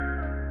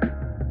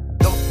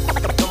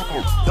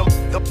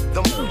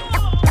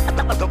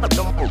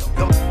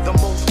The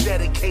most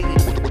dedicated.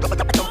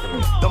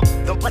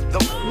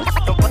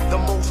 The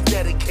most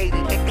dedicated.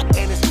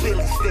 And it's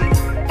clearly stated.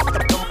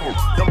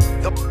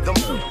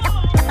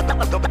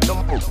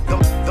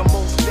 The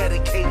most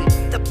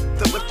dedicated.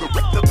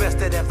 The best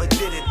that ever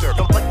did it.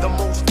 The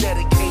most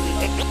dedicated.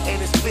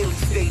 And it's clearly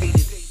stated.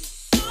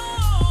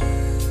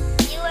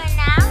 You are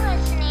now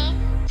listening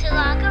to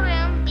Locker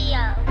Room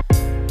BO.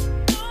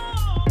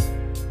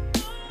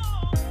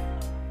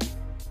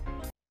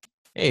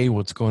 Hey,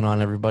 what's going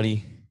on,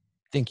 everybody?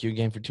 Thank you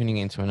again for tuning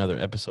in to another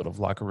episode of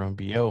Locker Room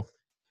BO.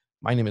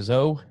 My name is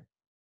O,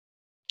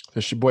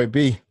 It's your boy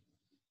B.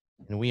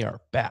 and we are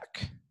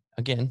back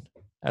again,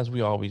 as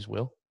we always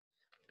will.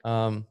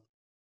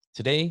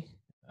 Today,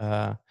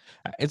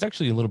 it's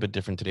actually a little bit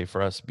different today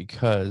for us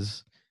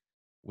because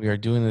we are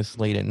doing this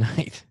late at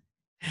night,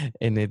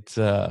 and it's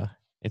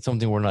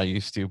something we're not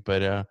used to.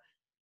 But I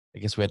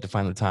guess we had to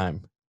find the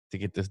time to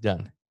get this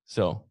done.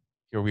 So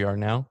here we are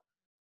now.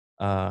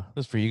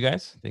 This is for you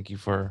guys. Thank you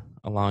for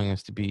allowing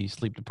us to be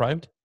sleep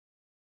deprived.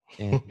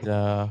 And,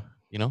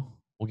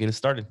 we'll get it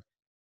started.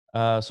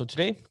 So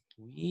today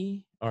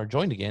we are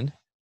joined again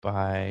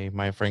by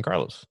my friend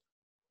Carlos,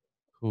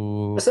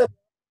 who What's up?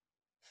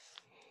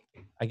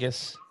 I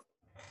guess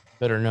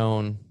better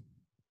known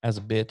as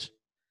a bitch,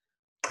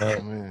 but,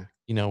 Oh, man.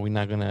 we're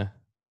not going to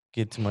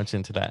get too much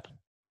into that.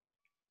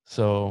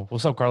 So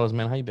what's up, Carlos,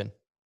 man? How you been?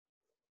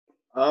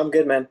 I'm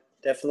good, man.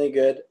 Definitely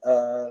good.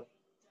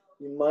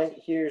 You might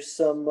hear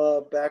some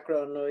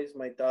background noise.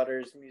 My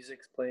daughter's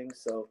music's playing,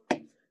 so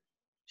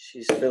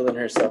she's feeling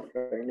herself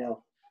right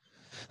now.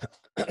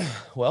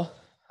 Well,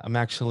 I'm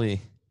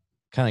actually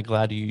kind of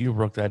glad you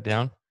broke that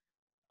down.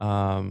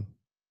 Oh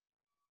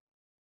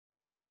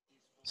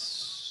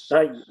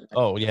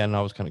yeah, no,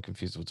 I was kind of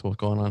confused with what's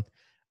going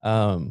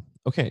on.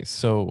 Okay,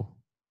 so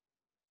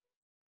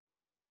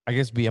I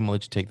guess B, I'm gonna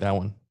let you take that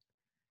one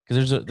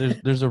because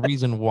there's a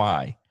reason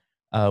why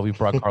we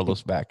brought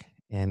Carlos back,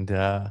 and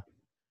I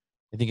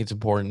think it's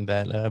important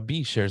that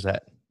B shares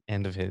that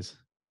end of his.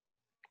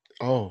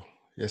 Oh,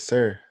 yes,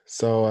 sir.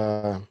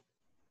 So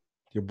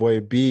your boy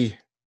B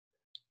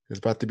is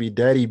about to be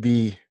Daddy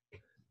B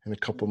in a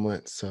couple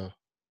months. So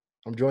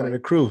I'm joining the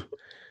crew.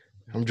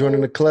 I'm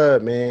joining the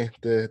club, man.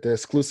 The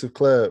exclusive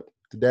club,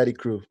 the Daddy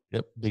Crew.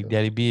 Yep, Big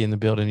Daddy B in the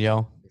building,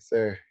 y'all. Yes,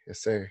 sir.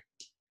 Yes, sir.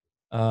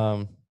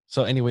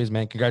 So anyways,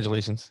 man,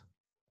 congratulations.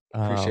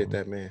 Appreciate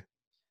that, man.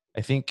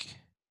 I think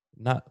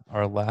not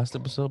our last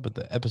episode, but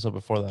the episode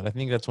before that. I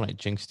think that's when I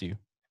jinxed you.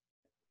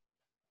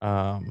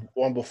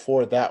 One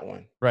before that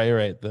one.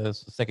 Right. The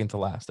second to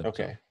last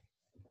episode. Okay.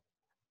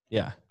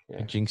 Yeah. Yeah.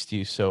 I jinxed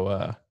you.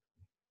 So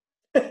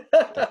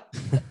I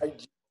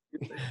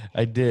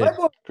I did.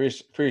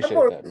 Appreciate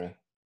that, man.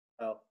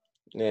 Oh.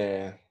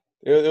 Yeah.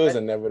 It was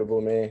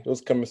inevitable, man. It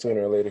was coming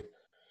sooner or later.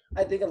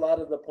 I think a lot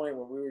of the point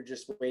where we were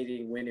just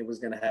waiting when it was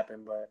going to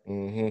happen, but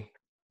Mm-hmm.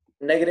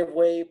 negative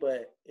way,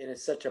 but in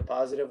such a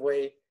positive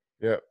way.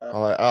 Yep.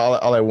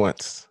 All at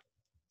once.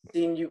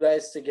 Seeing you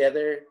guys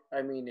together,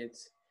 I mean,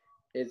 it's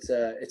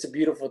a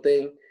beautiful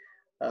thing.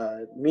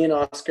 Me and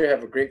Oscar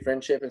have a great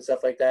friendship and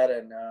stuff like that,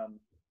 and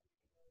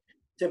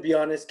to be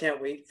honest,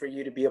 can't wait for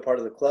you to be a part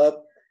of the club.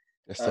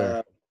 Yes,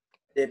 sir.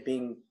 It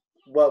being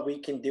what we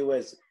can do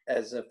as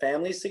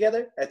families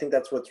together, I think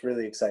that's what's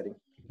really exciting.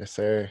 Yes,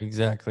 sir.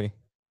 Exactly.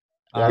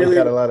 Yeah, I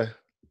got a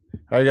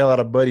lot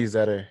of buddies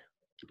that are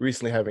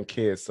recently having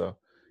kids. So,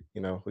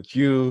 with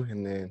you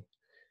and then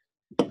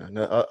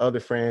other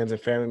friends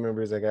and family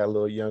members, I got a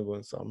little young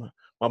ones. So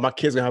my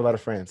kids gonna have a lot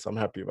of friends. So I'm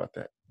happy about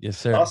that. Yes,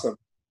 sir. Awesome.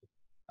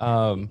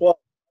 Well,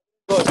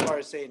 go as far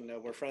as saying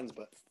we're friends,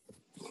 but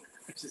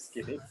just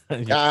kidding.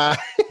 It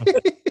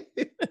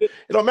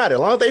don't matter.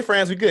 As long as they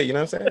friends, we good. You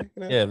know what I'm saying?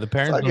 Yeah, the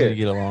parents don't need to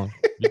get along.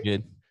 You're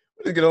good.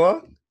 Let's get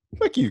along.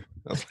 Fuck you.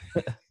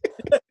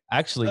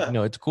 Actually,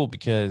 it's cool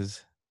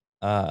because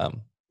I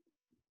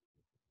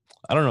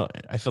don't know.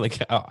 I feel like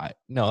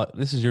no,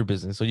 this is your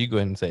business, so you go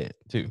ahead and say it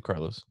too,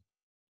 Carlos.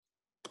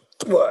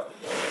 What?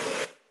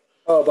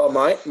 Oh, about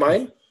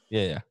mine?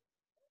 Yeah.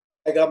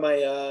 I got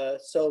my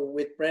so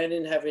with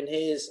Brandon having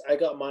his, I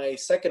got my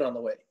second on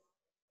the way.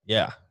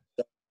 Yeah.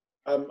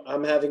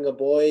 I'm having a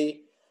boy.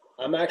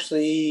 I'm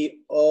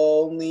actually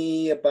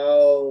only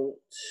about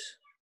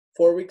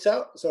 4 weeks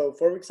out. So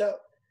 4 weeks out,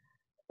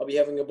 I'll be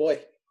having a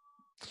boy.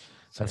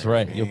 That's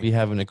right. You'll be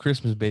having a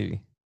Christmas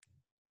baby.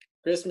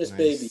 Christmas Nice.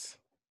 baby.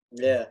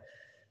 Yeah.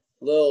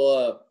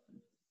 Little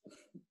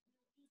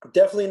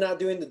definitely not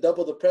doing the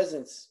double the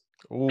presents.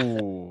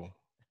 Ooh.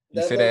 You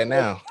That say that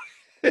little now.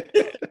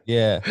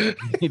 Yeah. You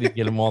need to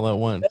get them all at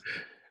once.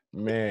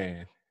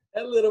 Man.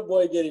 That little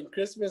boy getting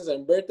Christmas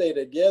and birthday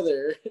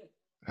together.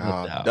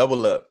 No doubt.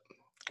 Double up.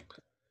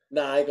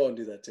 Nah, I ain't gonna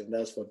do that to him.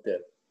 That's fucked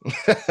up.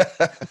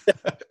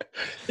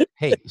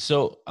 Hey,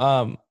 so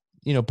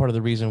part of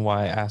the reason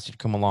why I asked you to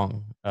come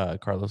along,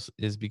 Carlos,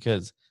 is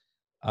because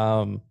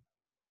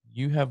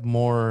you have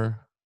more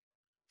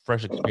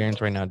fresh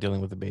experience right now dealing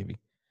with a baby.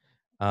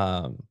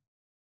 And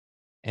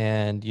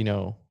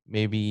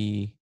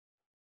maybe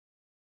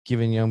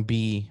giving young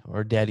B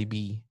or Daddy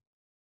B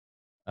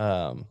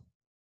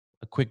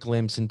a quick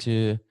glimpse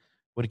into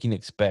what you can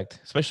expect,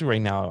 especially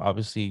right now.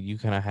 Obviously, you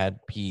kind of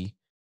had P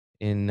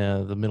in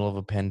the middle of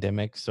a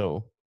pandemic,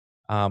 so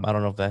I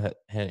don't know if that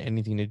had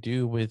anything to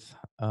do with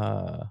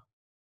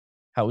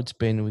how it's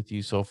been with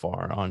you so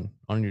far on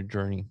your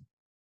journey.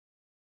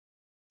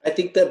 I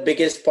think the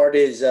biggest part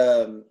is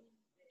the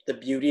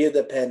beauty of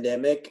the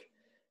pandemic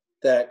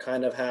that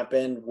kind of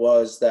happened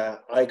was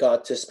that I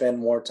got to spend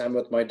more time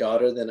with my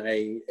daughter than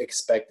I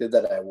expected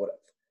that I would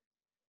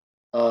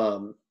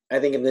have. I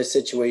think in this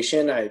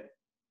situation, I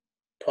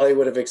probably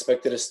would have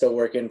expected to still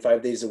work in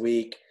 5 days a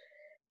week,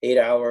 8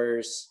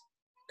 hours,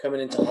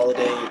 coming into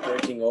holiday,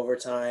 working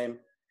overtime,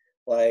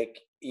 like,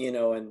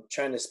 and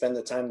trying to spend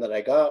the time that I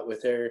got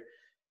with her,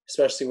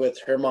 especially with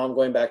her mom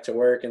going back to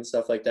work and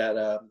stuff like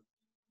that.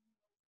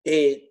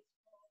 It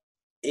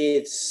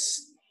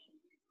it's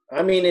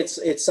I mean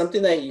it's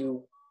something that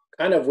you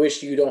kind of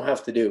wish you don't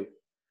have to do.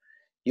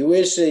 You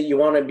wish that you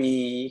want to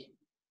be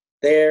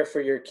there for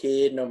your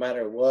kid no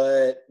matter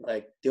what,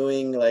 like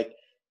doing like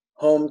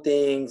home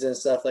things and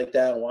stuff like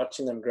that and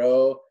watching them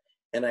grow.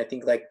 And I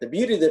think like the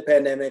beauty of the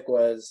pandemic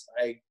was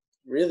I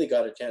really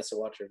got a chance to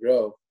watch her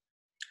grow.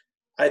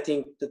 I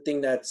think the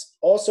thing that's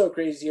also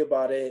crazy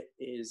about it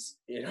is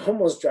it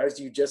almost drives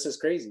you just as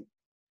crazy.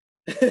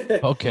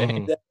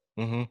 Okay.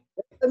 Mm-hmm.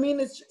 I mean,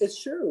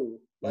 it's true.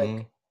 Mm-hmm.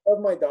 Like, I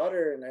love my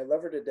daughter and I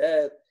love her to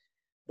death,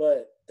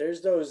 but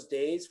there's those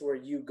days where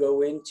you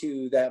go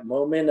into that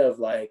moment of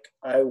like,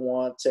 I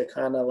want to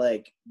kind of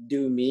like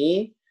do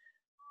me,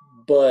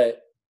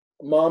 but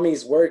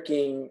mommy's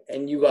working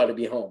and you got to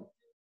be home.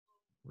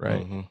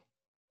 Right. Mm-hmm.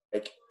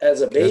 Like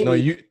as a There's no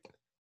baby, you.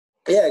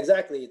 yeah,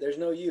 exactly. There's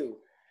no you.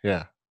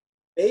 Yeah.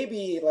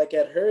 Baby, like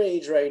at her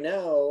age right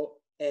now,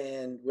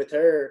 and with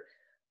her,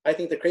 I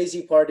think the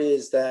crazy part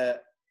is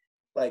that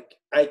like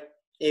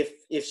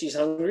if she's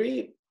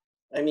hungry,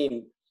 I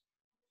mean,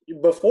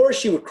 before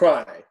she would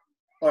cry.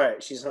 All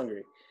right, she's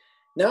hungry.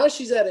 Now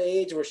she's at an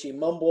age where she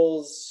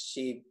mumbles,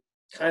 she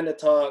kind of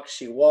talks,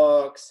 she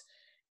walks,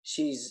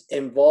 she's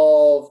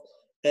involved.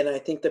 And I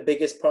think the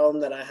biggest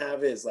problem that I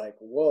have is like,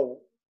 whoa,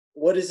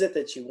 what is it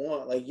that you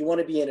want? Like, you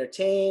want to be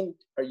entertained?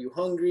 Are you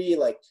hungry?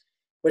 Like,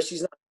 but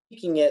she's not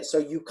speaking it. So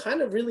you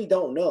kind of really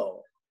don't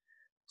know.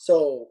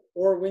 So,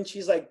 or when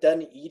she's like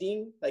done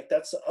eating, like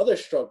that's the other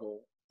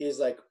struggle is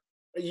like,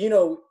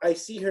 I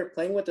see her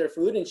playing with her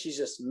food and she's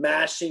just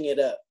mashing it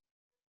up,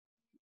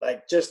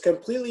 like just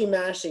completely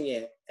mashing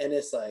it. And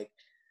it's like,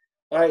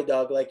 all right,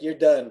 dog, like you're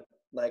done.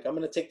 Like, I'm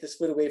going to take this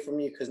food away from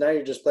you because now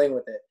you're just playing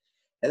with it.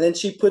 And then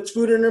she puts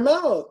food in her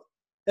mouth.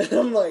 And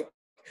I'm like,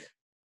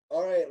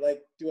 all right,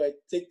 like, do I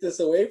take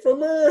this away from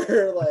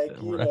her? Or like,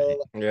 Right.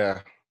 like, Yeah.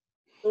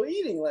 still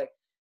eating. Like,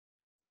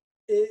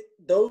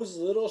 those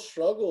little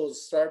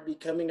struggles start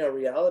becoming a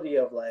reality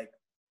of like,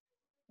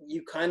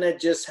 you kind of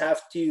just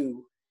have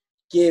to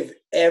give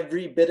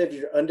every bit of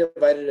your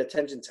undivided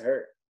attention to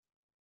her.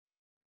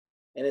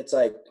 And it's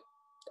like,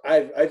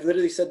 I've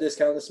literally said this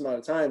countless amount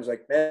of times,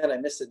 like, man, I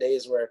miss the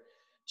days where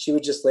she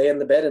would just lay in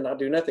the bed and not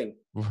do nothing.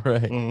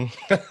 Right.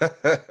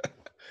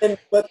 Mm-hmm.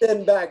 But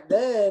then back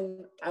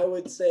then I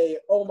would say,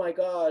 oh my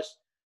gosh,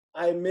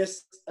 I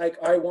miss, like,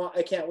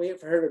 I can't wait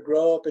for her to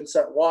grow up and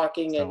start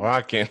walking. So And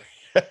walking.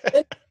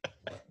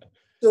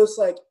 so it's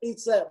like,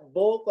 it's that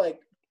both like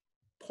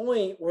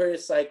point where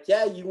it's like,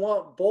 yeah, you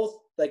want both,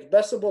 like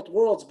best of both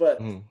worlds,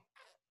 but Mm.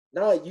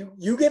 nah,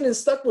 you getting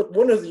stuck with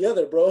one or the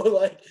other, bro.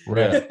 Like,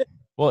 Right.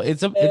 Well,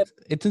 it's And-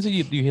 until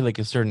you hit like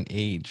a certain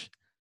age,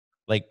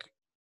 like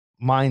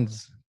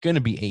mine's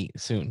gonna be 8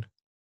 soon,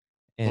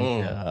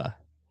 and Mm.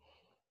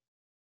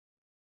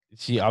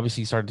 she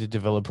obviously started to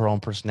develop her own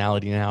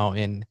personality now,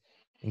 and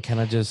kind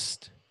of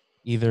just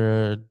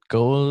either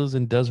goes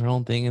and does her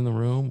own thing in the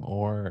room,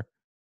 or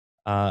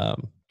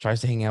tries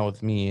to hang out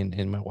with me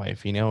and my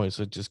wife.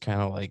 So just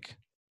kind of like,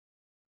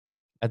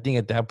 I think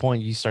at that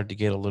point you start to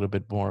get a little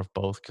bit more of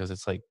both, because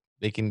it's like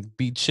they can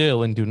be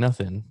chill and do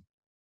nothing,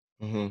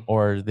 Mm-hmm.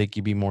 or they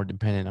could be more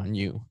dependent on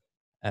you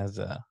as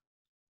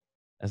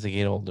they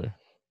get older.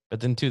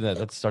 But then too,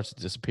 that starts to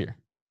disappear.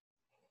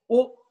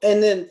 well,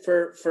 and then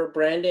for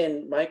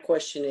Brandon, my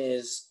question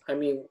is, I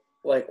mean,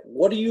 like,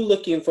 what are you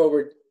looking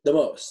forward the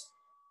most?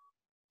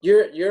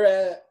 You're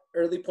at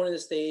early point of the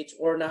stage,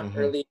 or not Mhm.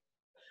 early.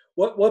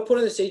 What point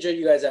of the stage are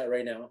you guys at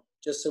right now?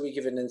 Just so we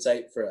give an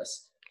insight for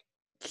us.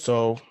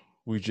 So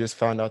we just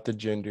found out the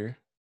gender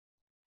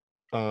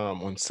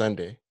on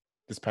Sunday,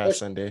 this past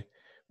Sunday.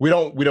 We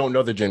don't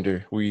know the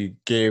gender. We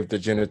gave the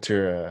gender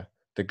to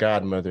the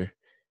godmother,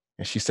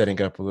 and she's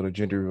setting up a little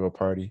gender reveal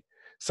party,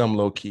 some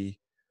low key.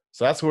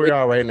 So that's where we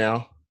are right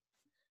now.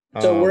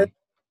 So we're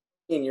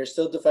and you're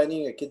still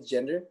defining a kid's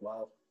gender?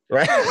 Wow.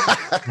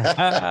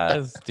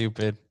 right.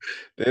 Stupid.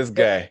 This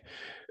guy.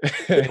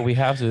 Yeah, we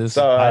have to. This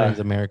So, is Biden's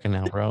America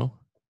now, bro.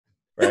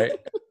 right.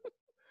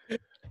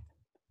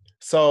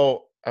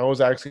 So I was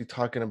actually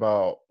talking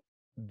about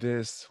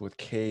this with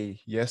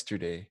Kay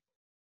yesterday.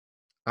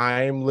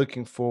 I'm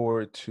looking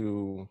forward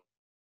to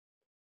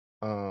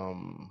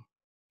um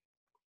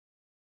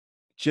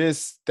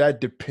just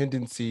that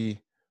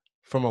dependency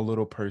from a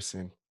little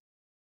person.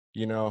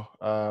 You know,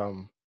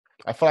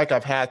 I feel like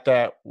I've had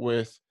that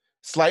with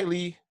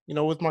slightly,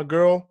 with my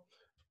girl,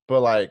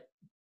 but like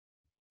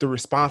the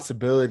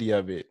responsibility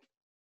of it,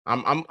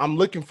 I'm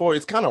looking forward.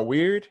 It's kind of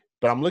weird,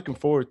 but I'm looking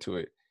forward to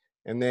it.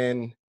 And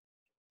then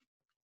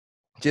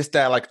just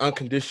that like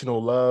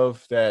unconditional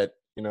love that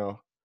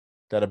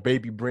that a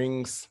baby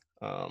brings.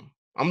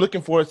 I'm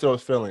looking forward to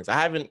those feelings. I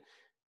haven't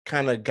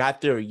kind of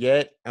got there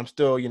yet. I'm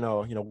still,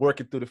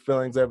 working through the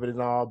feelings of it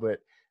and all, but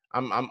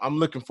I'm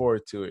looking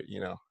forward to it,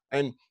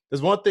 And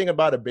there's one thing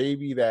about a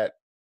baby that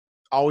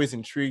always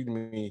intrigued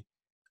me,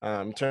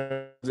 in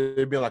terms of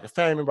it being like a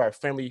family member, a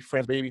family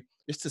friend's baby.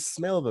 It's the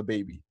smell of a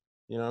baby.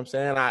 You know what I'm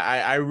saying?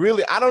 I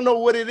really I don't know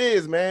what it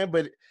is, man,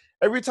 but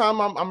every time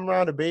I'm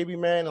around a baby,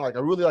 man, and like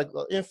a really like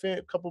infant,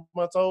 a couple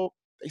months old,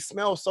 they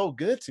smell so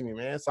good to me,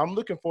 man. So I'm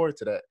looking forward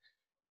to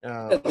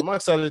that.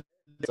 Amongst other,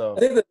 I so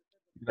think the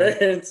you know,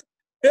 parents.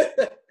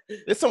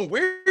 it's some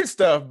weird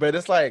stuff, but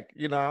it's like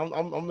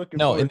I'm looking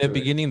No, in forward the to it.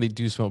 beginning they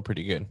do smell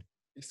pretty good,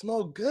 They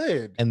smell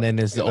good, and then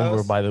it's you know?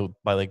 over by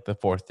like the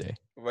fourth day.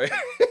 Like,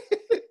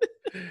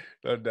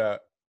 no doubt.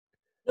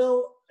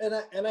 No,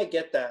 and I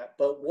get that,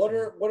 but what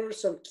are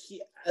some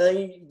key? I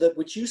mean,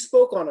 which you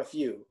spoke on a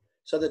few.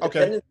 So the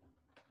Okay.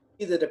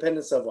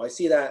 dependence level, I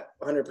see that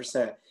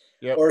 100%.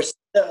 Yep. Or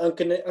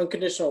the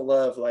unconditional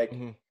love, like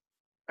Mhm.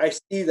 I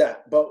see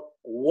that, but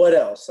what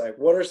else? Like,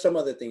 what are some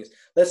other things?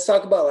 Let's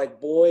talk about like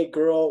boy,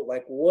 girl.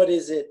 Like, what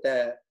is it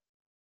that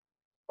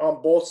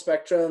on both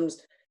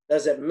spectrums?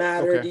 Does it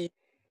matter Okay. to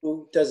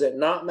you? Does it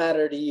not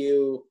matter to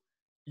you?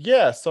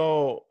 Yeah.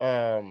 So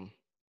I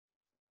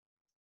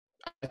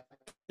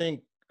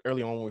think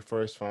early on when we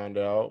first found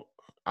out,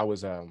 I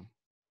was I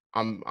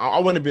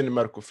want to be in the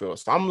medical field,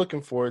 so I'm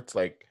looking forward to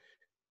like,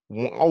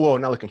 well,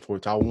 not looking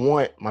forward to. I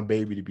want my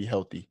baby to be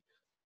healthy.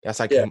 That's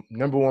like Yeah.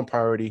 number one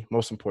priority,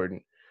 most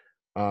important.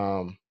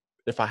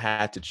 If I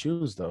had to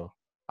choose though,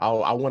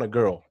 I want a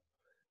girl.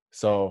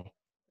 So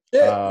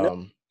Shit. No,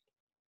 um,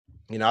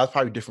 I was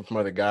probably different from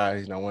other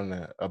guys. I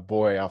wanted a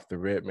boy off the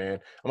rip, man.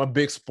 I'm a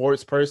big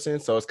sports person,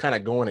 so it's kind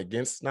of going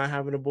against not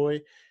having a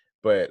boy.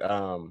 But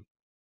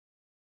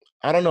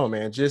I don't know,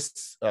 man.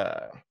 Just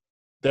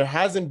there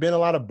hasn't been a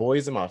lot of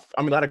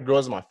a lot of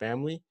girls in my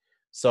family.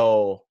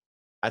 So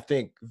I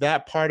think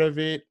that part of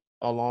it,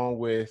 along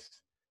with,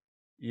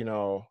 you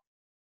know,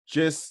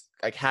 just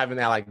like having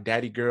that like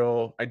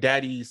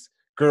daddy's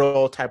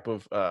girl type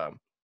of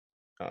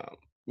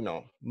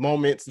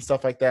moments and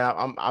stuff like that.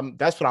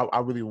 That's what I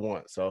really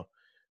want. So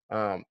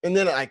and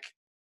then like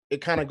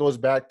it kind of goes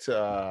back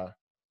to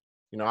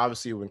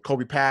obviously when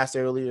Kobe passed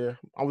earlier,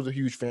 I was a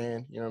huge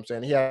fan. You know what I'm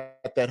saying? He had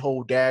that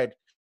whole daddy's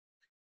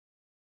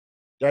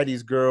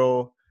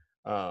girl,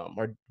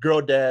 or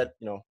girl dad,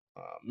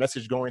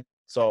 message going.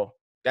 So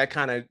that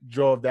kind of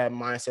drove that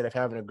mindset of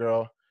having a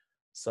girl.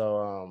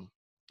 So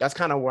that's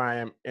kind of where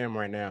I am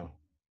right now.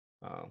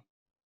 Um,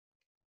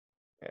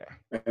 yeah,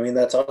 I mean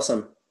that's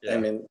awesome. I yeah.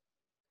 mean,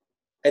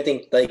 I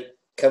think like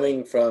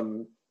coming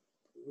from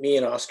me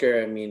and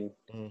Oscar, I mean,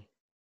 Mhm.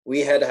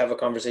 we had to have a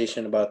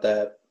conversation about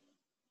that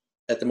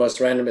at the most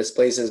randomest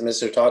places,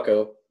 Mr.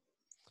 Taco.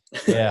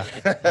 Yeah.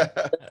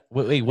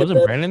 Wait,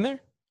 wasn't Brandon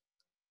there?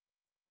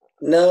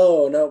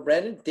 No,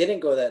 Brandon didn't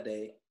go that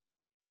day.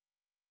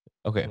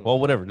 Okay, well,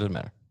 whatever, doesn't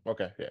matter.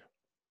 Okay, yeah.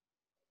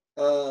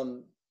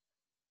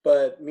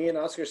 But me and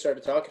Oscar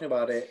started talking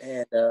about it,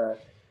 and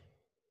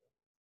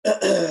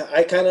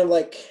I kind of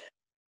like,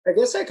 I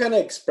guess I kind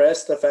of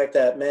expressed the fact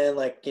that, man,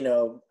 like,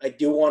 I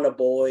do want a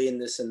boy and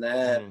this and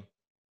that. Mhm.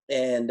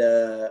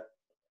 And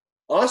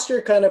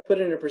Oscar kind of put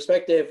it in a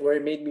perspective where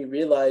it made me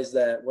realize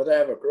that whether I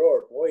have a girl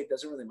or a boy, it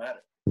doesn't really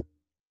matter.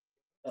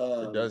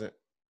 It doesn't.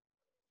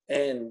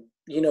 And,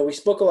 we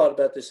spoke a lot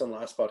about this on the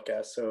last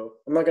podcast, so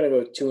I'm not going to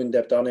go too in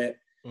depth on it.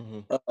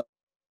 Mhm.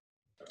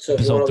 So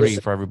if you want Episode to 3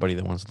 listen, for everybody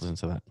that wants to listen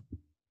to that.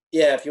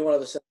 yeah, if you want to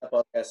listen to that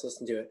podcast,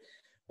 listen to it.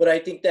 But I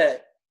think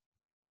that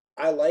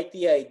I like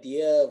the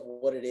idea of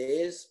what it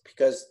is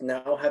because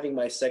now having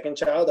my second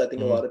child, I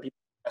think a lot of people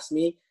asked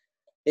me,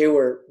 they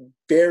were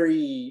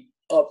very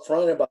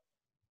upfront about,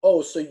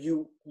 oh, so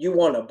you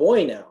want a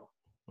boy now.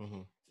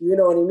 Mhm. You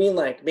know what I mean?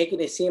 Like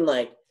making it seem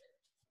like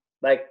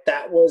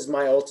that was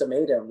my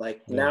ultimatum.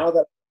 Like Yeah. now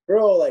that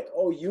girl, like,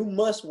 oh, you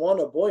must want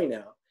a boy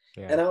now.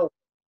 Yeah. And I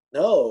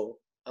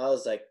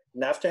was like,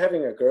 and after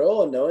having a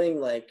girl and knowing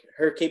like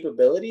her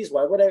capabilities,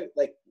 why would I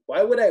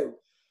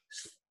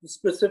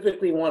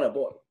specifically want a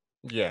boy?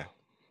 Yeah.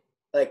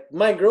 Like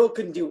my girl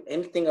couldn't do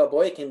anything a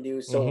boy can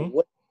do, so Mhm.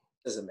 what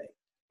does it make?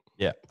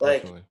 Yeah.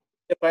 Like Definitely.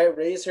 if I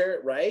raise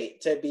her right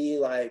to be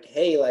like,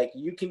 hey, like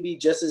you can be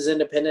just as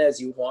independent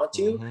as you want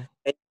to, Mhm.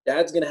 and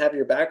dad's gonna have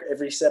your back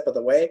every step of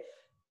the way.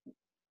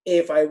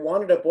 If I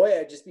wanted a boy,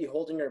 I'd just be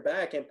holding her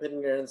back and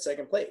putting her in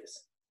second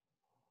place.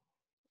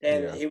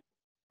 And Yeah. he was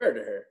fair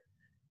to her.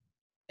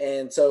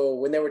 And so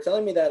when they were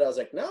telling me that, I was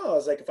like, no, I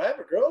was like, if I have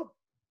a girl,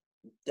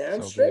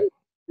 damn So be straight, it.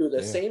 do the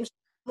Yeah. same shit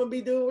I'm gonna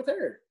be doing with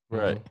her.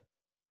 Right.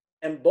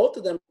 And both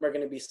of them are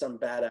gonna be some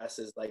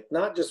badasses. Like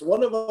not just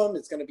one of them,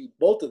 it's gonna be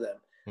both of them,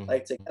 Mhm.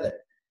 like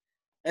together.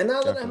 And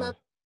now that I'm Definitely. having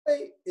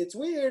boy, it's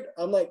weird.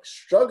 I'm like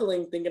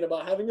struggling thinking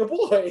about having a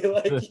boy.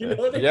 Like, you know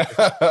what I mean?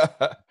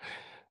 Yeah.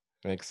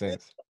 Makes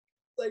sense.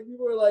 Like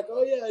people are like,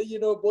 oh yeah, you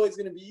know, boy's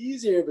gonna be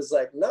easier. But it's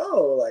like,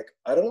 no, like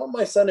I don't want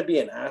my son to be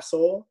an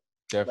asshole.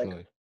 Definitely.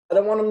 Like I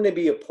don't want him to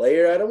be a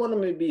player. I don't want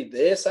him to be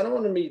this. I don't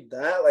want him to be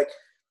that. Like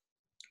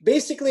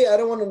basically, I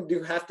don't want him to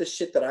do half the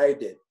shit that I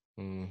did.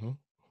 Mm-hmm.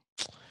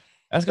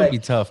 That's gonna Like- be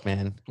tough,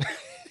 man.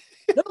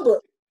 No,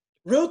 but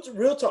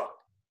real talk.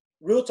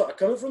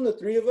 Coming from the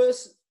three of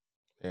us,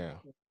 Yeah.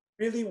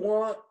 really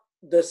want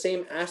the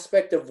same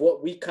aspect of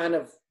what we kind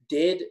of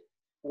did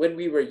when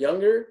we were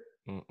younger,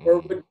 or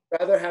would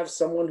rather have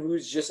someone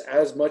who's just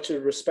as much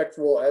as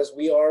respectful as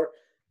we are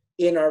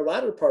in our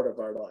latter part of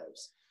our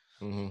lives.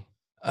 Mm-hmm.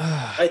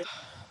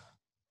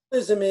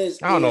 Is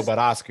I don't know about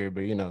Oscar,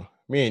 but you know,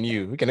 me and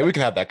you, we can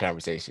have that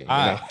conversation. You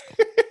know?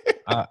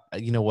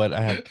 You know what?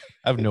 I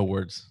have no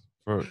words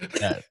for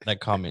that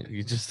comment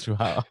you just threw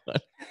out.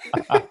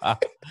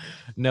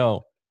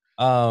 No,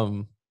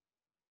 I'm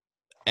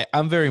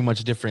very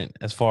much different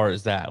as far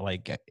as that.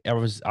 Like, I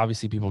was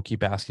obviously people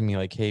keep asking me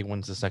like, "Hey,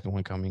 when's the second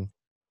one coming?"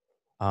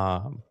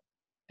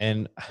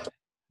 And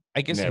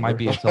I guess it might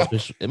be a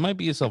selfish. It might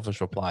be a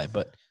selfish reply,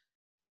 but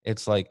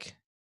it's like,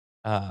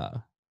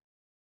 I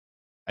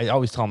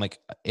always tell them like,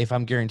 if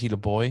I'm guaranteed a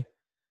boy,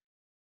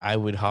 I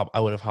would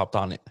have hopped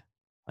on it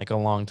like a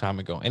long time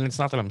ago. And it's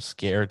not that I'm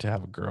scared to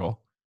have a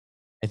girl.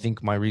 I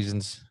think my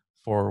reasons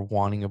for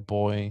wanting a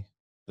boy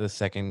the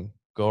second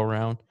go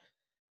around,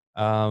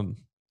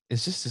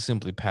 is just to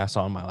simply pass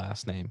on my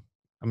last name.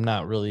 I'm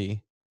not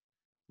really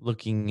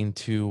looking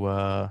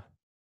into,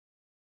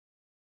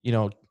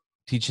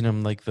 teaching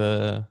him like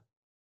the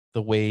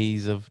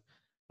ways of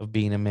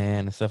being a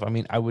man and stuff. I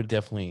mean, I would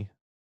definitely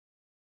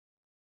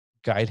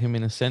guide him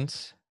in a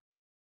sense,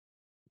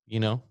 you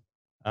know,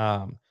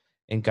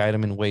 and guide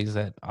him in ways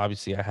that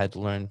obviously I had to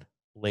learn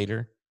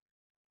later.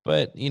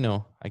 But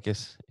I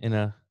guess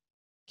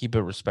keep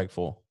it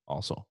respectful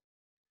also.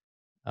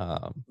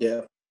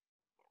 Yeah.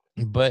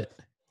 But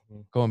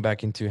going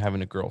back into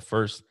having a girl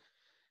first,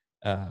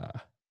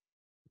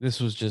 this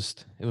was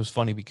it was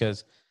funny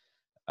because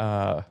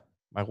my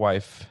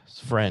wife's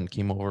friend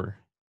came over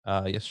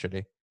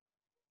yesterday,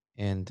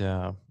 and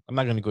I'm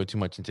not going to go too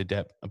much into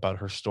depth about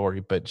her story,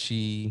 but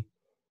she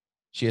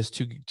has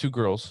two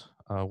girls.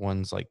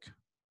 One's like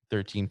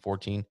 13,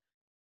 14,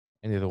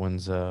 and the other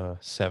one's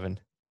 7.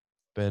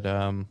 But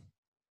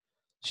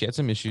she had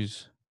some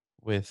issues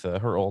with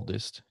her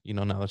oldest,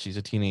 now that she's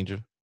a teenager.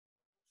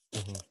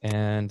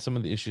 And some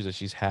of the issues that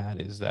she's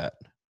had is that,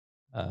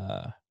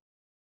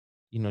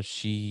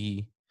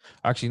 she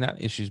actually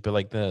not issues, but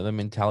like the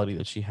mentality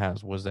that she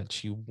has was that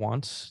she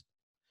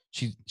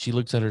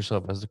looks at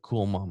herself as a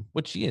cool mom,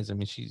 which she is. I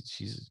mean,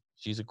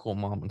 she's a cool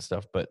mom and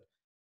stuff. But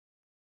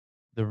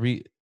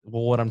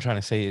what I'm trying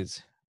to say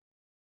is,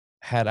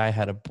 had I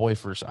had a boy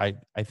first, I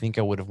think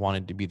I would have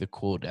wanted to be the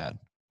cool dad.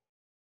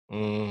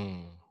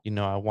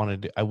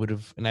 I would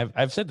have, and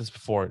I've said this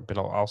before, but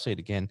I'll say it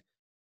again.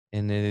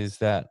 And it is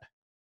that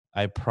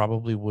I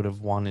probably would have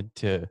wanted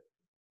to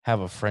have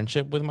a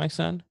friendship with my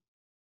son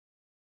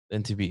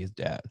than to be his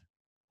dad.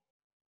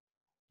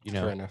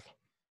 Fair enough.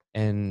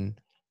 And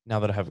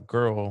now that I have a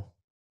girl,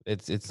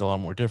 it's a lot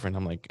more different.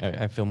 I'm like,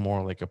 I feel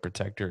more like a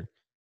protector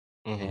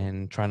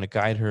and trying to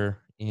guide her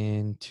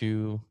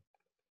into,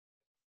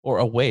 or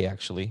away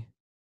actually,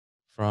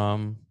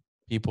 from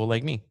people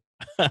like me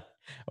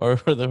or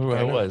who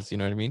I was, you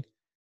know what I mean?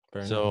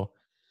 So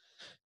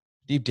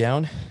deep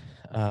down,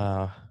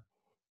 I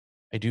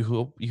do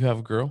hope you have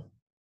a girl.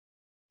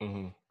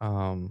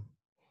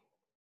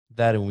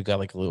 That, and we got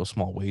like a little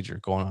small wager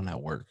going on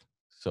at work.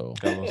 So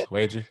got a little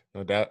wager,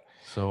 no doubt.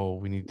 So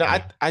we need. No,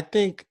 I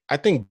think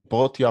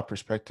both y'all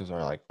perspectives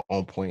are like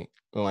on point.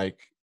 Like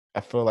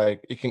I feel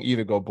like it can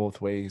either go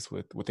both ways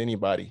with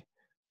anybody.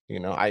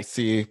 I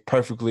see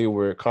perfectly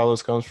where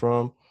Carlos comes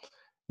from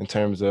in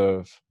terms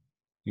of,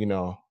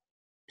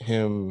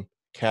 him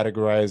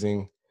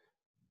categorizing,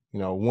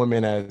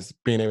 women as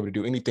being able to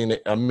do anything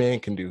that a man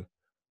can do.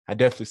 I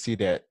definitely see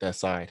that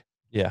side.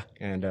 Yeah.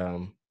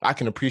 And I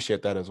can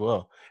appreciate that as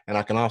well. And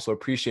I can also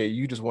appreciate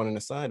you just wanting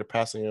a son to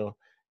passing your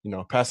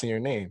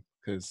name.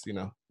 Because,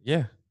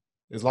 yeah,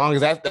 as long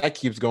as that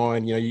keeps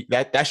going,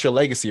 that's your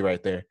legacy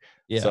right there.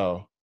 Yeah.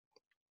 So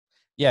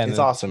yeah, it's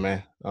awesome,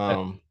 man.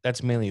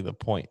 That's mainly the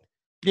point.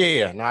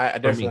 Yeah. No, I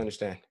definitely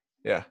understand.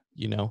 Yeah.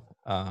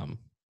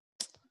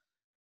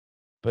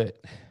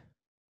 But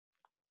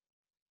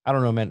I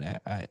don't know, man.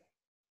 I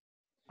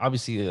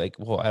obviously I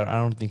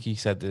don't think he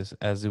said this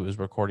as it was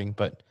recording,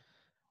 but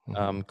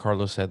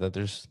Carlos said that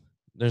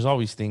there's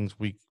always things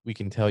we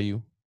can tell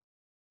you.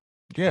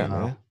 Yeah,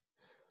 man.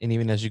 And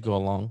even as you go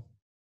along.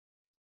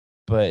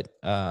 But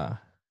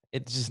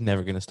it's just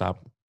never gonna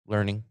stop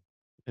learning.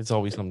 It's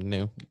always something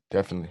new.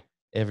 Definitely.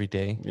 Every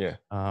day. Yeah.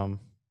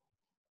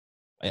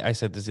 I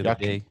said this the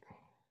other day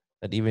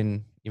that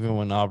even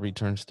when Aubrey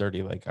turns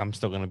 30, like I'm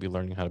still gonna be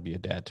learning how to be a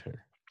dad to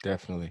her.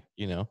 Definitely.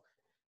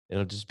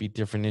 It'll just be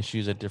different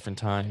issues at different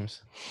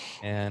times.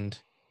 And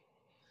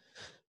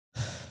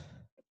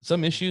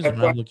some issues I'm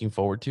not looking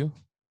forward to.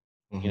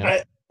 You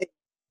know?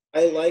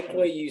 I like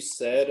what you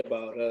said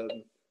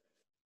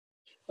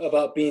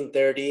about being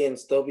 30 and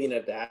still being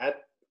a dad.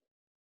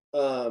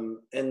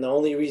 And the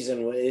only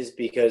reason is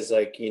because,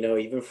 like, you know,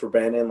 even for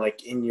Brandon,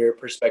 like in your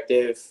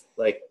perspective,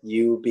 like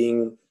you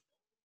being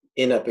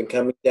an up and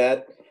coming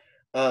dad,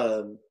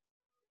 um,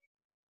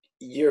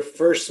 your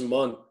first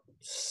month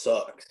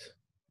sucked.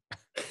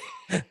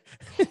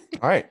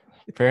 All right,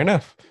 fair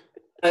enough.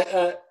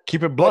 I,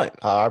 Keep it blunt.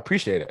 I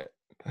appreciate it.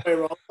 am I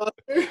wrong,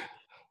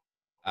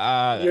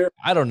 Oscar? You're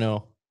I don't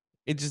know.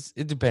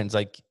 It depends.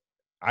 Like,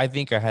 I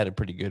think I had it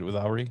pretty good with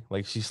Aubrey.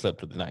 Like, she slept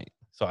through the night,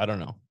 so I don't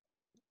know.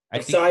 I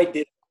think so I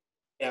did.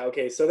 Yeah,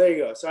 okay. So there you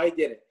go. So I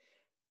did it.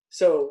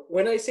 So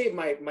when I say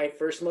my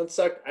first month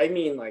sucked, I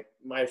mean like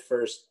my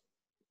first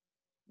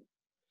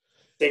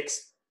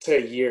 6 to a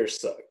year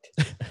sucked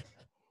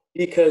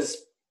because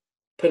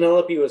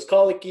Penelope was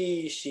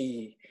colicky.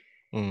 She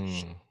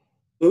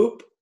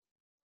poop.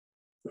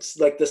 It's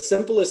like the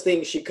simplest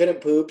thing. She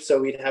couldn't poop, so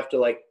we'd have to,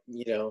 like,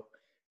 you know,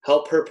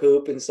 help her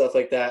poop and stuff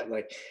like that.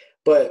 Like,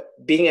 but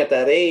being at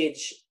that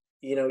age,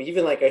 you know,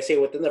 even like I say,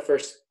 within the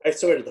first, I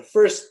swear to the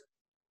first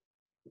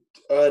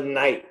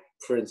night,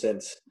 for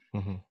instance,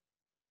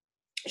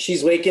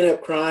 she's waking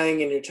up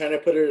crying, and you're trying to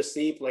put her to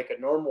sleep like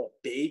a normal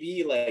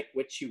baby, like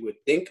what you would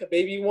think a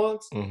baby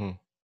wants. No,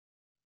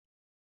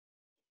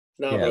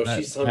 yeah, bro,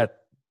 she's hungry.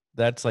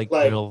 that's like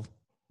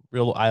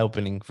real eye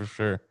opening for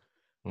sure.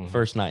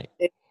 First night.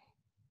 It's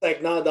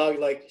like, nah, dog,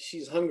 like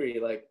she's hungry.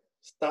 Like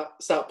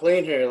stop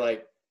playing her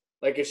like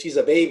if she's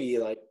a baby,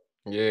 like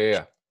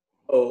Yeah.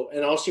 oh,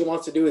 and all she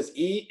wants to do is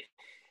eat,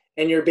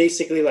 and you're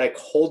basically like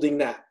holding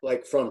that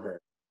like from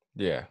her.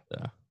 Yeah.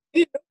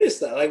 We didn't notice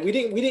that. Like we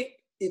didn't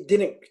it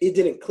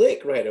didn't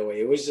click right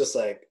away. It was just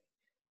like,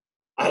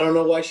 I don't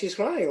know why she's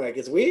crying. Like,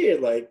 it's weird.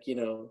 Like, you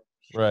know.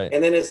 Right.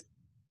 And then it's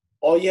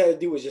all you had to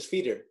do was just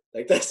feed her.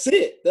 Like, that's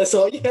it. That's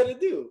all you had to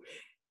do.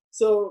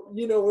 So,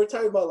 you know, we're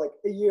talking about like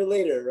a year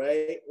later,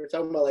 right? We're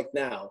talking about like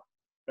now.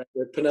 Right?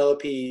 With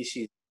Penelope,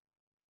 she's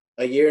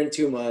a year and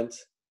 2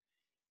 months.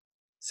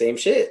 Same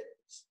shit.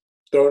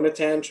 Throwing a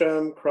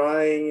tantrum,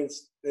 crying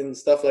and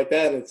stuff like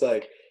that. And it's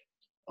like,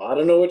 I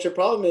don't know what your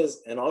problem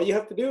is. And all you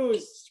have to do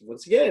is,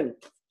 once again,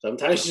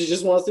 sometimes she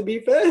just wants to be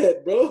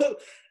fed, bro.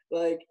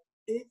 Like,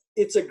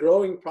 it's a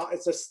growing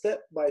it's a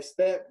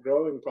step-by-step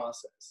growing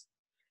process.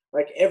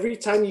 Like, every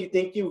time you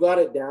think you got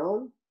it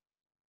down,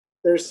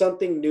 there's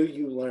something new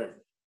you learn.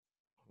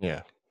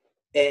 Yeah.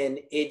 And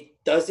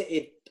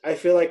I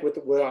feel like with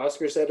what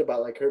Oscar said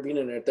about like her being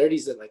in her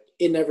 30s, that like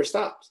it never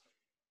stops.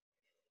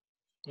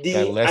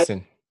 That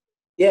lesson.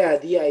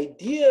 The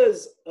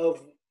ideas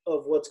of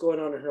what's going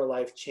on in her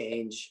life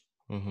change,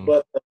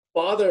 but the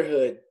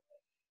fatherhood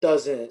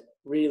doesn't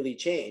really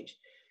change.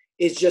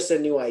 It's just a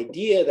new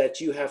idea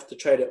that you have to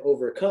try to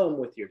overcome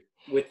with your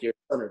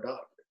son or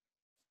daughter.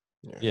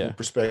 Yeah. New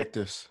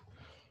perspectives.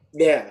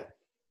 Yeah.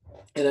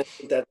 And I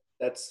think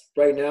that's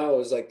right now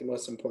is like the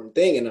most important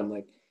thing. And I'm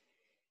like,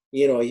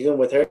 you know, even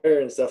with her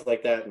and stuff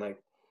like that, and like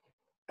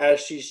as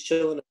she's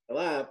chilling in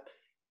my lap,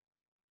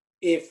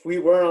 if we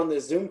were on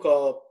this Zoom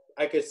call,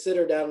 I could sit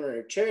her down in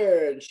her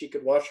chair and she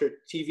could watch her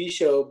TV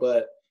show,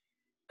 but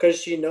because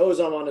she knows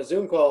I'm on a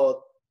Zoom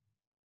call,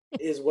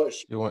 is what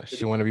she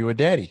want to be with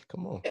daddy.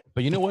 Come on.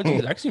 But you know what?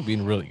 She's actually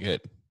being really good.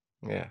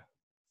 Yeah.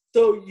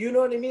 So you know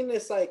what I mean?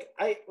 It's like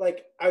I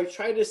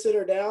tried to sit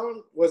her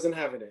down, wasn't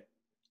having it.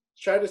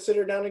 Tried to sit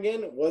her down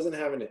again, wasn't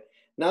having it.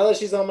 Now that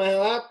she's on my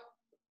lap,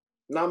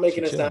 not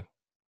making it stop.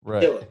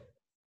 Right. Chilling.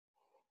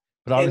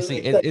 But honestly,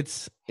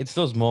 it's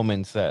those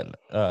moments that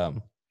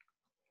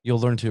you'll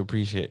learn to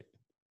appreciate,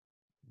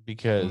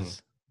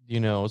 because you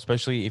know,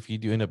 especially if you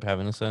do end up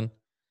having a son,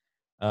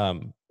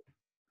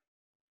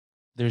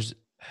 there's,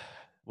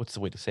 what's the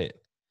way to say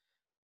it?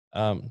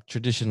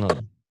 Traditionally,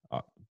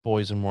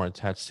 boys are more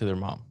attached to their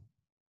mom.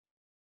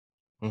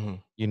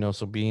 You know,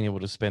 so being able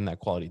to spend that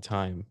quality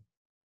time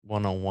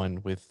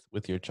one-on-one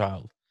with your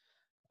child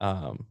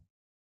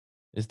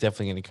is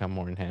definitely going to come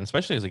more in hand,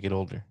 especially as they get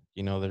older.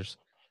 You know, there's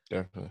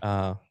definitely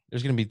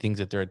there's going to be things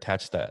that they're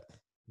attached that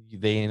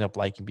they end up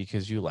liking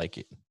because you like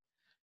it,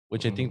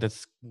 which I think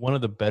that's one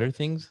of the better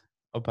things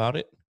about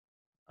it.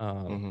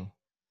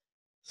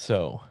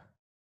 So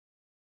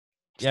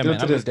yeah, still man,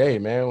 to this day,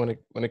 man,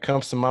 when it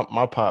comes to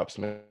my pops,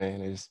 man,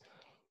 is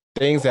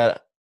things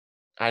that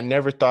I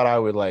never thought I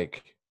would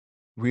like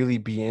really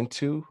be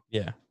into.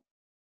 Yeah,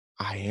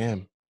 I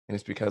am, and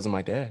it's because of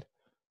my dad.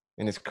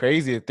 And it's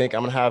crazy to think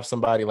I'm gonna have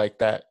somebody like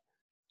that,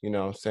 you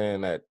know what I'm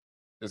saying, that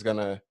is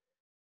gonna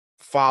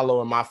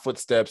follow in my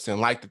footsteps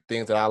and like the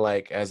things that I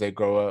like as they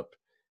grow up.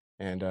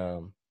 And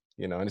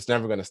you know, and it's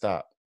never gonna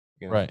stop.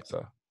 You know? Right.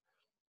 So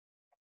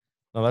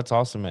no, that's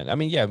awesome, man. I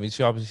mean, yeah,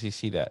 you obviously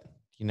see that,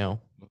 you know,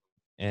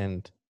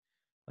 and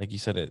like you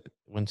said, it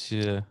once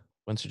your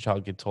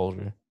child gets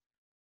older,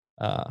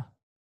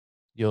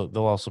 they'll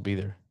also be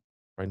there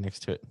right next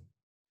to it.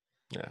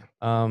 Yeah.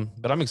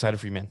 But I'm excited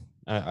for you, man.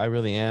 I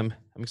really am.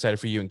 I'm excited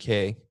for you and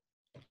Kay.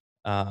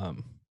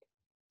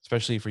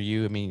 Especially for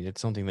you. I mean,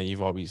 it's something that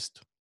you've always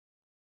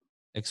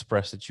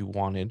expressed that you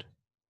wanted.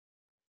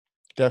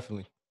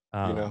 Definitely.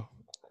 You know,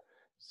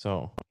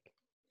 So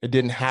it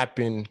didn't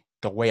happen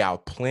the way I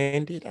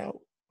planned it out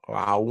or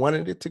I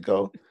wanted it to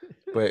go,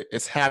 but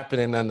it's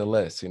happening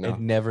nonetheless. You know, it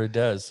never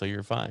does. So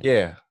you're fine.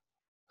 yeah.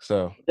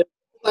 So The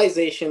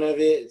realization of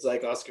it, it's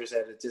like Oscar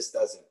said, it just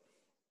doesn't.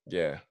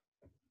 yeah,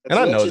 As and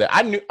I much know as- that.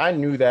 I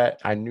knew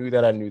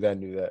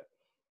that.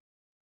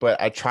 But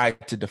I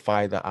tried to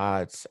defy the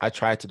odds. I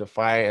tried to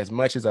defy it as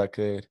much as I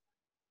could.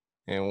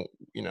 And,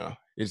 you know,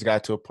 it just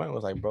got to a point where I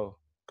was like, bro,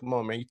 come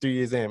on, man. You 3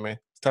 years in, man.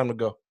 It's time to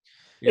go.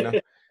 You know,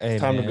 Hey,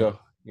 it's time to man, go.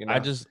 You know, I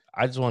just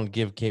want to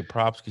give Kate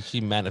props because she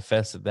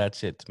manifested that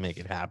shit to make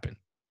it happen.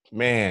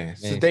 man,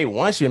 since Man. day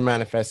one, she been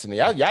manifesting it.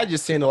 Y'all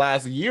just seen the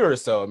last year or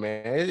so,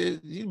 man.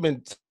 You've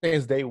been saying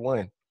since day one.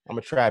 I'm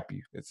going to trap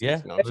you. Yeah,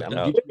 you know what I'm saying?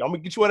 no I'm going to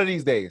get you one of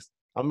these days.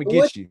 I'm going to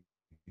What- get you.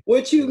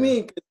 What you Yeah.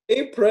 mean? 'Cause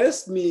they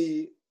pressed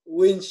me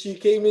when she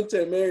came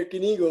into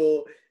American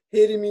Eagle,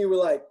 hitting me with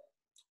like,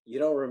 "You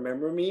don't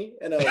remember me?"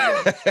 And I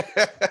was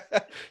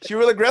like, She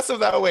real aggressive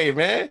that way,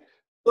 man.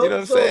 You know what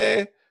I'm So-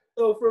 saying?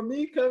 so for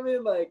me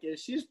coming like, if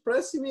she's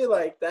pressing me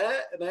like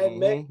that, and I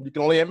met Mhm. You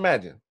can only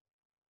imagine.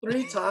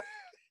 3 times,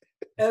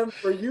 and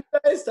for you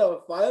guys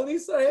to finally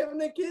start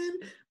having a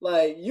kid,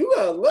 like you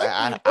got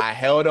lucky. I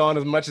held on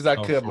as much as I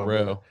Oh, could, for my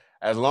real. brother.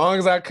 As long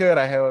as I could,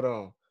 I held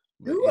on.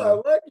 But, You you are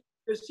know, lucky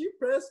because she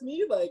pressed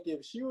me like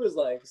if she was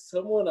like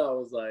someone I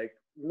was like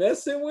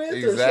messing with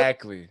or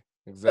something.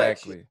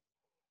 exactly.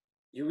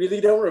 You really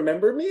don't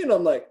remember me? And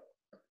I'm like,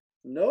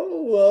 no.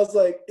 I was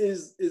like,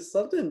 is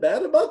something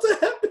bad about to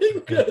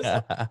happen?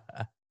 'Cause-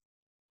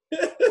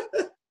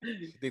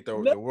 You think the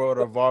No. world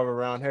revolve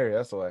around her?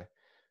 That's why.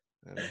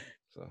 You know,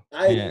 so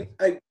Man.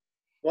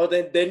 well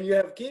then you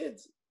have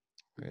kids.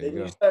 there Then you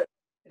you go. start.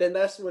 Then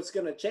that's what's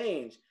gonna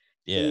change.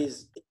 Yeah.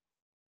 Is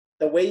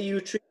the way you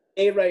treat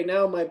Kay right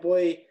now, my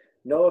boy.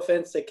 No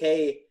offense to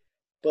Kay,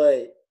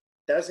 but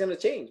that's gonna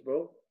change,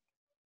 bro.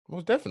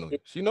 Most definitely.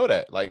 She know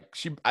that. Like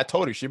I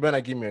told her she better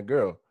not give me a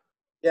girl.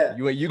 Yeah.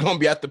 You gonna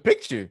be out the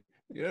picture.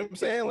 You know what I'm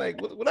saying? Like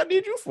what I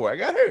need you for? I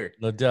got her.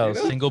 Liddell, You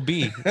know? single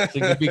B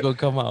gonna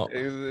come out.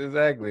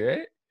 Exactly,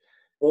 right?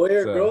 Boy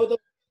or So- girl, though,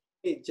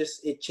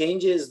 it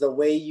changes the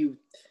way you.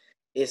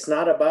 It's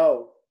not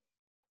about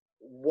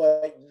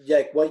what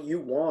you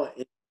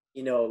want,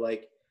 you know,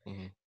 like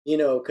Mhm. you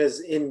know, because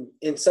in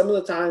some of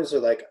the times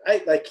where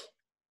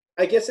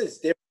I guess it's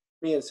different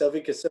for me and Sylvie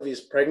because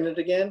Sylvie's pregnant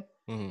again.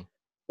 Mhm.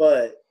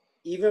 But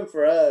even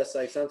for us,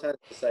 like sometimes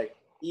it's like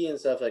and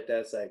stuff like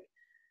that. It's like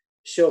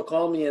she'll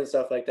call me and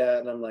stuff like that,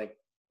 and I'm like,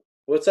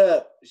 "What's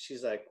up?"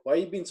 She's like, "Why are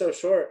you being so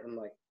short?" I'm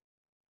like,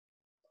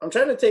 "I'm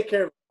trying to take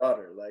care of my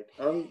daughter. Like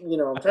I'm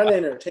trying to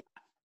entertain,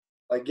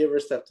 like give her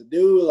stuff to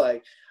do.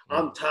 Like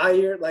I'm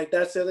tired. Like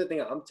that's the other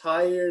thing. I'm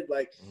tired.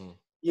 Like Mhm.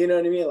 you know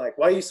what I mean? Like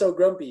why are you so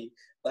grumpy?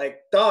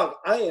 Like dog,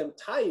 I am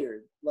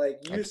tired. Like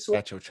I you swear."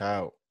 got your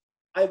child.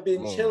 I've been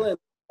Come on, chilling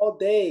all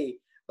day.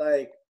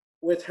 Like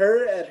with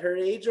her at her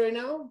age right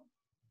now,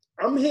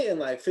 I'm hitting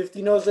like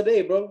 50 no's a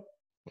day, bro.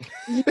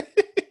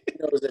 50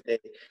 no's a day.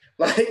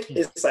 Like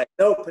it's like,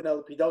 no,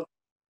 Penelope, don't.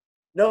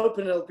 No,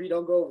 Penelope,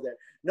 don't go over there.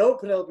 No,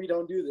 Penelope,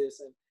 don't do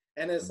this.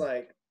 And it's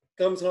like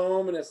comes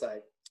home and it's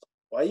like,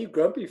 why are you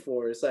grumpy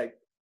for? It's like,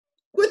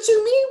 what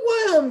you mean?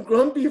 Why I'm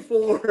grumpy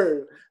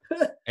for?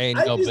 Hey,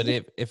 I no, just-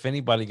 but if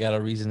anybody got a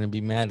reason to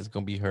be mad, it's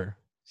gonna be her.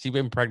 She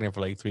been pregnant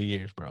for like 3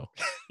 years, bro.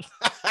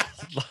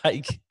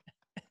 like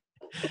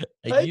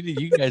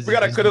you guys. We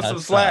gotta just cut her not some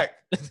stop. slack.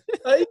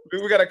 I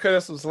We gotta cut her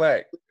some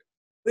slack.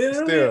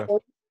 literally Still.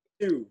 only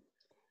been 2.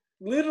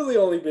 Literally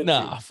only been 2.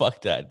 Nah,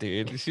 fuck that,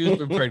 dude. She was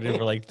been pregnant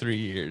for like 3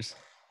 years.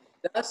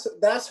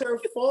 That's her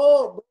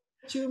fault. Bro.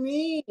 What you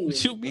mean?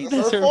 What you mean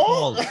That's that's her her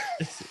fault? fault?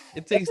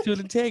 It takes 2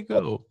 to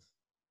tango.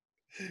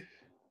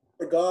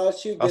 Oh, God,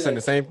 she I was saying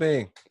the same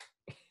thing.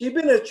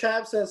 been a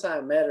trap since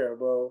I met her,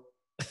 bro.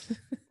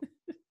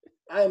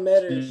 I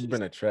met her. You've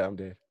been a trap, I'm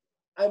dead.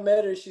 I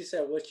met her. She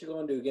said, "What you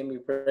gonna do? Get me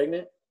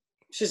pregnant?"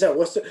 She said,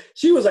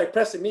 She was like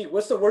pressing me.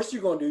 What's the worst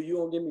you gonna do? You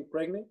gonna get me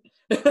pregnant?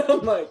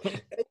 I'm like,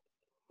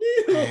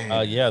 ew.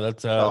 Yeah,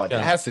 that's Oh, kinda-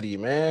 audacity,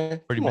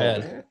 man. pretty Come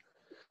on, bad. man.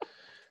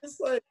 It's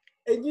like,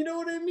 and you know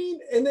what I mean?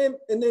 And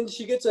then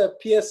she gets a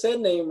PSN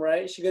name,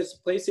 right? She gets a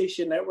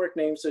PlayStation Network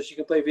name so she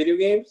can play video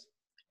games.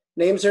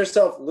 Names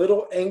herself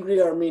Little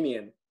Angry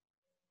Armenian.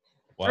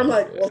 wow. I'm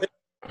like, well,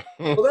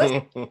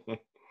 that's-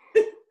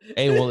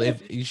 Hey, well,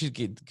 if you should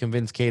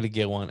convince Kay to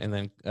get one, and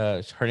then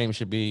her name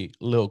should be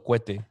Lil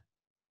Cuete,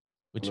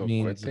 which Lil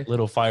means Cuete?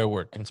 little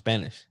firework in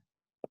Spanish.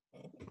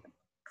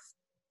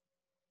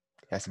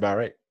 That's about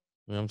right.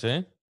 You know what I'm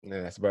saying?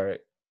 Yeah, that's about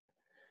right.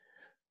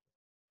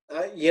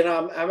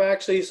 I'm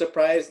actually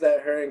surprised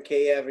that her and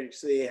Kay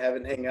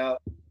haven't hang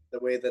out the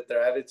way that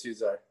their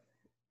attitudes are.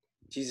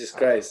 Jesus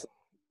Christ.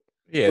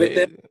 Yeah. With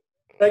them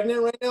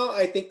pregnant right now,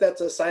 I think that's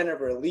a sign of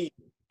relief.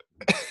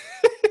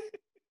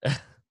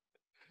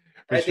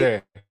 for I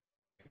sure.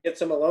 Get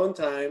some alone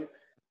time,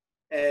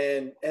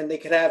 and they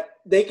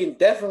can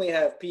definitely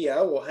have P.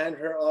 I will hand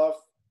her off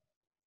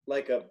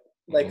like a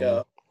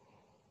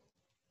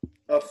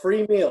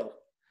free meal.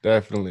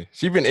 Definitely.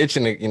 She's been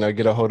itching to,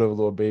 get a hold of a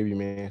little baby,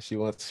 man. She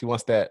wants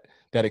that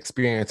that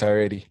experience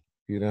already.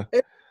 You know.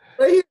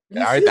 Right here.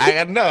 You see this?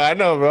 I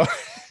know, bro.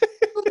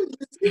 You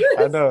see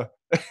I this? know.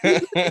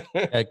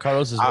 Yeah,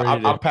 Carlos is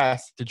ready I'll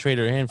pass. to trade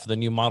her in for the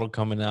new model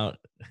coming out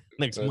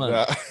next No month.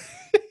 doubt.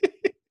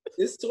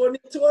 It's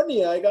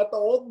 2020. I got the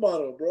old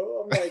model,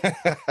 bro. I'm like,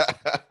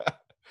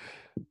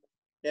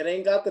 it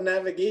ain't got the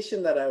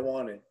navigation that I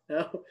wanted.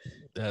 No.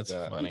 That's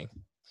Yeah. funny.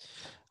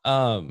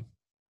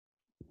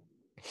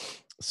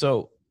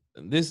 So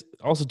this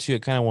also too, I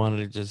kind of wanted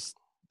to just,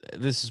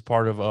 this is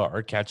part of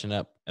our catching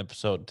up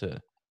episode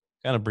to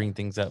kind of bring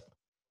things up.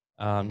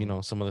 You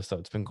know, some of the stuff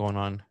that's been going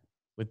on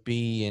with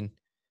B, and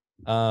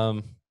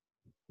I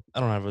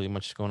don't have really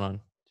much going on,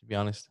 to be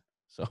honest.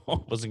 So I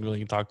wasn't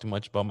really talk too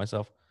much about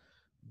myself.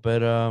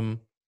 But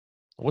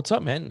what's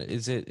up, man?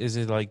 Is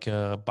it like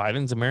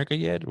Biden's America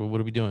yet, or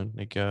what are we doing?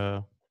 Like,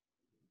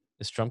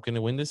 is Trump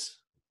gonna win this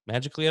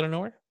magically out of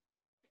nowhere?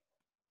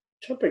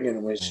 Trump ain't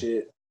gonna win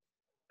shit.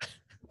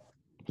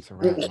 It's a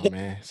wrap, my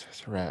man.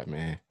 It's a wrap,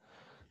 man.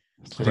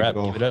 Let's let Crap,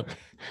 go. give it up.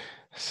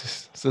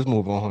 Let's just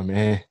move on,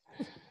 man.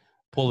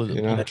 Pull the,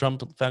 You pull know? the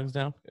Trump thugs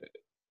down.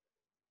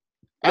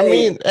 I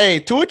mean, hey,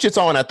 to each its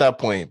own at that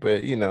point,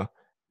 but you know,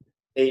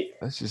 They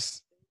let's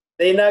just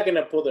they're not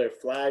gonna pull their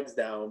flags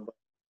down, but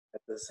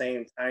at the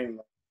same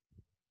time,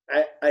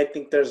 I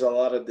think there's a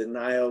lot of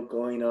denial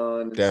going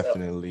on. And stuff.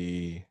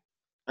 definitely,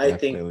 I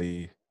think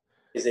definitely.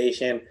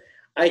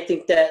 I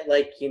think that,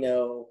 like,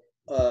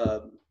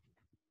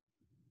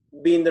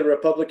 being the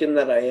Republican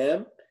that I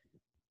am,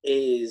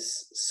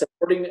 is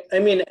supporting. I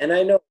mean, and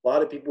I know a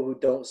lot of people who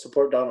don't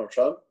support Donald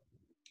Trump.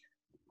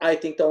 I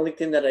think the only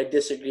thing that I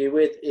disagree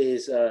with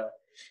is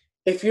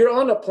if you're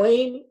on a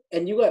plane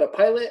and you got a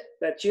pilot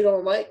that you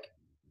don't like,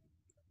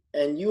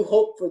 and you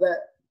hope for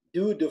that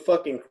dude to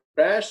fucking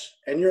crash,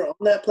 and you're on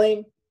that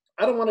plane,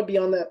 I don't want to be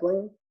on that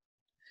plane.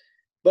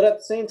 But at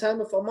the same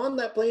time, if I'm on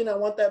that plane, I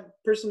want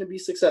that person to be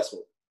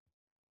successful.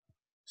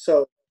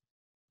 So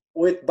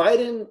with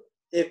Biden,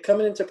 if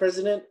coming into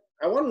president,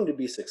 I want him to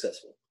be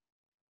successful.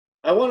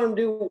 I want him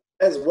to do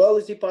as well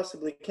as he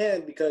possibly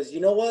can, because you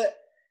know what?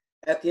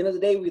 At the end of the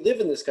day, we live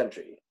in this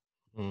country.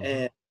 Mhm.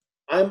 And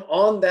I'm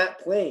on that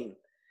plane.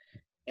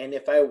 And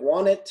if I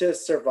want it to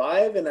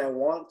survive and I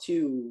want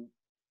to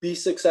be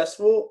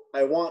successful,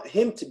 I want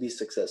him to be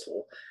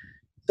successful.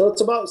 So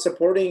it's about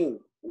supporting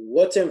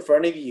what's in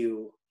front of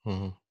you,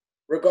 Mhm.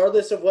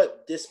 regardless of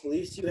what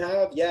disbeliefs you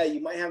have. Yeah, you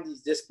might have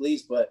these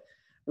disbeliefs, but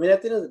I mean,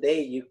 at the end of the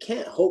day, you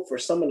can't hope for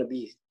someone to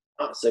be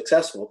not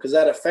successful, because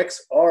that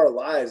affects our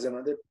lives and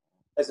other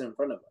lives in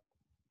front of us.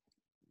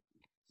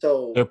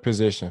 So Their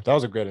position. That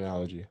was a great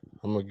analogy.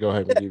 I'm gonna go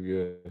ahead and give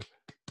you a,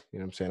 you know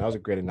what I'm saying? That was a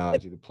great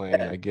analogy. The plane,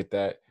 I get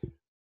that.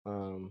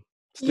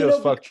 Still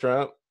know, fuck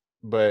Trump,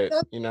 but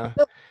you know,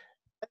 no.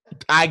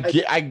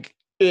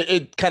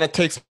 it kind of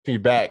takes me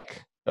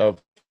back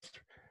of,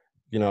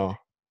 you know,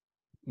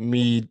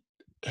 me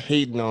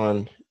hating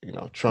on, you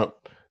know, Trump.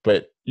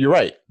 But you're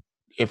right.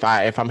 If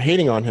I'm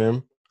hating on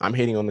him, I'm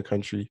hating on the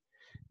country,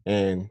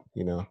 and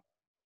you know,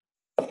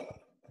 I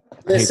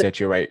hate listen, that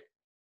you're right.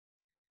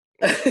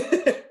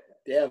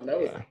 damn, that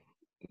was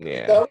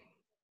Yeah.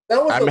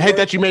 that was I the hate worst.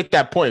 that you made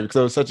that point, because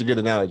it was such a good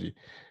analogy.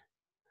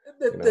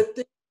 The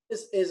thing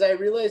is I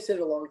realized it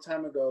a long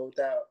time ago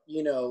that,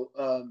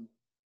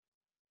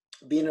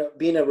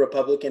 being a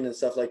Republican and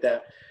stuff like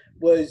that,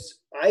 was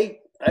I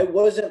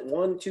wasn't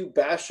one to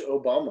bash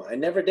Obama. I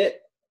never did.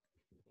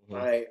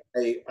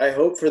 Mhm. I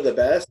hope for the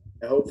best.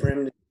 I hope for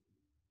him to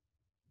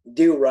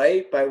do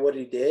right by what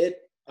he did.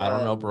 I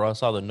don't know, bro. I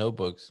saw the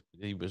notebooks.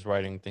 He was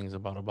writing things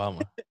about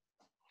Obama.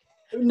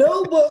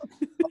 No, but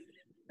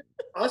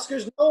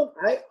Oscar's no.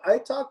 I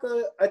talk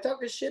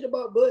a shit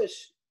about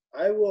Bush.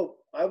 I will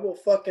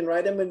fucking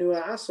write him a new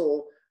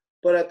asshole.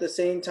 But at the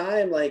same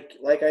time,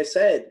 like I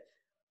said,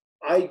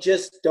 I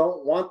just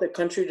don't want the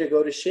country to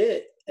go to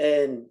shit.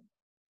 And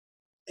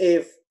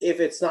if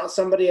it's not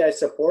somebody I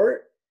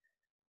support,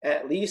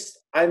 at least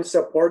I'm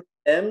supporting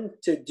them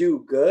to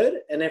do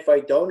good. And if I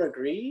don't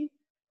agree,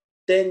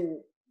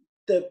 then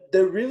the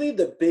really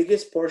the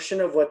biggest portion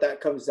of what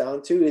that comes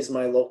down to is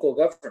my local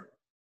government.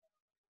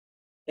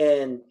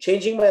 And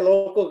changing my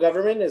local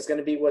government is going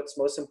to be what's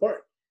most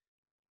important.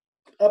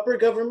 Upper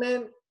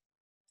government,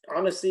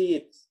 honestly,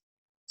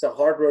 it's a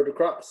hard road to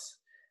cross.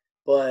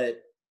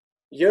 But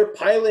your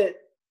pilot,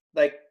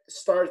 like,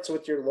 starts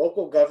with your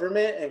local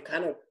government and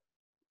kind of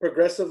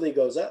progressively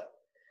goes up.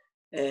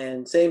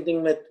 And same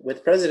thing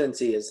with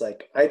presidency, is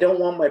like, I don't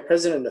want my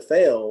president to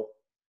fail.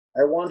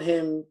 I want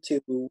him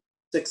to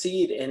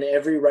succeed in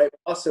every right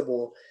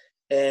possible.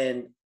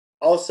 And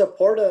I'll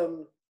support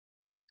him,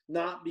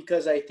 not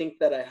because I think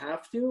that I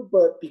have to,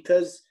 but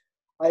because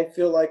I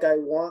feel like I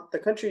want the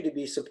country to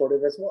be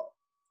supportive as well.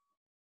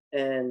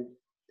 And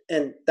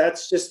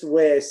that's just the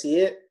way I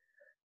see it.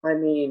 I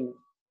mean,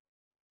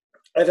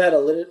 I've had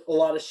a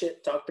lot of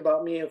shit talked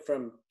about me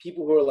from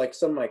people who are like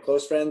some of my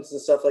close friends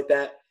and stuff like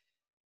that.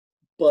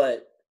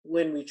 But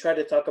when we try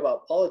to talk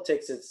about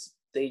politics,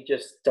 they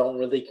just don't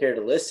really care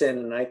to listen.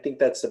 And I think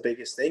that's the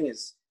biggest thing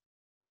is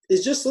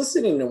just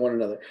listening to one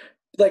another.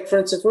 Like, for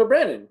instance, with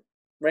Brandon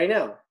right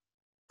now.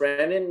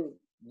 Brandon,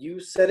 you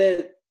said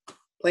it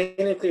plain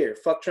and clear.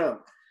 Fuck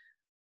Trump.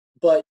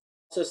 But you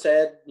also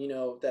said,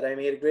 that I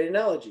made a great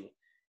analogy.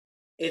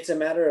 It's a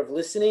matter of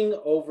listening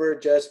over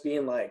just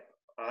being like,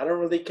 I don't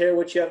really care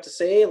what you have to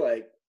say.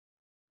 Like,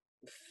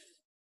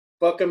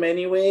 fuck him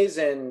anyways.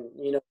 And,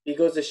 he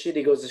goes to shit,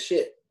 he goes to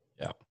shit.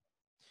 Yeah.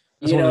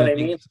 You know what I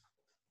mean?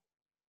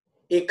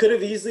 It could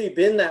have easily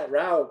been that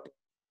route.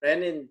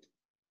 Brandon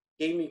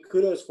gave me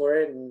kudos for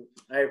it, and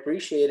I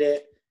appreciate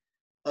it.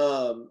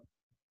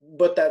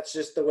 But that's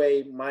just the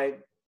way my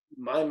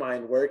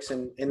mind works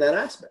in that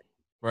aspect.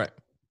 Right.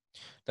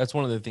 That's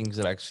one of the things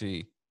that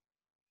actually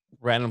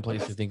random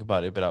place to think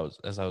about it. But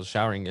as I was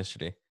showering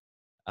yesterday,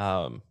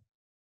 I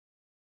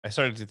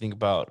started to think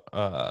about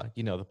the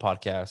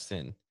podcast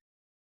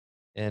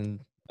and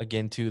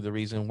again too the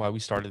reason why we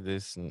started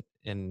this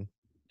and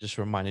just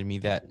reminded me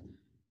that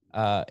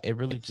it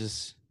really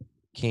just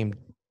came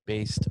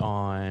based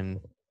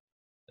on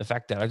the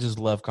fact that I just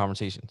love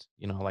conversations.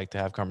 I like to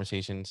have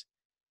conversations,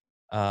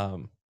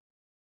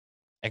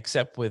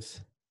 except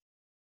with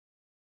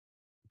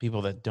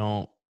people that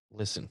don't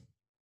listen.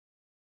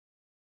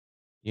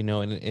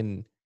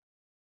 And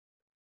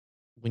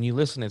when you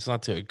listen, it's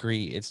not to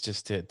agree; it's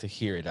just to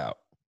hear it out.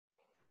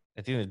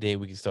 At the end of the day,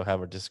 we can still have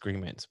our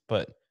disagreements,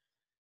 but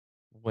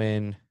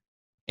when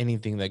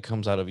anything that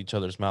comes out of each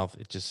other's mouth,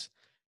 it just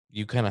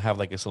you kind of have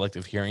like a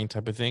selective hearing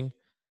type of thing,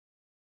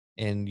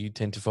 and you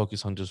tend to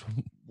focus on just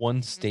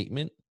one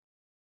statement,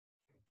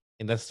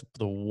 and that's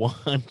the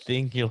one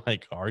thing you're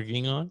like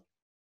arguing on.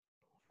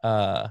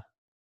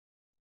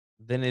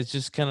 Then it's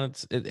just kind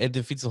of it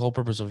defeats the whole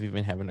purpose of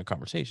even having a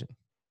conversation.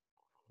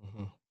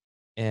 Mhm.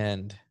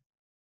 And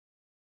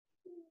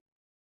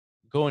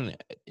going,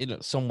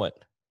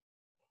 somewhat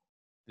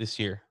this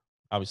year,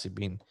 obviously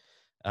being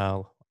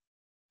kind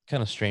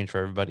of strange for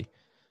everybody.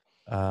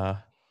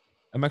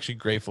 I'm actually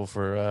grateful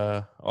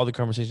for all the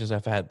conversations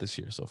I've had this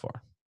year so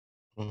far,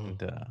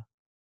 Mhm. and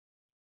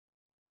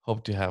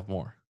hope to have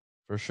more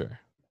for sure.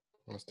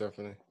 Most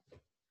definitely.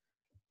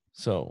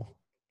 So,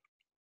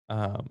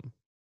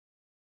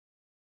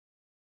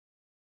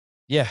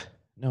 yeah,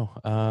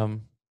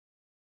 no,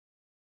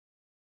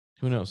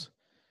 who knows?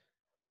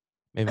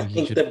 Maybe I he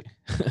think should,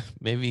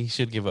 maybe he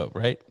should give up,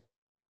 right?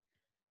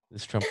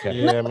 This Trump guy.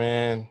 Yeah,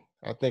 man.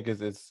 I think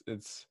it's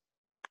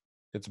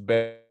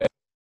bad,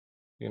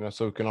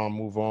 so we can all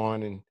move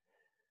on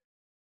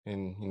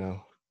and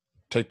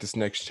take this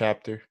next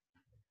chapter.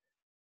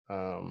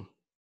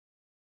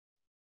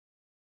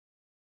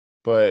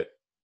 But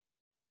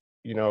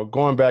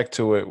going back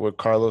to it, what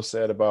Carlos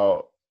said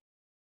about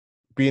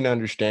being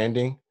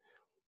understanding,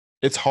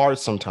 it's hard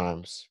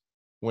sometimes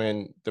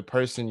when the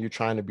person you're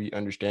trying to be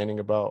understanding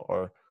about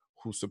or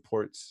who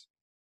supports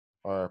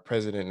our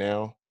president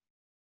now,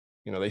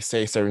 they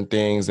say certain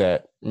things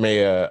that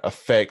may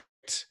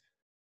affect,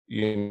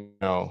 you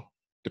know,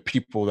 the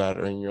people that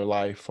are in your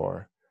life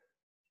or,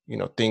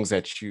 things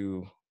that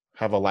you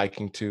have a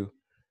liking to.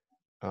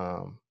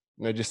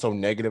 They're just so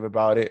negative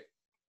about it.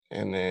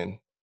 And then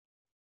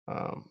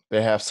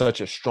they have such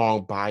a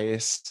strong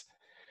bias.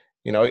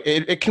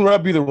 It can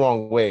rub you the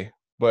wrong way.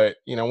 But,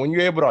 when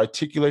you're able to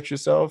articulate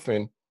yourself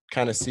and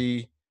kind of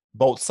see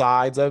both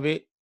sides of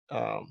it,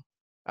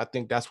 I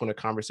think that's when a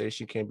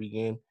conversation can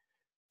begin.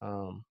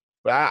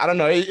 But I don't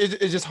know.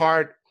 It's just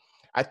hard.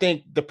 I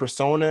think the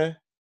persona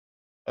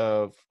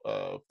of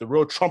the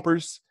real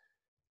Trumpers,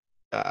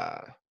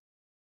 uh,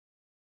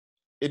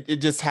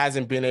 it just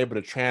hasn't been able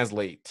to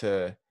translate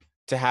to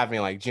having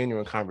like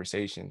genuine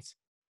conversations.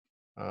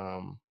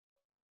 Um,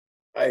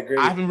 I agree.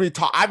 I haven't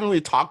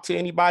really talked to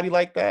anybody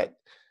like that,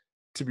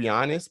 to be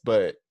honest.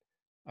 But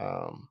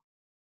I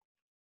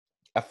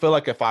feel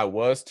like if I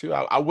was to,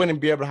 I wouldn't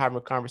be able to have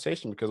a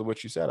conversation because of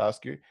what you said,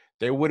 Oscar.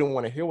 They wouldn't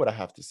want to hear what I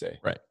have to say.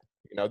 Right.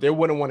 They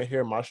wouldn't want to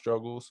hear my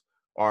struggles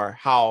or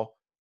how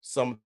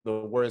some of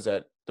the words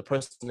that the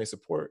person they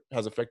support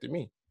has affected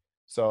me.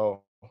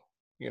 So,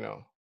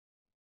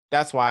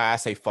 that's why I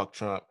say fuck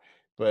Trump.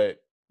 But,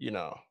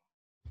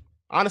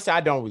 honestly, I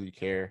don't really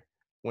care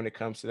when it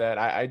comes to that.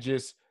 I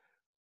just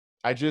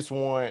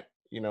want,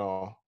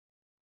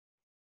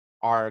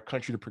 our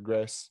country to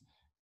progress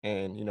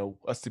and,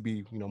 us to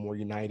be, more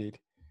united,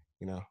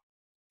 for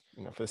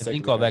the I sake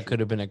think of the all that country. could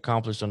have been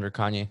accomplished under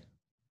Kanye.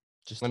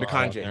 Just Under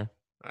throwing it out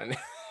Kanye. there.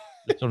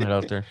 Just throwing it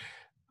out there.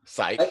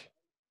 Psych.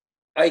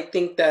 I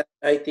think that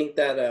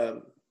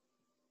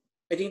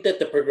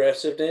the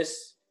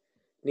progressiveness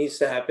needs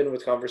to happen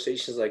with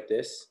conversations like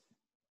this.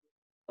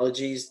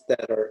 Analogies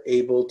that are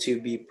able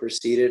to be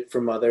preceded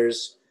from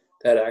others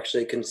that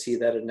actually can see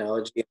that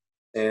analogy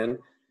and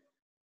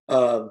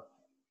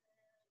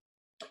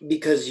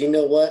because you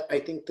know what? I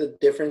think the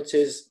difference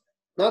is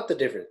not the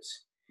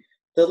difference.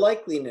 The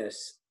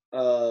likeliness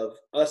of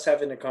us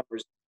having a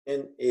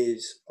conversation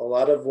is a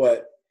lot of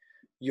what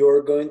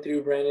you're going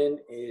through, Brandon,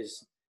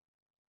 is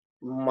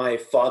my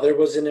father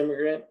was an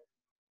immigrant.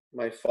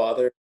 My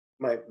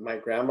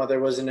grandmother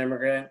was an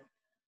immigrant.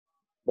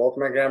 Both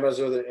my grandmothers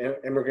were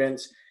the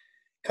immigrants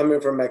coming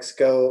from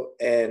Mexico,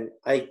 and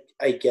I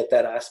get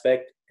that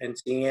aspect and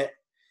seeing it.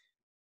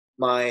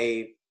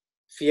 My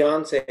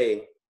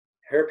fiance,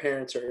 her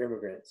parents are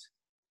immigrants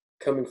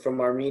coming from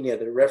Armenia.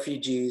 They're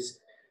refugees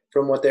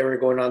from what they were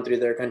going on through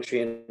their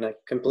country, and I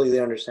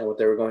completely understand what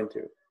they were going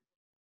through.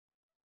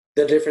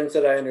 The difference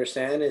that I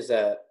understand is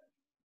that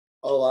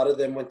a lot of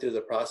them went through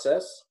the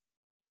process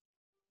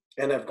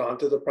and have gone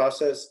through the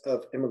process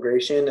of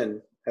immigration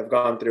and have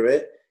gone through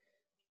it.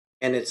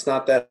 And it's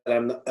not that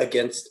I'm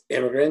against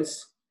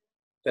immigrants,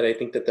 that I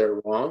think that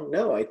they're wrong.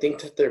 No, I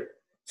think that they're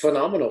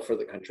phenomenal for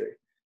the country.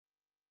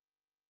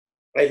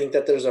 I think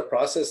that there's a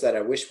process that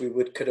I wish we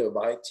could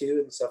abide to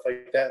and stuff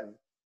like that. And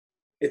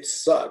it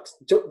sucks.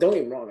 Don't get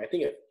me wrong. I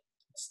think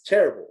it's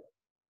terrible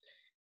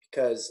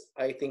because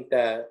I think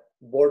that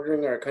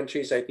bordering our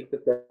countries, I think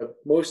that the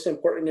most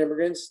important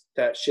immigrants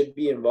that should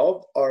be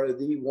involved are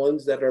the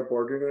ones that are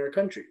bordering our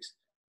countries.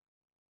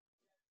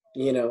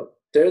 You know,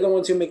 they're the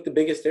ones who make the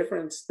biggest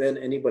difference than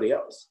anybody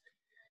else.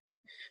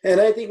 And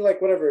I think,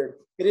 like, whatever,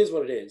 it is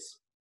what it is.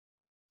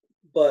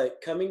 But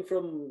coming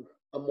from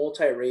a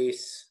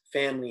multi-race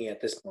family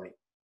at this point,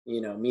 you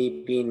know,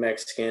 me being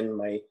Mexican,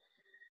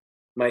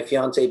 my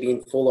fiance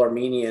being full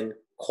Armenian,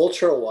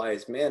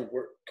 cultural-wise, man,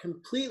 we're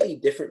completely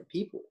different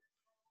people.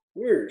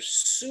 We're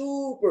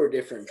super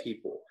different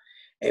people.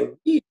 And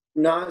we do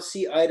not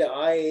see eye to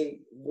eye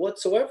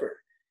whatsoever.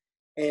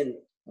 And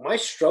my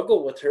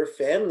struggle with her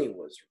family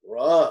was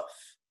rough,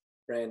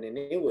 Brandon.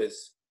 It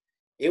was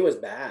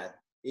bad.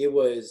 It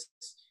was,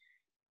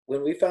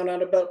 when we found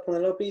out about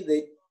Penelope,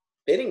 they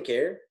didn't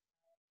care.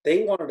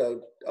 They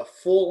wanted a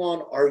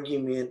full-on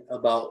argument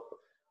about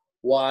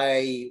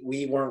why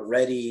we weren't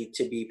ready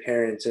to be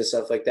parents and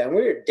stuff like that. And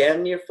we were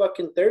damn near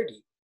fucking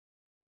 30.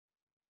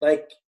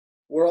 Like,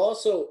 we're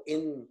also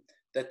in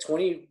the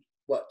 21st,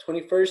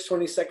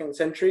 22nd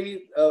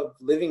century of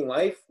living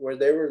life, where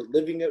they were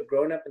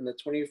growing up in the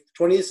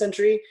 20th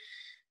century.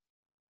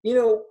 You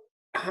know,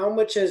 how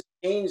much has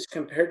changed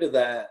compared to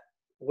that,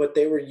 what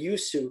they were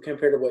used to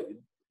compared to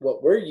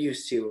what we're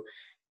used to.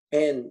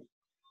 And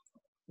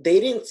they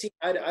didn't see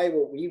eye to eye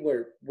what we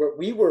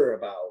were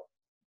about,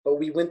 but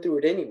we went through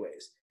it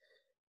anyways.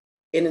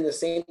 And in the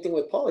same thing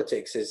with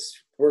politics is,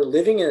 we're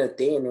living in a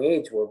day and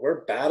age where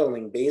we're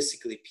battling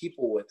basically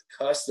people with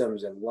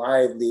customs and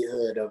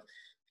livelihood of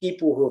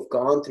people who have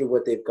gone through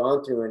what they've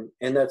gone through.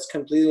 And that's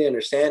completely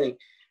understanding.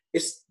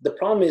 The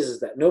problem is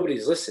that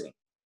nobody's listening.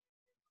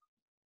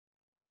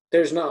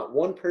 There's not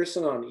one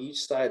person on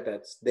each side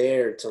that's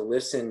there to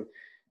listen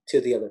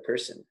to the other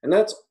person. And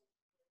that's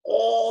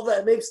all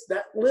that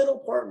little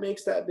part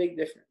makes that big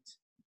difference.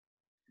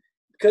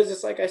 Because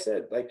it's like I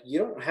said, like, you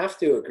don't have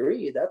to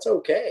agree. That's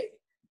okay.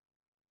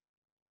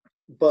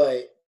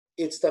 But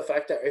it's the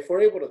fact that if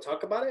we're able to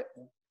talk about it,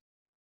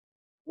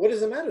 what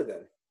does it matter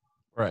then?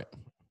 Right.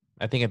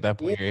 I think at that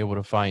point, you're able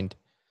to find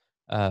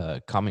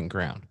common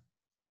ground.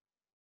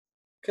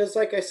 Because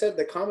like I said,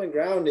 the common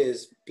ground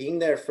is being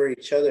there for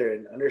each other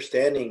and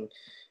understanding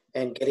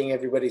and getting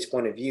everybody's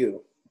point of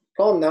view.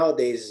 Problem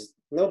nowadays is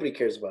nobody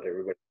cares about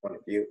everybody's point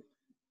of view.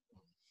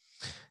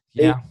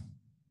 Yeah.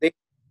 They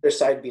their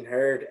side being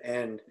heard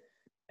and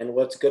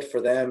what's good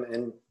for them.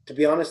 And to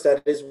be honest,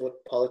 that is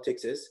what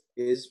politics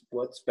is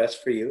what's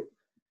best for you.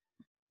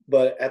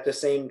 But at the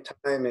same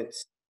time,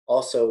 it's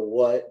also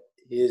what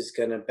is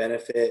going to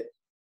benefit,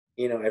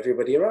 you know,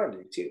 everybody around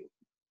you too.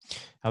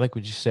 I like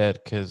what you said,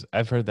 because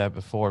I've heard that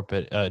before,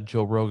 but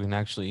Joe Rogan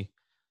actually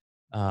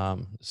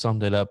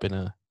summed it up in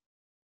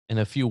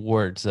a few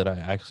words that I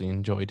actually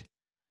enjoyed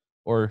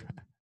or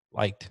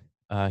liked.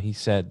 He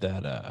said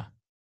that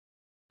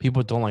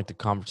people don't like to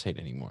conversate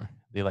anymore.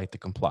 They like to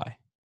comply.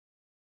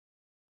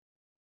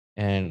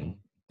 And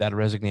that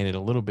resonated a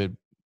little bit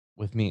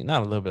with me.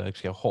 Not a little bit,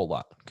 actually a whole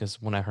lot. Because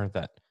when I heard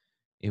that,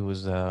 it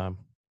was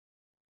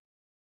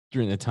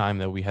during the time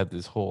that we had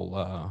this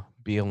whole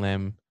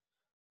BLM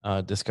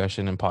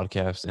discussion and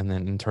podcast, and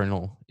then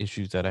internal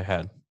issues that I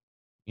had,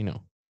 you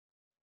know,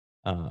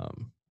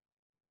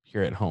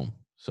 here at home.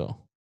 So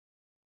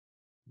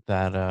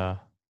that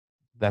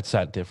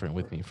sat different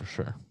with me for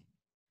sure.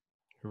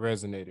 It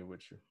resonated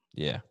with you.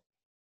 Yeah.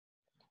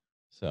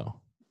 So,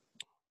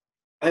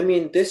 I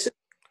mean,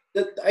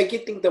 I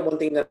think the one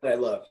thing that I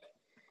love,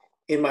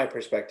 in my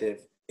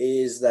perspective,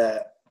 is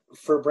that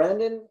for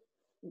Brandon,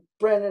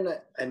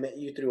 I met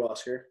you through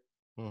Oscar.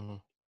 Mm-hmm.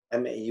 I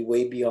met you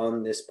way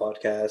beyond this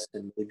podcast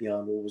and way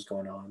beyond what was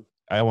going on.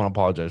 I want to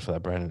apologize for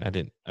that, Brandon. I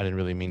didn't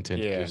really mean to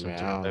introduce Yeah, man.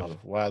 him I to don't know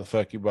why the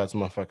fuck you brought this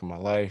motherfucker in my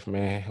life,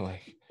 man.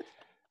 Like,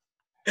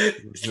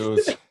 it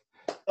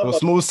was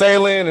smooth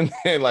sailing, and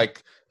then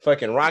like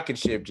fucking rocket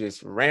ship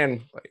just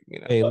ran, like, you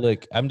know. Hey,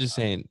 look, I'm just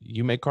saying,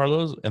 you make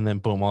Carlos, and then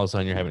boom, all of a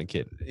sudden you're having a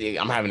kid. Yeah,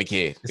 I'm having a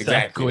kid. Is Exactly.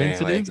 that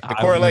coincidence? Man. Like, I the have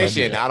no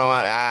correlation.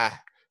 idea.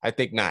 I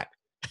think not.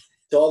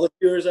 To all the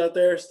viewers out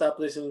there, stop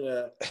listening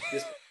to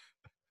this.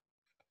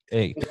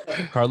 Hey,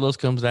 Carlos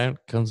comes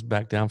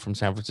back down from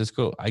San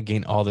Francisco. I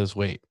gain all this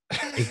weight.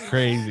 It's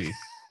crazy.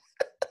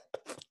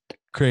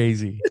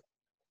 Crazy.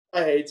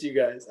 I hate you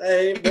guys. I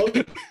hate both.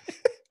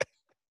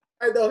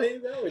 I don't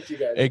hang out with you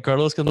guys. Hey,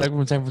 Carlos comes back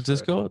from San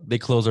Francisco. They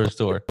close our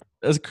store.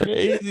 That's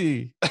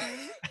crazy.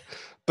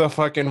 the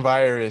fucking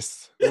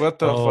virus. What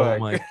the Oh fuck?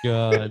 my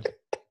god.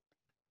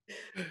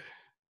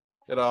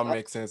 It all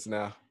makes sense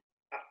now.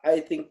 I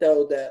think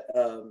though that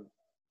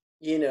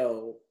you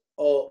know,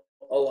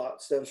 a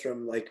lot stems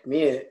from like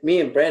me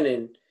and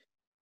Brandon.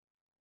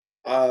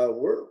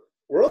 We're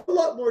a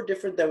lot more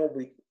different than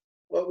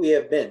what we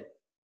have been.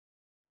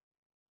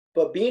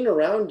 But being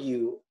around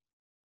you,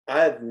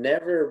 I've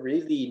never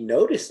really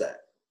noticed that.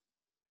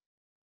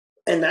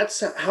 And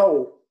that's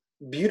how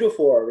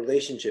beautiful our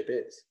relationship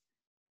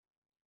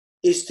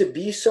is to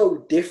be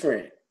so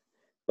different,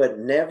 but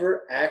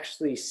never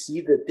actually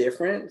see the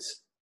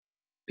difference,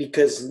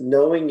 because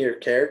knowing your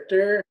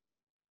character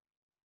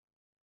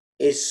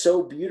is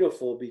so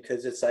beautiful,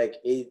 because it's like,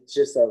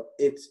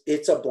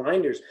 it's a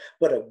blinders,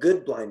 but a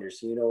good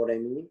blinders. You know what I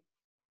mean?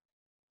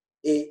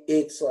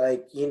 It's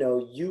like, you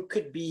know, you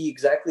could be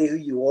exactly who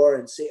you are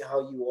and say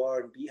how you are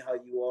and be how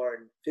you are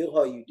and feel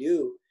how you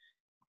do,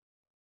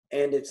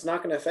 and it's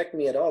not going to affect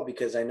me at all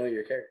because I know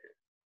your character.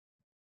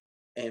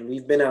 And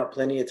we've been out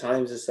plenty of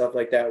times and stuff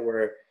like that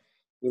where,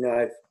 you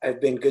know,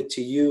 I've been good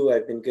to you,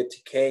 I've been good to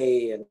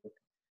Kay,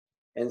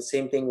 and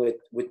same thing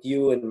with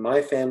you and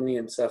my family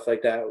and stuff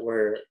like that,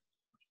 where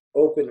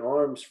open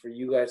arms for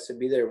you guys to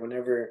be there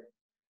whenever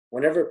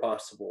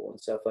possible and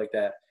stuff like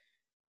that.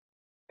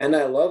 And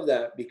I love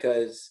that,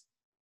 because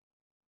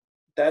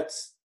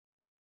that's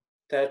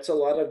a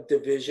lot of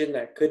division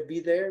that could be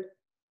there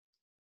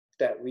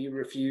that we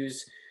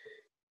refuse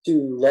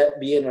to let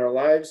be in our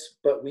lives,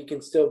 but we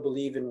can still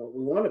believe in what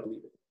we want to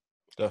believe in.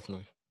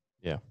 Definitely.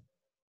 Yeah.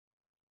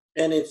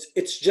 And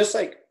it's just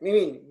like, I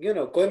mean, you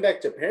know, going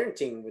back to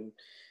parenting, when,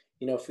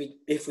 you know,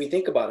 if we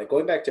think about it,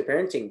 going back to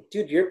parenting,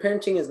 dude, your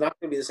parenting is not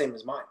going to be the same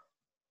as mine.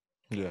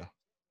 Yeah.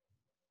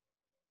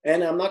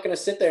 And I'm not going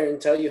to sit there and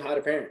tell you how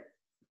to parent.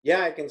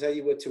 Yeah, I can tell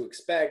you what to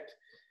expect,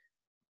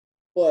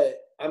 but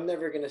I'm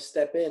never going to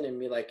step in and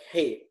be like,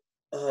 hey,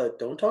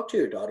 don't talk to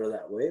your daughter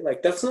that way.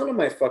 Like, that's none of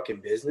my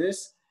fucking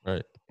business.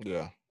 Right.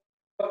 Yeah.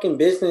 Fucking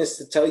business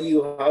to tell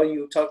you how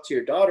you talk to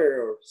your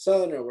daughter or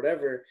son or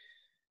whatever.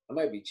 I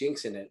might be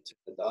jinxing it to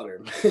the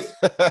daughter.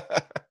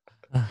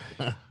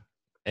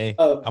 Hey,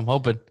 I'm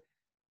hoping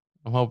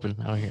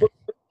out here.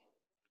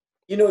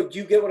 You know,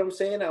 you get what I'm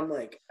saying? I'm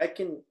like, I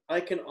can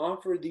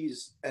offer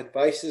these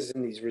advices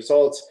and these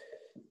results,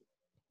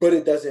 but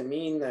it doesn't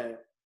mean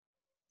that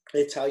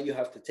it's how you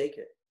have to take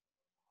it.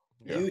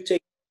 Yeah. You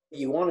take it,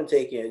 you want to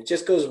take it. It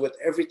just goes with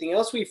everything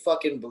else we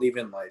fucking believe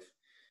in life.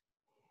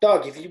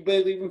 Dog, if you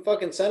believe in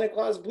fucking Santa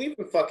Claus, believe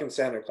in fucking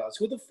Santa Claus.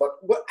 Who the fuck?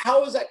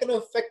 How is that going to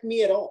affect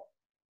me at all?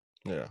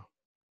 Yeah.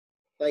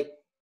 Like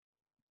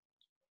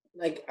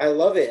I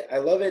love it. I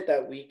love it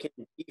that we can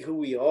be who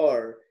we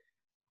are,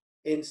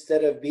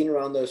 instead of being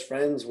around those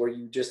friends where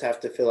you just have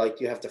to feel like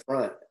you have to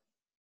front.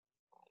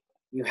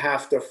 You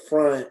have to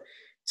front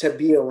to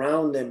be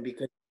around them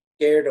because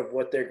you're scared of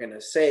what they're going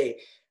to say.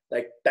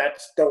 Like,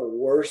 that's the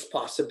worst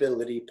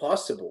possibility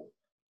possible.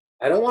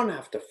 I don't want to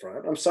have to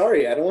front. I'm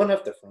sorry. I don't want to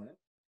have to front.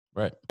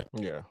 Right.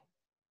 Yeah.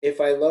 If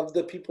I love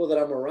the people that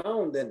I'm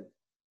around, then,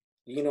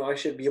 you know, I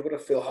should be able to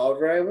feel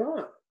however I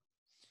want.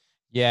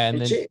 Yeah, and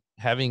then Legit.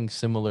 having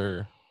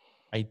similar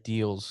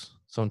ideals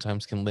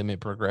sometimes can limit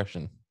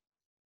progression,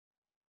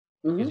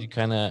 because Mhm. you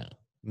kind of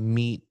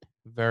meet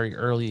very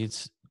early.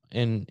 It's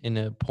in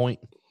a point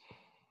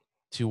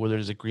to where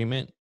there's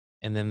agreement,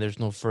 and then there's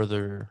no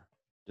further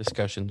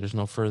discussion. There's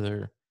no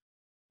further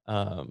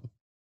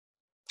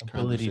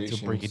ability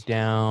to break it Conversations.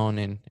 down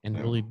and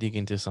Yeah. really dig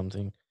into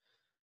something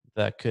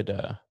that could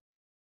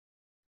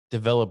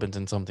develop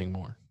into something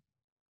more.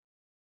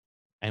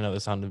 I know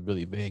that sounded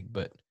really vague,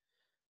 but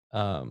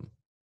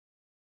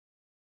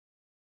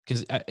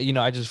because you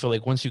know, I just feel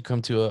like once you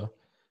come to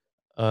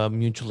a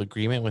mutual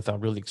agreement without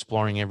really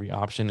exploring every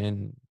option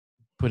and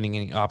putting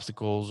any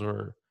obstacles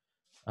or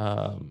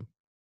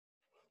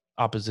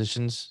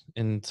oppositions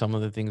in some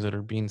of the things that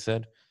are being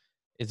said,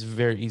 it's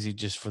very easy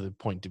just for the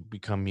point to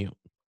become mute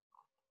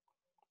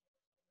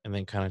and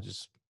then kind of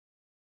just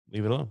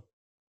leave it alone.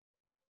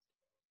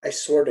 I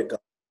swear to God,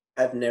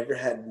 I've never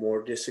had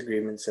more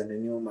disagreements in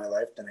anyone in my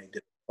life than I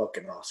did with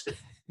fucking Oscar.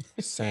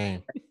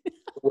 Same.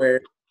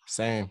 Where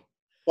Same.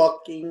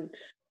 fucking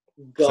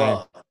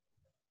God.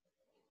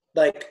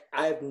 Like,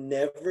 I've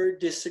never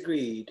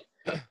disagreed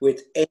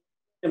with anyone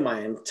in my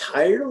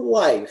entire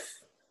life.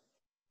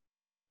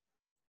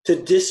 To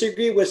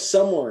disagree with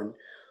someone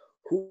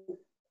who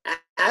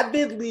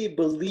avidly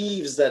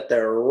believes that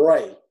they're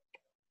right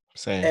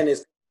Same. and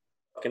is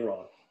fucking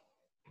wrong.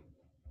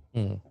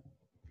 Mm.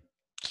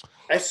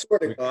 I swear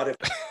to God, if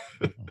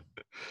I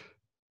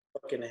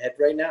fucking head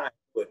right now, I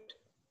would.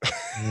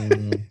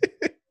 Mm.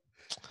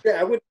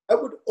 Yeah, I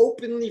would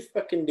openly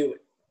fucking do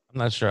it. I'm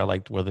not sure I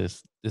liked where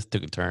this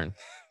took a turn.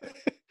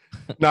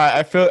 No,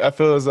 I feel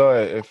as though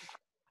if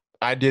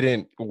I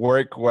didn't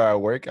work where I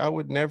work, I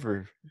would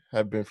never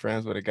have been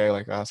friends with a guy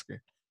like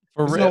Oscar.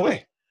 For There's real? no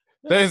way.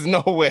 There's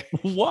no way.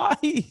 Why?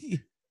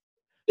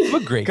 I'm a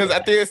great Because guy.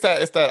 I think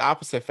it's that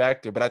opposite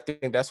factor, but I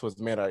think that's what's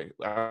made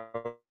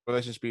our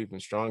relationship be even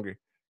stronger.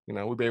 You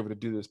know, we'll be able to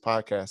do this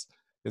podcast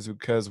is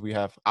because we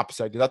have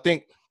opposite ideas. I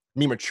think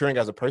me maturing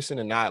as a person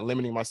and not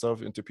limiting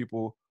myself into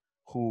people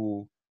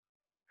who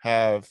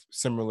have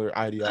similar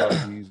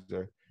ideologies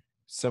or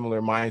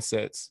similar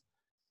mindsets,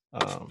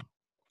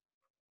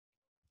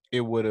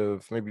 it would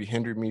have maybe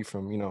hindered me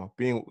from,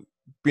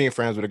 being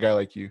friends with a guy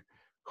like you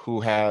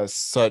who has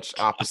such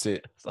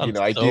opposite, Sounds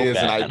so ideas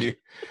and bad. ideas.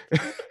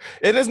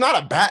 It is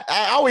not a bad,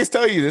 I always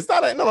tell you, it's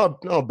not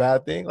no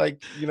bad thing.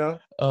 Like, it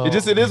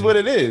is man. what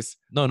it is.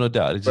 No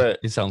doubt. But-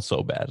 It sounds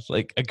so bad.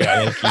 Like a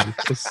guy like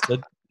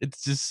you.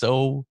 It's just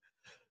so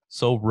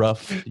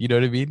rough. You know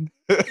what I mean?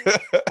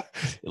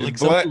 Like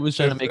someone was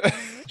trying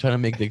to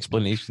make the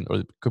explanation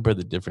or compare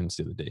the difference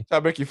the other day. Try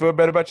to make you feel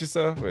better about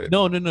yourself. But-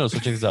 No. So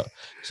check this out.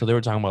 So they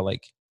were talking about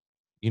like,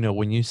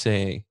 when you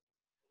say,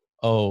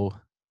 "Oh,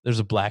 there's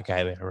a black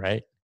guy there,"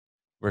 right?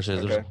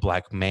 Versus there's a Okay.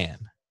 black man.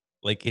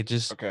 Like it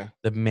just Okay.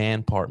 the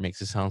man part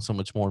makes it sound so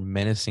much more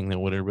menacing than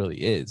what it really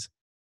is.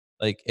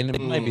 Like, and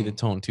it might be the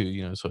tone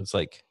too, so it's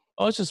like,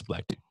 oh, it's just a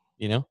black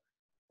dude,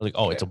 like,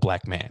 oh, it's a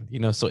black man,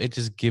 so it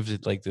just gives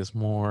it like this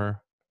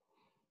more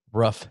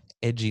rough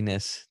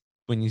edginess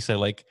when you say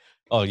like,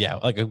 oh yeah,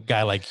 like a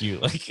guy like you.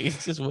 Like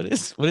it's just what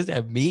does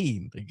that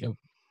mean? Like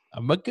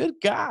I'm a good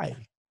guy.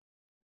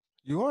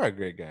 You are a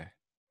great guy,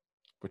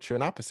 but you're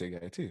an opposite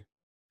guy too.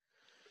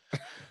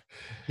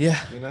 Yeah,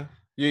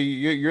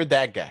 You're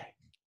that guy.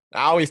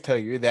 I always tell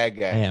you, you're that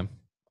guy.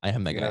 I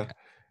am that guy.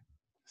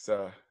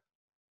 So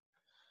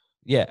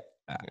Yeah,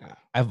 yeah.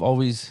 I've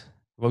always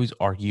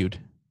argued,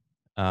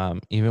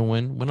 even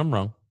when I'm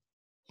wrong.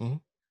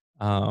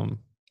 Mhm.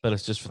 But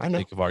it's just for I the know.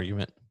 sake of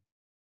argument.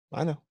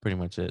 I know. Pretty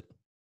much it.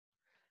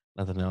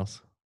 Nothing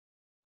else.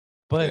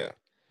 But Yeah.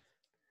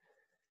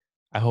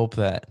 I hope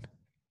that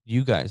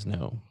you guys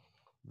know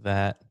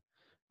that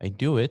I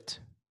do it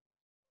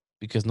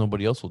because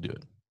nobody else will do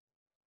it.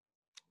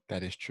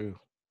 That is true.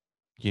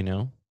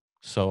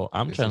 So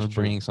I'm This trying is to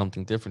true. bring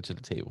something different to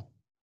the table.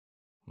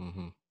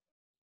 Mm-hmm.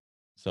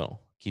 So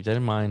keep that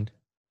in mind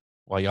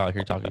while y'all are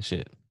here talking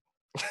shit.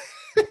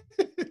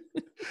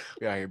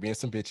 We out here being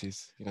some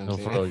bitches. You know No, what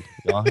I'm for saying? real.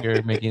 Y'all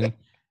here making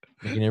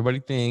everybody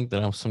think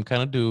that I'm some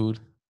kind of dude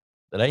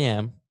that I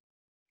am,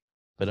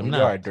 but I'm You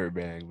not. are a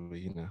dirtbag, but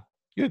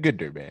you're a good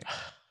dirtbag.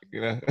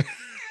 Damn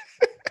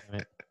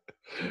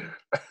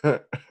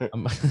it.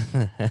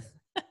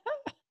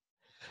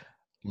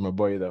 You're my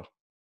boy though.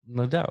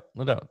 No doubt.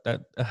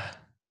 That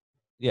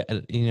yeah,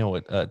 and you know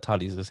what?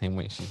 Toddy's the same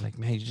way. She's like,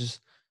 man, you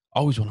just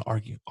always want to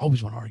argue.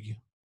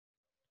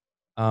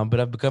 But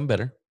I've become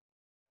better.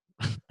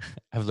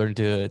 I've learned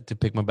to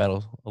pick my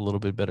battles a little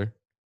bit better.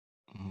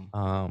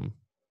 Mhm.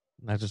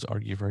 Not just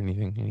argue for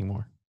anything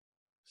anymore.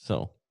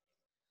 So,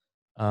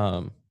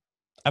 I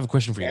have a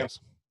question for you Yeah. guys.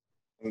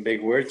 Some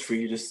big words for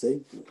you to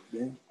say.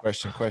 Yeah.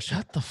 Question.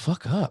 Shut the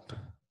fuck up,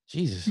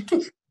 Jesus!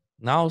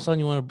 Now all of a sudden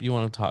you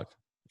want to talk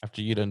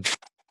after you done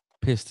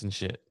pissed and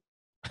shit.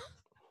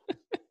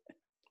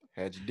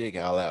 Had your dick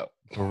all out.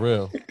 For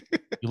real.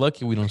 You're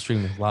lucky we don't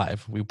stream this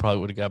live. We probably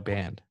would have got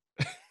banned.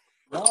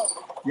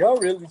 Y'all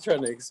really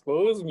trying to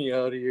expose me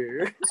out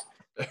here.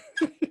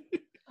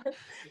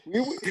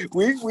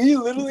 we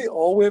literally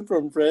all went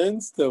from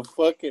friends to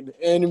fucking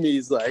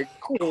enemies like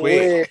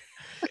quick.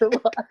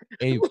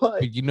 Hey,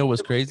 but you know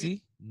what's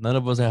crazy? None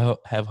of us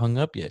have hung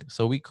up yet,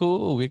 so we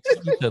cool. We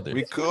accept each other.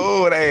 We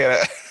cool.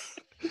 We're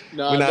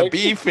not next,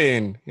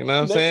 beefing. You know what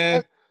I'm next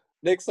saying?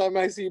 next time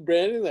I see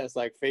Brandon, that's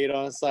like fade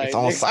on site. It's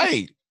on Next time,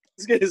 site.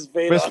 let's get his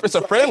fade It's, on it's a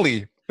site.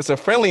 friendly. It's a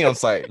friendly on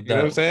site. You know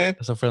what I'm saying?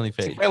 It's a friendly It's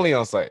a fade. friendly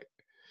on site.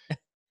 I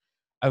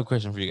have a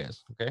question for you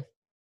guys. Okay.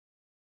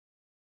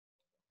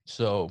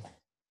 So,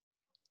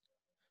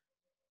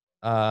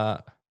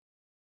 well,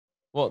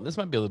 this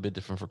might be a little bit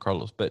different for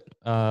Carlos, but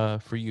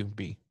for you,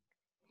 B.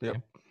 Yep.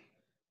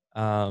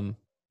 Okay?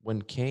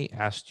 When Kay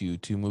asked you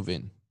to move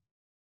in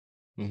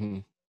Mm-hmm.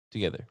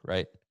 together,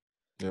 right?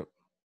 Yep.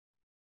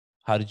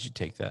 How did you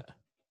take that?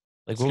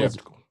 Like, what was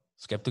Skeptical.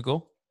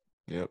 skeptical?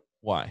 Yep.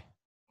 Why?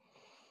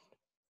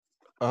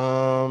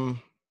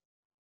 Um.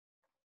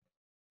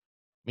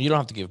 You don't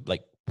have to give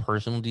like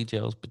personal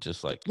details, but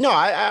just like No,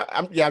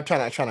 I'm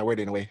trying to word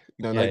it in a way,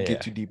 not Yeah.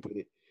 get too deep with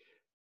it.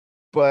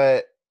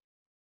 But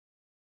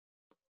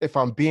if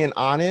I'm being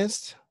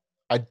honest,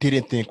 I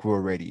didn't think we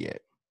were ready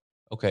yet.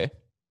 okay,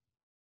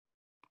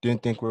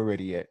 Didn't think we were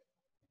ready yet.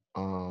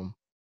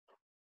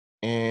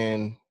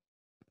 And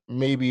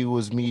maybe it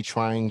was me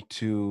trying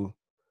to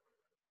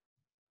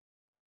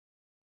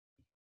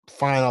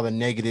find all the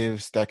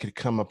negatives that could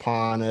come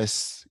upon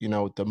us,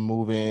 with the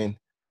moving,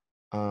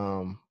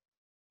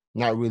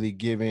 not really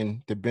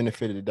giving the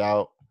benefit of the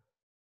doubt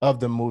of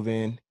the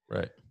moving.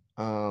 right?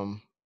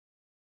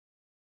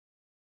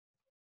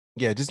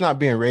 Yeah, just not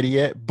being ready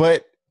yet.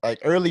 But like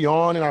early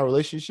on in our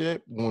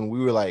relationship, when we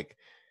were like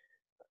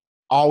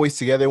always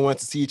together, wanted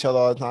to see each other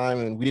all the time,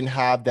 and we didn't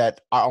have that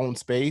our own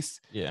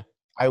space, Yeah,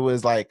 I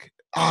was like,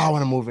 I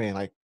want to move in.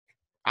 Like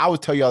I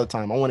would tell you all the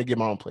time, I want to get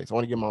my own place.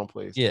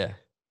 yeah,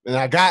 And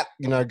I got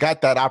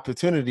that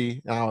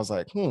opportunity, and I was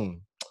like,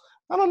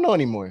 I don't know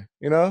anymore,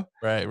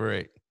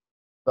 right.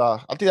 I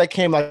think that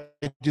came like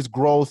just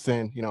growth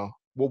and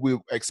what we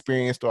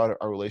experienced throughout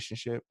our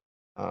relationship.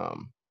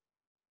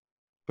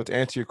 But to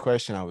answer your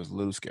question, I was a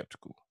little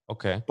skeptical,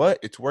 Okay. but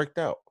it's worked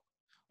out,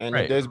 and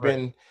Right. there's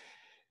Right.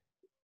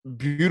 been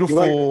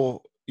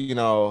beautiful,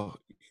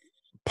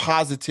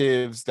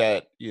 positives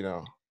that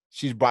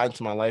she's brought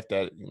into my life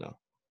that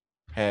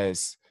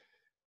has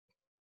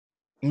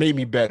made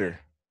me better.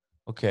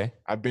 Okay.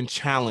 I've been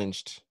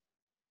challenged,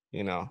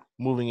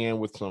 moving in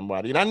with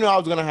somebody, and I knew I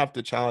was gonna have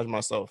to challenge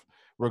myself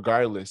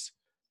regardless.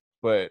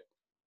 But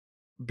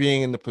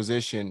being in the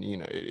position,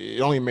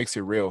 it only makes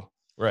it real.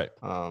 Right.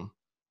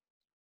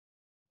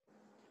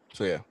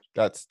 So yeah,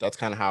 that's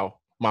kind of how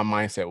my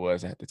mindset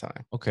was at the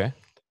time. Okay.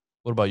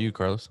 What about you,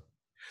 Carlos?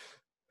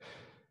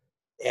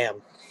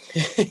 Damn.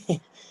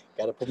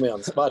 Gotta put me on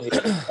the spot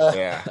here.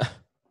 Yeah,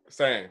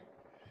 same.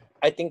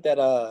 I think that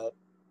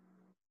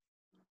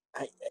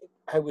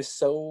I was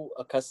so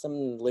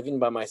accustomed living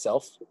by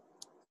myself,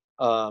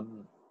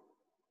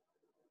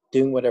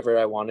 doing whatever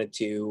I wanted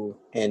to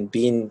and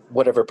being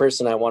whatever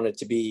person I wanted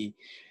to be.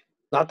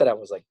 Not that I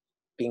was like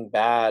being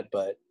bad,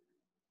 but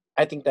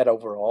I think that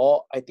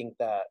overall, I think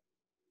that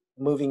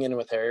moving in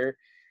with her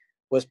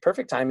was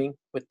perfect timing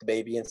with the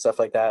baby and stuff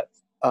like that.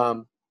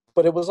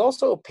 But it was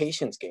also a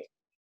patience game.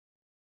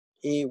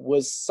 It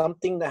was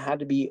something that had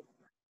to be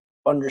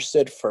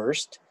understood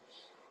first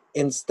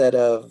instead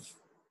of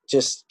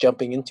just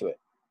jumping into it.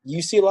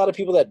 You see a lot of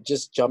people that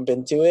just jump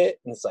into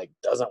it and it's like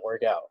doesn't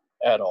work out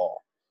at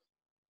all.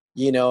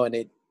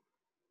 And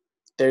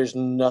there's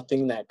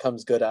nothing that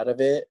comes good out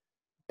of it.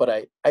 But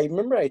I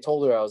remember I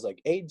told her, I was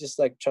like, hey, just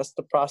like trust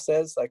the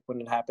process. Like when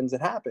it happens,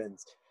 it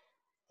happens.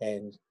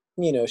 And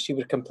she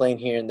would complain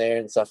here and there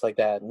and stuff like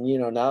that. And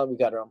now that we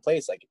got our own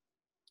place, like,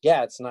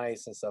 yeah, it's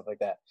nice and stuff like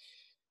that.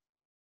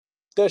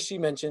 Does she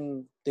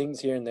mention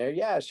things here and there?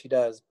 Yeah, she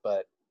does,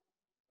 but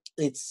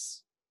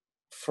it's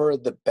for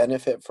the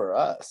benefit for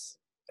us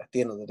at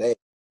the end of the day.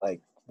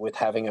 Like with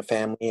having a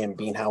family and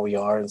being how we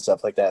are and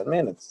stuff like that,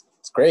 man, it's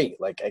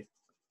great. Like I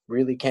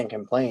really can't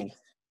complain.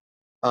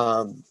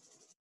 But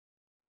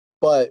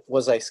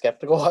was I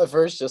skeptical at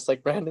first, just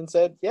like Brandon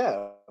said?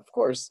 Yeah, of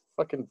course.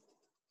 Fucking,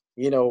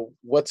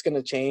 what's going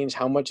to change,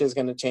 how much is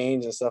going to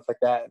change and stuff like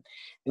that.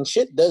 And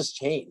shit does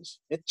change.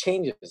 It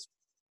changes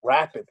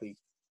rapidly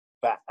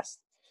fast.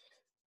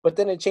 But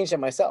then it changed it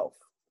myself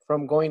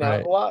from going out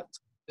Right. a lot to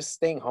just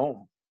staying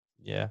home.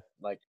 Yeah.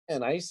 Like,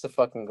 man, I used to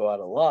fucking go out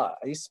a lot.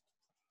 I used to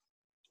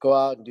go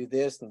out and do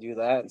this and do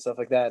that and stuff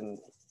like that. And,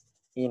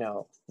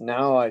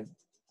 now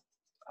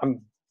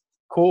I'm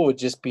cool with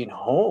just being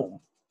home.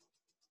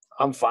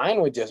 I'm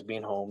fine with just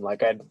being home.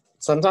 Like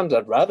sometimes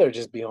I'd rather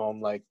just be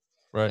home. Like,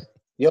 Right.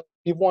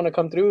 people want to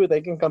come through,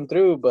 they can come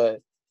through,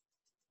 but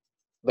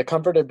the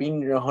comfort of being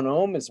in your own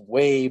home is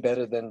way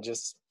better than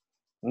just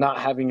not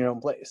having your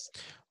own place.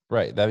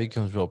 Right. That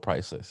becomes real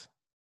priceless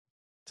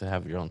to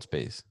have your own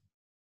space.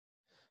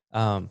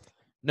 No,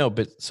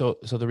 but so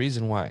the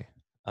reason why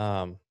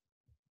I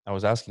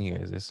was asking you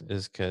guys this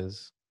is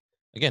because,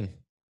 again,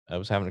 I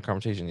was having a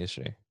conversation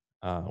yesterday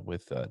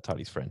with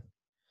Toddy's friend,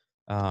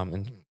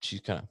 and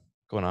she's kind of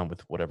going on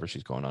with whatever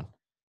she's going on.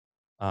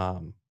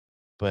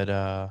 But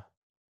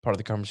part of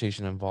the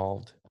conversation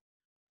involved,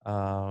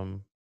 her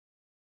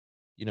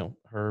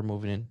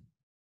moving in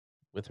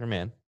with her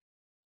man,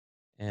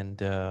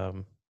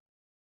 and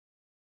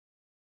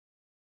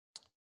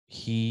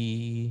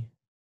he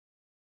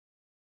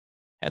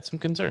had some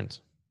concerns.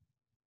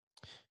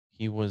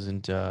 He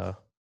wasn't. How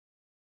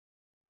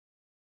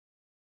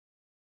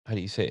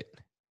do you say it?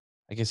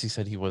 I guess he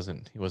said he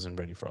wasn't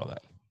ready for all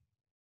that.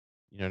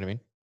 You know what I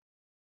mean?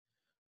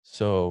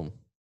 So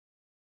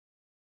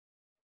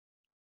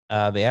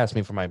they asked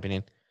me for my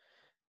opinion,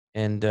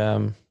 and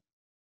I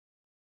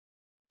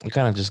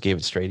kind of just gave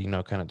it straight.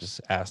 Kind of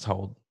just asked how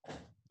old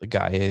the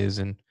guy is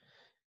and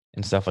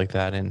stuff like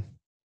that. And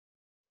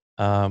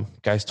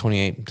guy's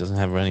 28, doesn't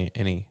have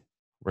any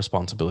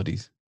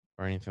responsibilities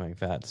or anything like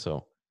that.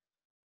 So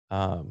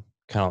kind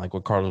of like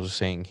what Carlos was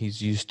saying,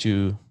 he's used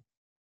to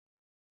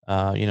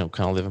kind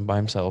of living by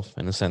himself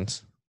in a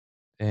sense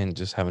and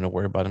just having to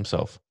worry about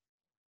himself.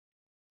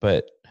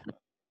 But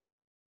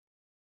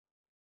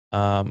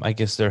I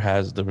guess there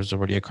was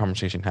already a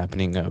conversation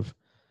happening of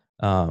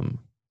them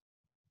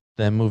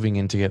moving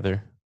in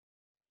together.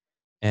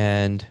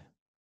 And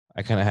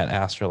I kind of had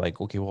asked her,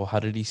 like, okay, well, how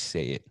did he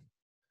say it?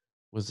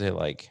 Was it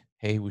like,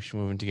 hey, we should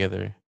move in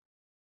together?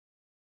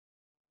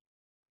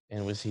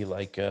 And was he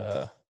like,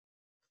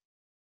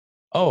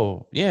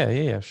 oh,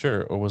 yeah,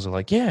 sure? Or was it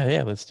like,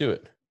 yeah, let's do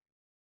it?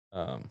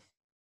 And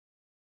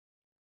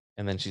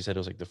then she said it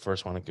was like the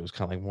first one, like it was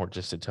kind of like more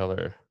just to tell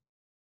her.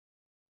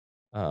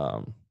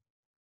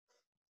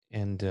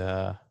 And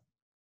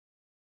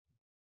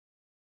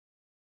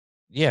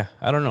yeah,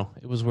 I don't know.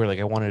 It was weird. Like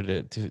I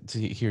wanted to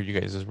hear you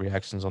guys'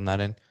 reactions on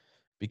that end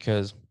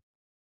because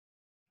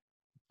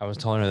I was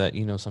telling her that,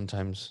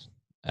 sometimes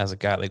as a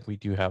guy, like we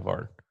do have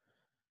our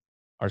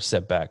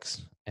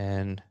setbacks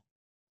and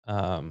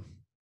some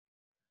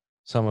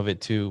of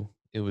it too,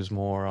 it was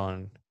more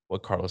on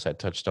what Carlos had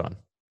touched on.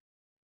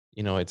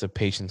 It's a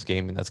patience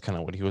game and that's kind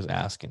of what he was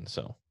asking.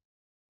 So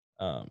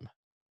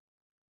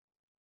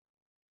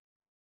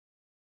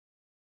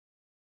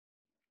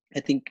I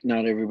think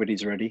not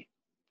everybody's ready,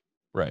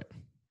 Right.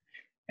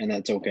 and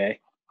that's okay.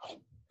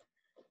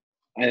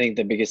 I think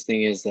the biggest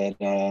thing is that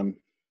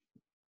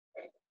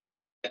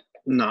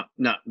not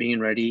being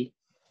ready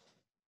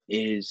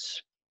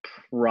is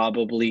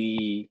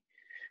probably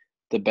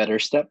the better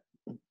step.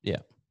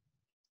 Yeah.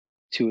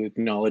 To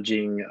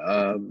acknowledging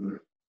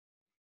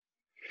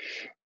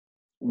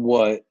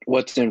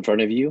what's in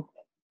front of you,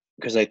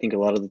 because I think a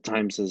lot of the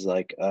times is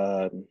like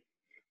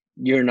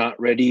you're not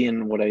ready,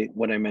 and what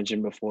I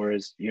mentioned before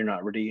is you're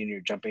not ready and you're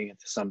jumping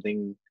into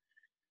something.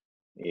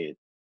 It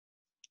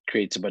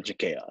creates a bunch of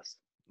chaos.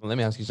 Well, let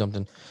me ask you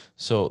something.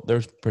 So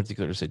there's a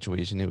particular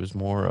situation. It was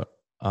more,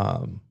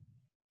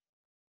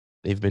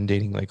 they've been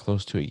dating like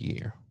close to a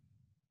year.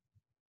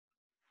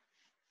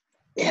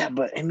 Yeah,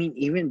 but I mean,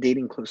 even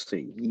dating close to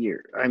a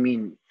year. I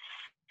mean,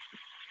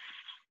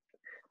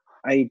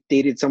 I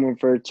dated someone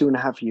for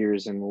 2.5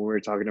 years, and when we were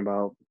talking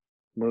about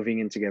moving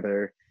in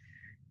together,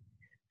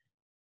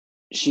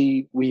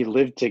 we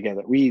lived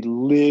together.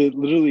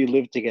 Literally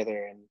lived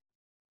together, and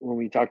when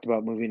we talked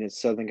about moving to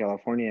Southern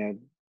California,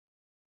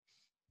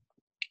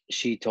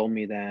 she told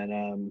me that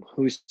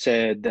who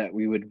said that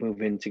we would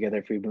move in together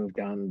if we moved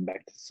down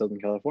back to Southern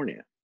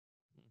California.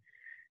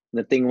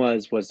 The thing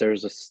was there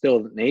was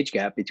still an age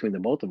gap between the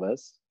both of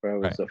us, where it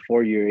was Right. a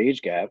 4-year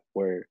age gap,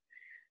 where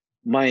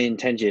my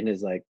intention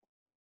is like,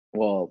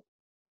 well,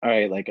 all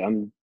right, like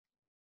I'm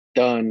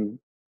done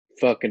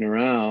fucking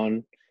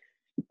around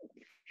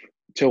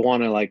to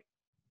want to like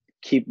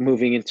keep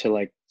moving into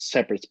like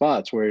separate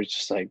spots, where it's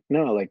just like,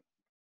 no, like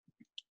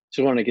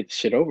just want to get the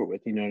shit over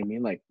with, you know what I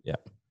mean? Like, Yeah.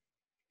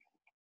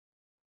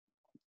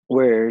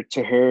 where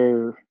to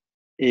her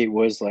it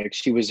was like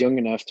she was young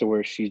enough to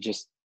where she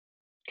just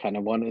kind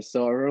of wanted to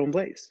sell her own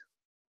place.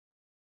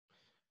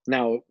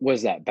 Now,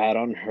 was that bad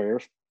on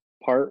her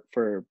part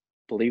for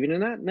believing in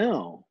that?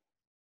 No.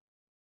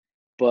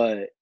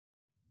 But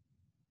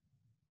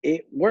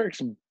it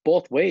works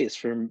both ways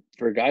for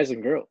guys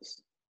and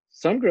girls.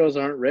 Some girls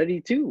aren't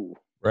ready too.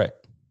 Right.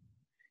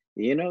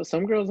 You know,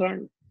 some girls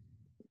aren't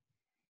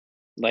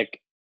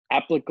like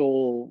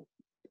applicable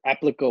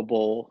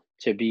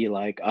to be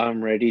like,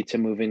 I'm ready to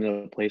move into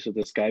a place with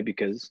this guy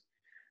because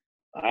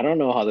I don't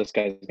know how this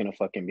guy's gonna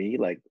fucking be.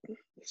 Like,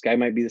 this guy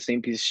might be the same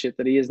piece of shit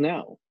that he is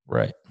now.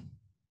 Right.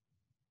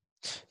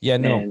 Yeah.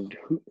 No. And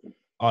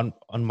On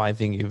my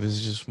thing, it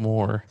was just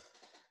more.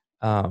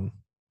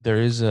 There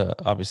is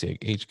obviously an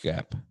age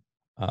gap,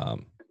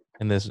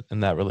 in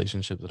that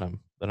relationship that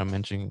I'm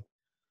mentioning,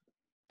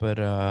 but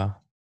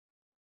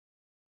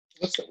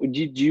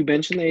did you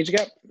mention the age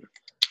gap?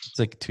 it's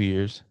like 2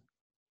 years.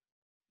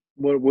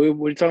 What are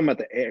you talking about,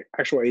 the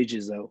actual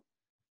ages though?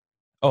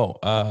 Oh,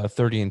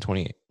 30 and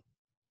 28.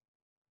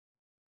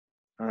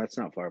 That's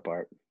not far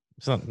apart.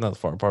 It's not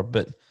far apart,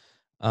 but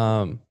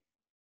um,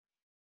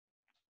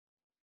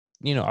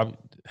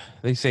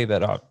 they say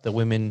that the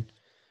women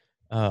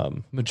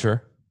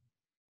mature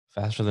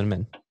faster than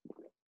men.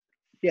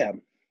 Yeah.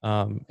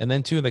 And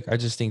then too, like I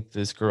just think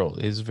this girl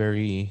is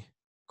very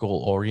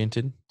goal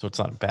oriented, so it's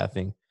not a bad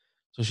thing.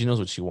 So she knows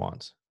what she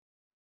wants,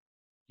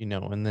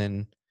 and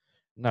then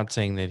not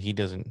saying that he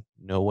doesn't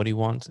know what he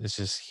wants. It's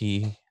just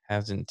he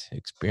hasn't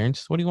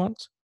experienced what he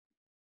wants.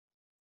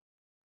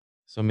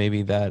 So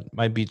maybe that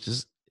might be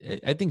just.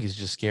 I think it's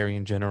just scary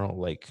in general,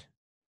 like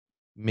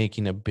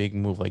making a big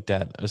move like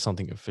that as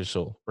something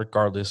official,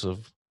 regardless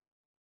of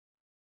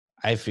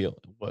I feel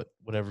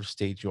whatever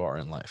stage you are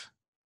in life.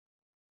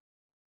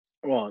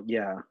 Well,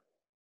 yeah.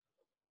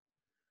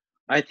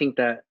 I think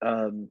that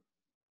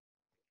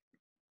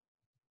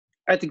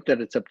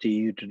it's up to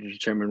you to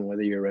determine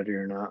whether you're ready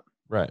or not.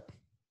 Right.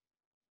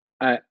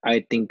 I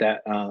think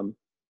that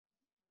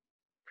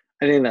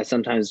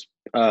sometimes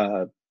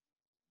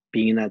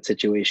being in that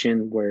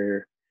situation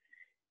where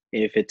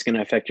if it's going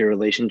to affect your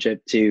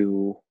relationship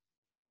to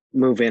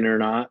move in or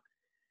not,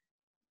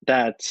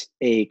 that's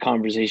a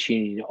conversation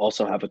you need to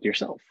also have with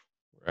yourself.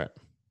 Right.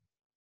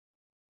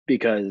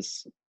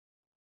 Because,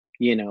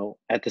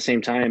 at the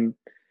same time,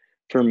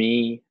 for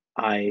me,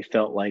 I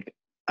felt like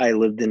I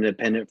lived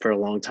independent for a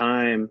long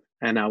time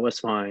and I was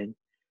fine.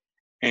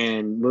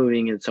 And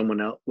moving in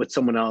with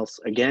someone else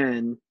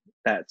again,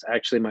 that's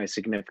actually my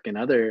significant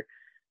other,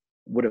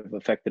 would have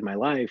affected my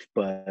life,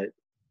 but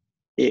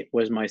it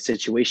was my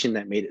situation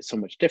that made it so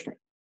much different.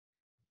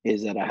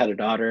 Is that I had a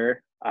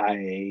daughter,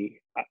 I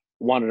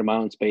wanted my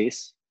own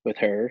space with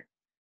her,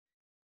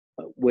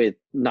 with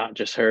not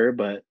just her,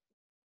 but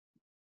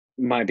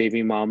my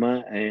baby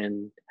mama,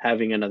 and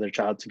having another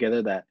child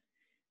together that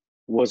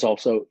was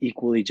also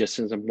equally just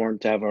as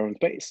important to have our own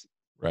space.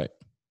 Right.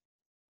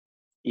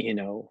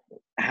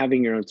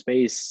 Having your own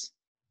space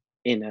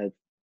in a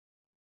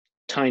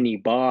tiny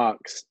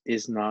box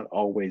is not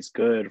always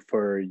good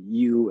for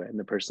you and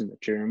the person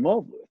that you're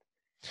involved with.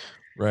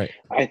 Right.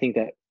 I think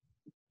that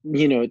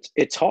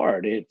it's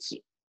hard.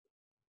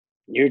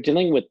 You're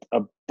dealing with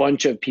a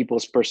bunch of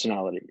people's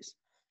personalities.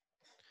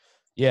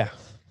 Yeah.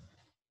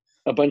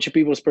 A bunch of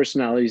people's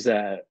personalities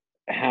that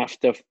have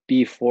to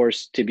be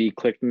forced to be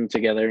clicking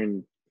together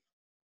and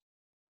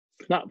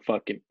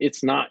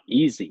it's not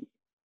easy.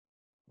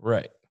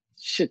 Right.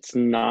 Shit's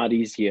not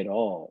easy at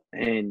all.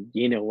 And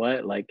you know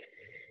what? Like,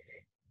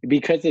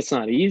 because it's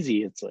not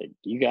easy, it's like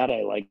you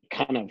gotta like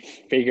kind of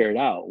figure it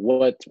out.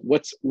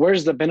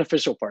 Where's the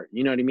beneficial part?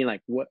 You know what I mean?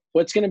 Like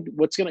what's gonna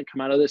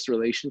come out of this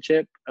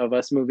relationship of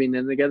us moving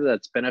in together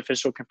that's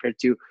beneficial compared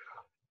to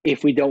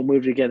if we don't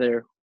move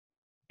together,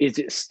 is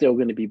it still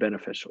gonna be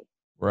beneficial?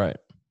 Right.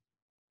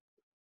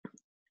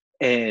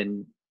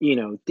 And you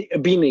know,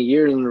 being a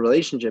year in a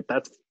relationship,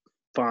 that's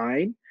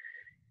fine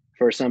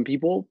for some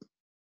people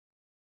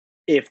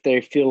if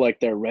they feel like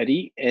they're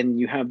ready, and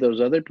you have those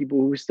other people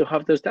who still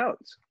have those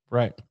doubts.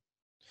 Right.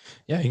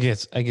 Yeah,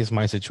 I guess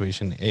my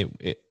situation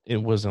it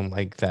wasn't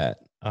like that.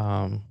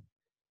 I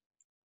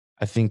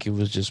think it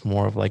was just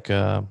more of like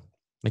a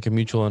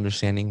mutual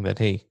understanding that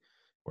hey,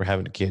 we're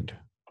having a kid.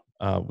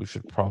 We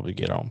should probably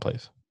get our own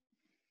place.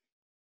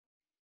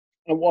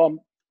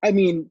 Well, I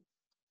mean,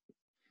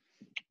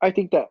 I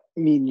think that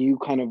me and you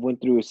kind of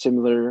went through a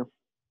similar.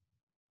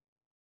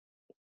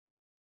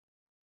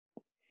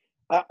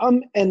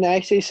 And I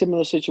say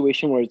similar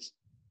situation where it's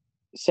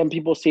some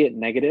people see it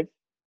negative,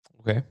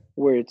 Okay.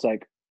 where it's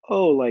like,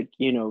 oh, like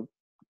you know,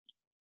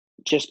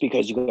 just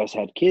because you guys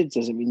had kids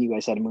doesn't mean you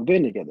guys had to move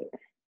in together,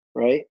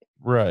 right?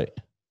 Right.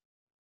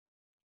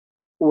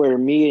 Where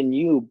me and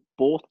you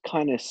both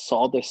kind of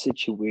saw the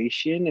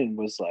situation and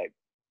was like,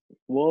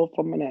 well, if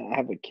I'm gonna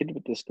have a kid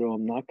with this girl,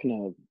 I'm not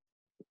gonna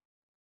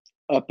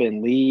up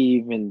and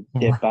leave and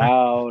dip Right.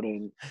 out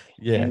and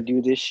Yeah.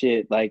 do this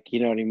shit. Like,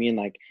 you know what I mean?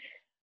 Like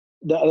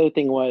the other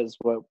thing was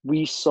what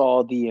we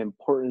saw the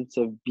importance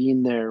of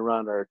being there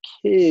around our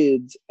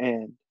kids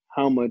and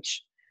how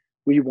much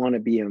we want to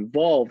be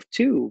involved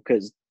too.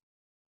 Cause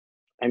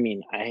I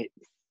mean, I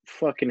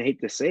fucking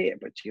hate to say it,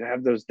 but you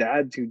have those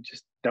dads who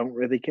just don't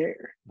really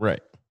care.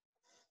 Right.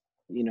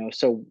 You know,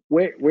 so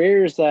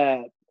where's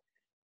that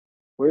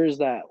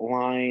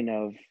line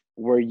of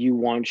where you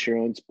want your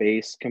own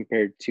space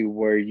compared to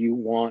where you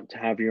want to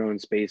have your own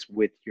space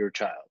with your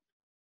child?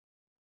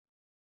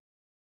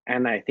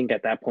 And I think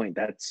at that point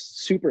that's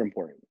super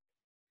important,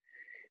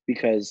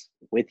 because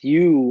with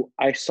you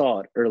I saw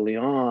it early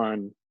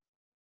on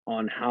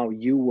how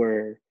you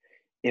were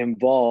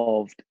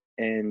involved,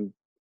 and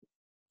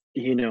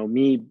you know,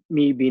 me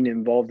being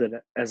involved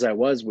as I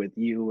was with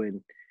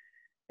you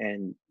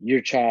and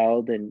your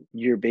child and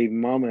your baby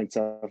mama and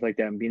stuff like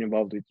that, and being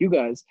involved with you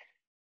guys,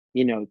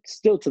 you know,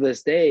 still to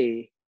this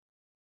day,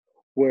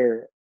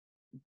 where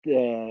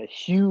the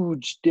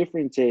huge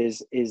difference is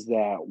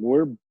that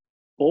we're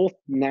both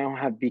now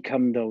have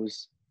become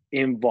those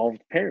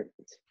involved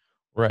parents,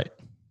 Right.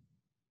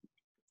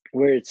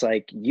 where it's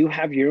like you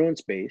have your own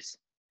space,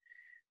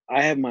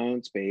 I have my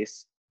own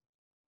space,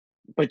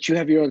 but you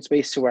have your own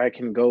space to where I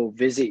can go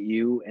visit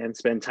you and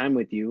spend time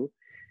with you.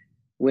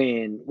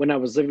 When I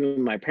was living with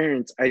my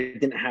parents, I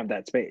didn't have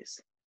that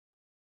space.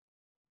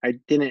 I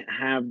didn't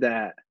have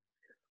that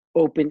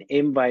open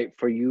invite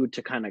for you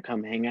to kind of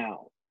come hang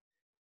out.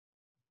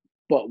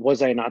 But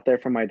was I not there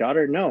for my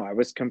daughter? No, I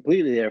was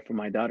completely there for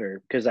my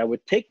daughter, because I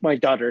would take my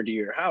daughter to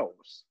your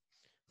house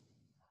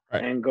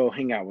Right. and go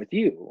hang out with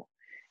you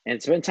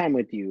and spend time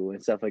with you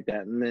and stuff like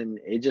that. And then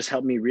it just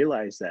helped me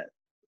realize that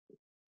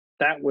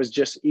that was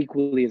just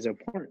equally as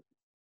important.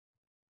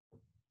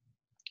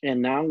 And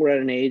now we're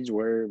at an age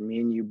where me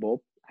and you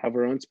both have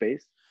our own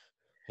space.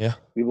 Yeah.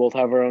 We both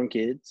have our own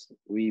kids.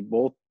 We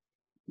both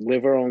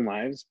live our own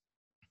lives,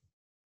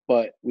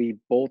 but we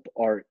both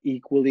are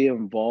equally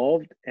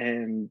involved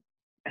and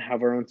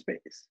have our own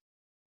space.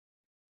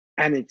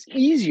 And it's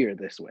easier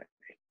this way.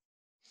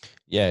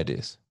 Yeah, it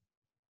is.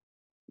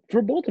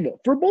 For both of us.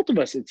 For both of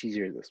us, it's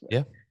easier this way.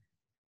 Yeah.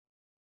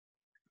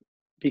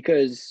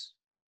 Because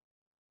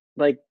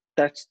like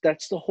that's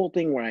the whole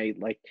thing where I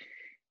like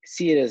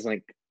see it as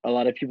like a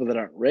lot of people that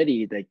aren't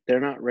ready, like they're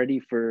not ready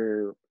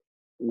for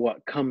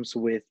what comes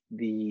with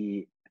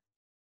the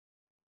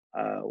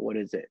what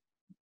is it?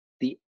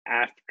 The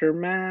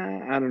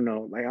aftermath. I don't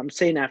know. Like I'm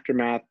saying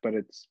aftermath, but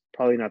it's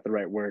probably not the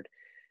right word.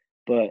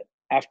 But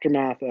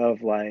aftermath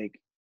of like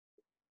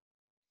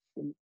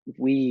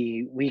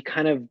we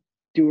kind of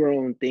do our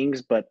own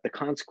things, but the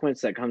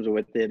consequence that comes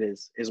with it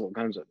is what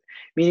comes with it.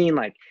 Meaning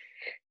like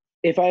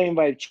if I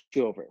invite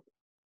you over,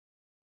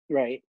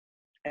 right?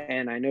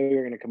 And I know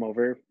you're gonna come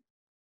over,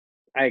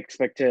 I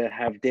expect to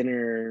have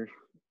dinner,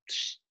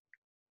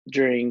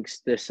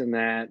 drinks, this and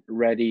that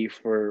ready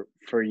for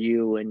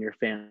you and your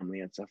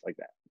family and stuff like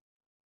that.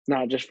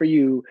 Not just for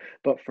you,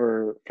 but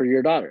for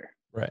your daughter.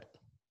 Right.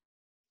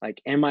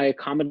 Like, am I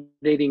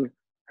accommodating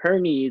her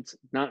needs,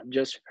 not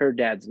just her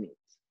dad's needs?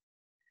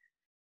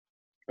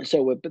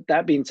 So with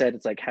that being said,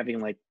 it's like having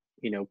like,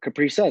 you know,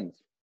 Capri Suns.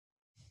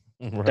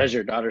 Right. Does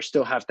your daughter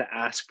still have to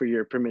ask for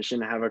your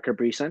permission to have a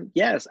Capri Sun?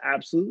 Yes,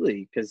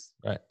 absolutely. Because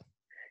Right.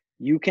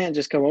 you can't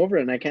just come over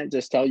and I can't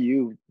just tell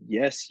you,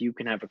 yes, you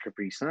can have a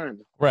Capri Sun.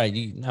 Right.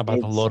 You're not about to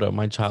It's- load up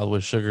my child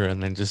with sugar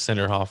and then just send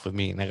her off with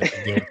me and I got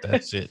to deal with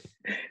that shit.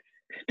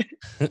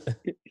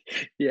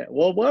 Yeah.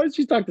 Well, why don't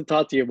you talk to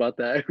Tati about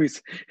that?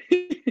 Who's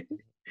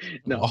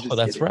No, I'm Oh, just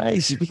that's kidding.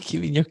 right. She'd be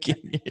giving your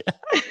kid.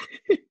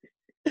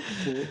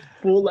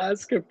 Full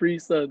ass Capri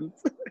Suns.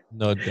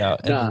 No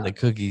doubt. And then Nah, the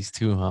cookies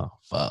too, huh?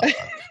 Fuck.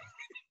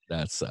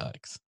 That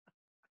sucks.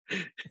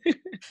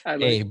 I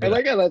Hey, but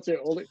like how that's your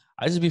only.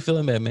 I just be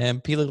feeling bad,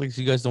 man. P look like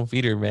you guys don't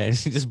feed her, man.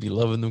 She just be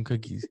loving them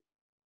cookies.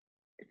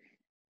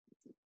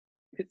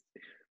 It's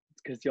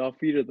because y'all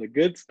feed her the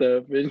good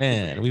stuff, and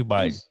Man, we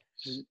buy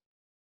she,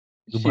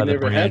 we she buy the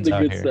never had brands the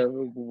out good here. stuff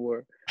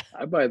before.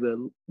 I buy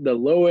the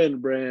low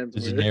end brands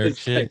The where generic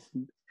it's like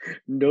shit.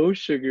 no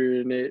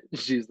sugar in it.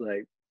 She's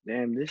like,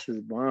 damn, this is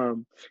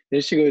bomb.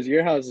 Then she goes to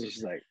your house and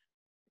she's like,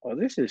 oh,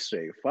 this is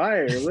straight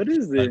fire. What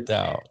is No this?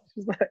 doubt.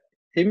 She's like,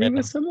 hit me Yeah,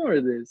 with some more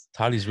of this.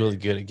 Toddy's really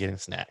good at getting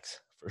snacks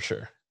for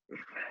sure.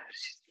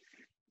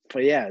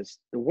 But yeah, it's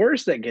the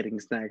worst at getting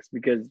snacks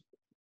because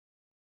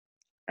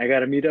I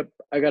gotta meet up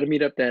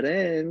that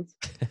ends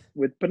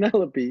with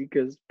Penelope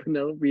because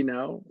Penelope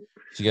now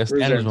She got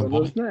standards, resents my on boy.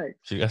 those snacks.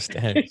 She got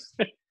standards.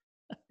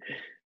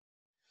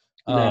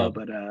 No,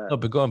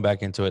 But going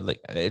back into it, like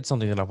it's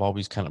something that I've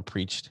always kind of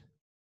preached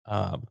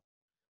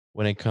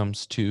when it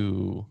comes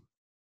to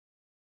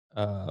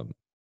um,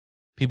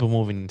 people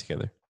moving in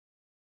together.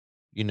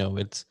 You know,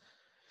 it's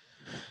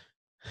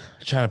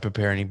trying to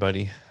prepare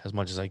anybody as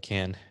much as I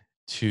can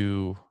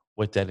to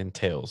what that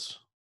entails.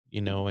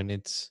 You know, and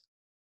it's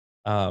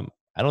I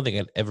don't think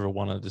I'd ever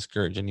want to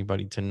discourage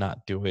anybody to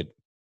not do it,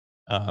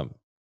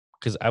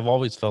 because I've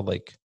always felt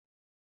like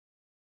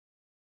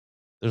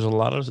there's a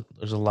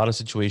lot of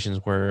situations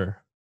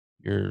where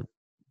you're,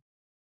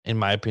 in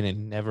my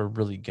opinion, never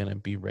really gonna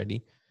be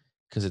ready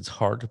because it's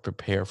hard to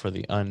prepare for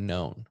the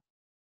unknown.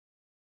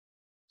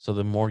 So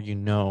the more you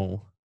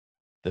know,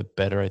 the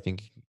better I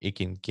think it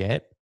can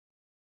get.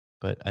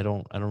 But I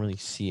don't really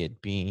see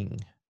it being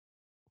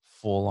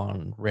full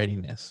on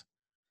readiness.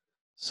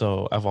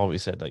 So I've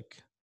always said like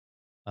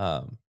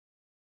um,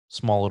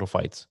 small little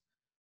fights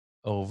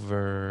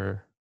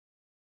over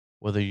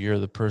whether you're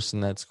the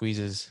person that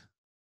squeezes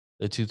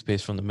the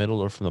toothpaste from the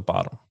middle or from the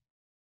bottom.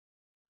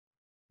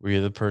 Where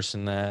you're the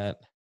person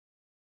that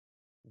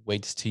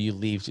waits till you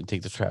leave to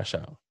take the trash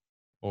out.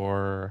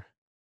 Or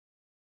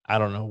I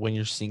don't know, when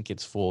your sink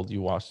gets full, do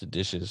you wash the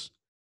dishes?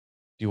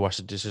 Do you wash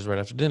the dishes right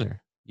after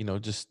dinner? You know,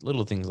 just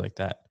little things like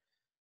that.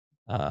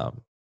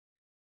 Um,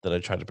 that I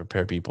try to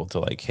prepare people to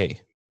like, hey,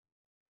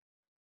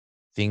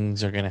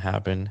 things are gonna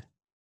happen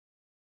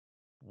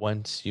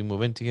once you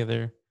move in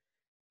together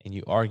and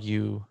you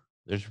argue.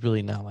 There's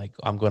really not like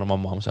I'm going to my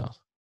mom's house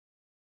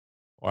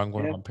or I'm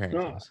going to yeah, my parents'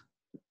 no, house.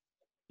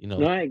 You know,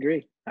 no, I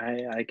agree.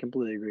 I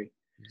completely agree.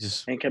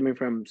 just And coming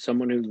from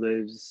someone who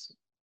lives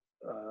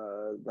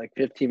like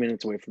 15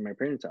 minutes away from my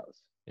parents'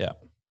 house, yeah,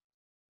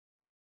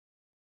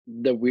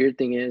 the weird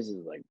thing is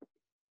like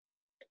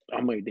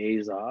on my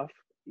days off,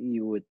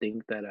 you would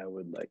think that I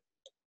would like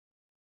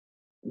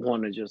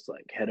want to just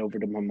like head over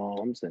to my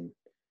mom's and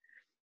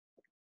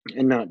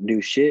not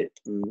do shit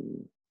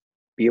and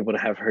be able to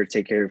have her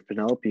take care of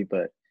Penelope,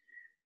 but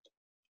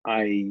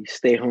I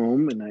stay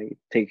home and I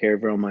take care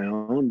of her on my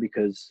own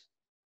because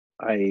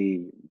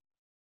I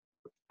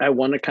I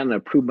want to kind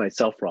of prove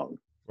myself wrong,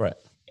 right.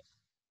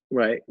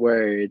 right?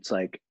 Where it's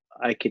like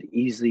I could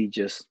easily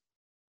just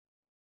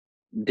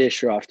dish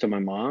her off to my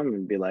mom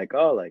and be like,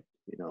 oh, like,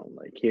 you know,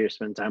 like here,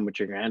 spend time with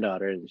your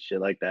granddaughter and shit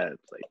like that.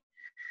 It's like,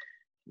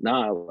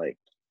 nah, like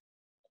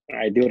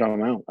I do it on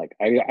my own. Like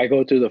I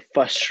go through the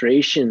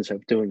frustrations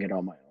of doing it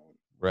on my own.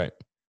 Right.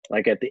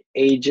 Like at the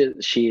age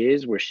that she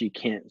is where she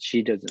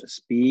doesn't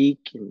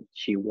speak and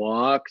she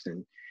walks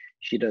and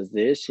she does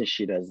this and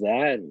she does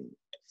that. And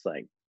it's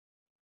like,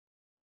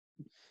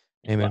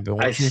 Hey man, but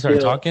I once you start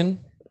still, talking,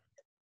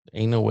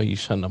 ain't no way you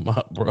shutting them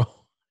up, bro.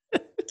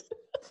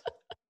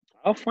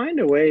 I'll find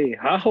a way.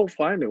 I'll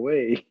find a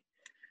way,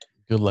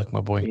 Good luck,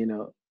 my boy. you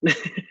know.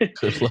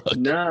 Good luck.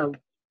 Nah,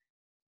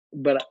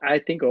 but I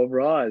think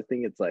overall, I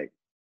think it's like,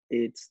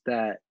 it's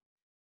that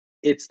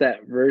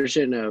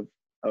version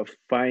of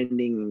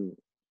finding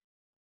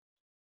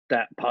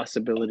that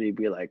possibility to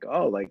be like,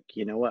 oh, like,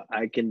 you know what,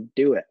 I can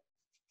do it.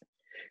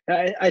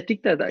 I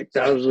think that like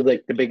that was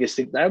like the biggest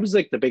thing. That was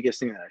like the biggest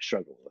thing that I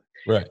struggled with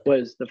Right.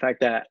 was the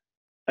fact that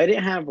I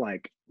didn't have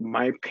like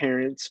my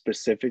parents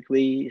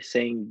specifically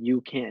saying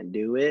you can't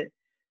do it.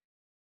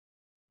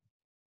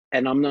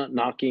 And I'm not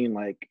knocking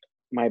like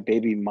my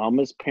baby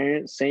mama's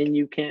parents saying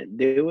you can't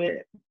do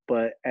it,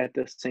 but at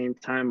the same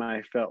time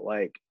I felt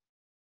like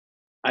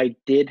I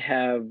did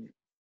have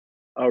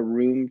a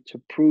room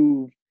to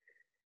prove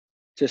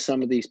to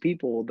some of these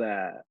people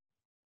that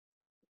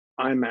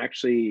I'm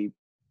actually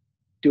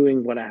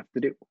doing what I have to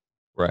do.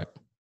 Right.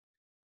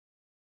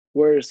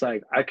 Whereas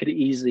like I could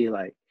easily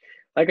like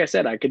I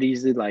said, I could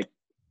easily like,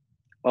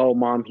 oh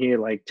mom here,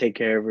 like take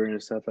care of her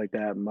and stuff like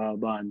that, blah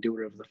blah, and do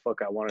whatever the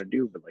fuck I want to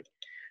do. But like,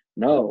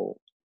 no,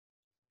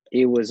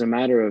 it was a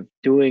matter of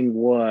doing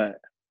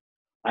what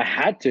I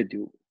had to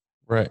do.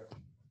 Right.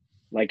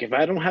 Like if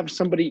I don't have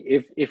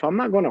somebody, if I'm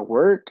not gonna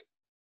work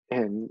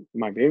and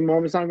my baby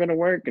mom is not gonna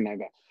work and I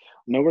got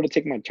nowhere to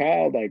take my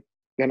child, like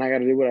then I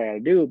gotta do what I gotta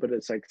do. But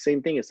it's like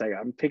same thing. It's like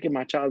I'm taking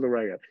my child to where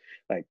I got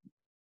like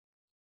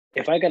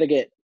if I got to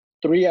get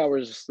 3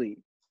 hours of sleep,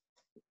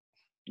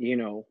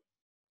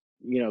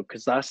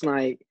 because last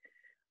night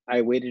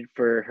I waited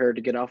for her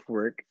to get off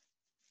work,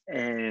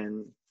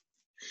 and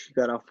she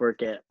got off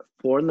work at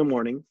 4 in the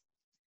morning,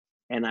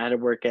 and I had to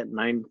work at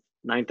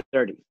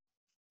 9:30,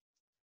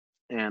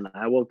 and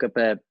I woke up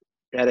at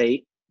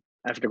 8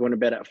 after going to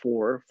bed at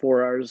 4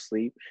 hours of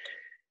sleep,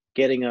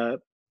 getting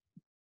up,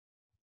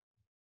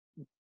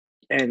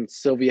 and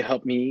Sylvia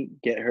helped me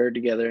get her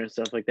together and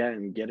stuff like that,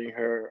 and getting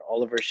her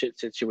all of her shit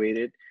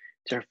situated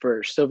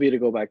for Sylvia to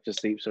go back to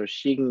sleep so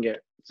she can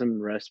get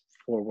some rest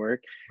before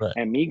work, Right.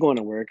 and me going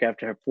to work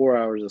after I have 4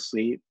 hours of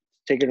sleep,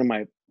 take her to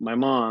my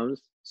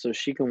mom's so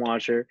she can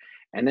watch her,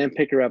 and then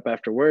pick her up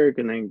after work,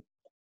 and then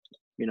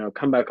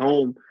come back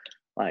home.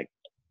 Like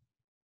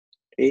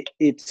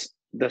it's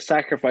the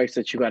sacrifice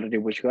that you got to do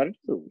what you got to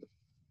do,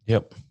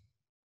 Yep.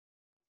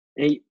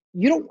 and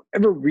you don't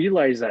ever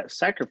realize that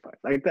sacrifice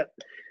like that.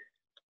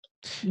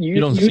 You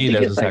don't see it think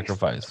as a it's like,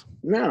 sacrifice.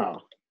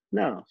 no.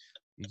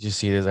 You just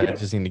see it as I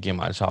just need to get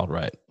my child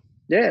right.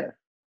 Yeah.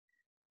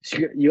 So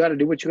you got to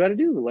do what you got to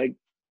do. Like,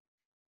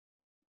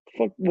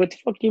 fuck, what the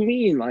fuck you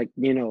mean? Like,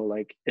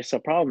 like it's a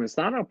problem. It's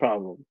not a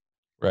problem.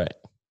 Right.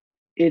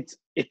 It's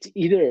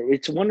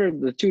one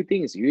of the two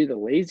things. You're either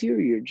lazy or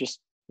you're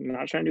just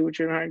not trying to do what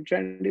you're not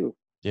trying to do.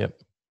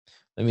 Yep.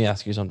 Let me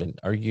ask you something.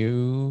 Have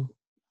you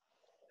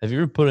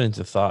ever put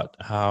into thought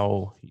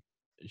how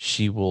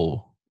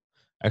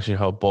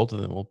how both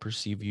of them will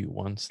perceive you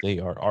once they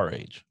are our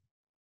age?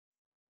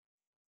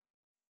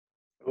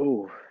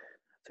 Oh,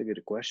 that's a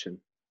good question.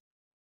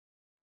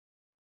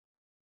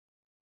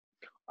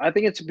 I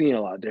think it's being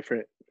a lot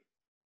different.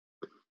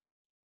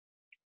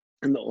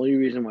 And the only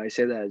reason why I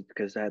say that is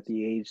because at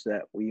the age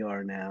that we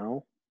are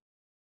now,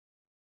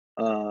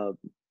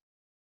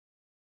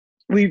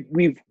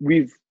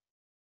 we've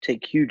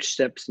take huge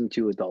steps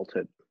into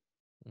adulthood.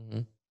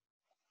 Mm-hmm.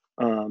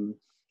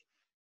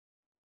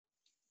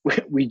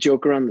 We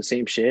joke around the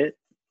same shit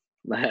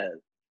that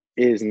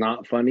is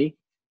not funny.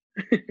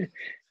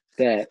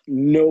 That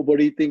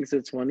nobody thinks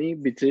it's funny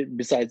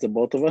besides the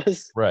both of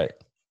us. Right.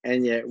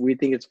 And yet we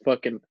think it's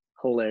fucking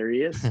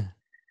hilarious.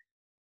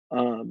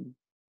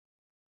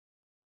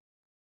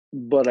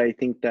 But I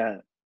think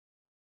that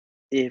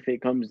if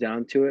it comes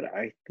down to it,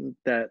 I think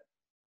that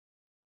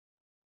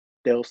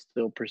they'll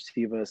still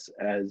perceive us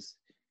as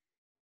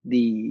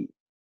the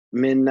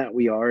men that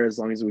we are, as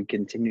long as we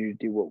continue to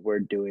do what we're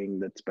doing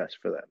that's best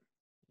for them.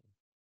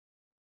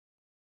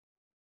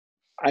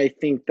 I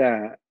think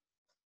that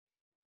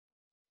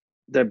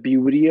the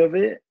beauty of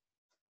it,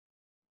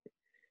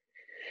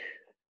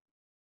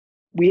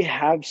 we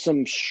have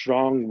some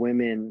strong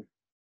women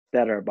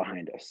that are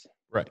behind us.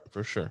 Right,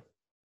 for sure.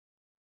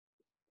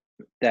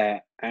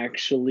 That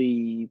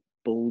actually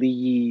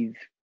believe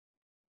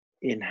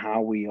in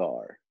how we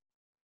are.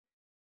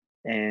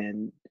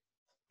 And,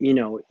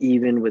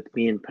 even with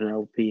me and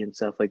Penelope and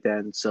stuff like that,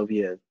 and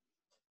Sylvia,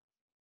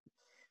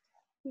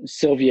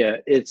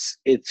 it's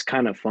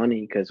kind of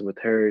funny because with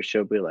her,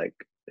 she'll be like,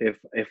 if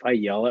I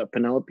yell at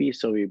Penelope,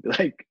 Sylvia be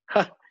like,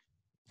 ha,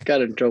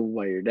 got in trouble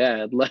by your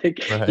dad.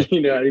 Like, Right.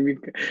 you know what I mean?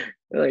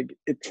 Like,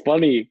 it's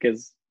funny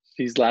because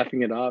she's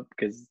laughing it off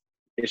because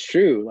it's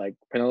true. Like,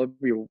 Penelope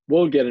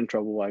will get in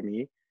trouble by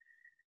me,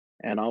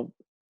 and I'll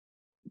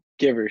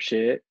give her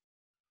shit.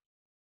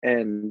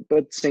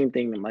 But same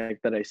thing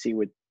like that I see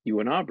with you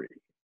and Aubrey.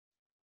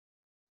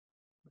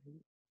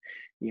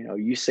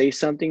 You say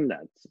something,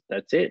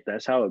 that's it.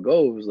 That's how it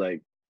goes.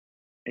 Like,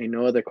 ain't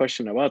no other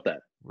question about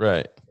that.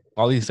 Right.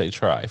 At least they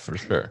try, for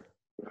sure.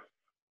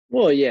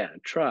 Well, yeah,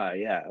 try,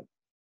 yeah.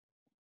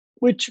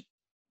 Which,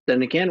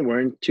 then again,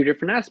 we're in two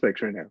different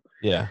aspects right now.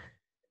 Yeah.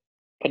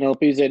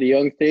 Penelope's at a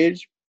young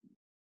stage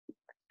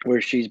where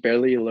she's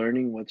barely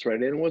learning what's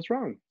right and what's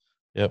wrong.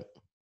 Yep.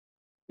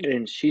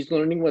 And she's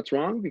learning what's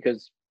wrong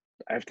because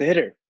I have to hit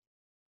her.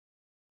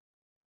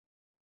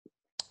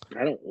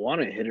 I don't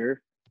want to hit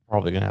her.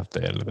 Probably gonna have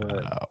to edit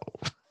that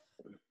out.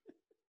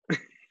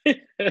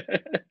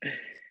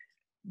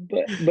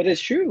 But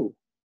it's true.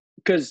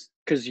 Because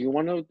you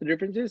want to know what the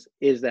difference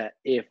is that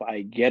if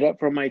I get up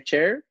from my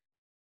chair,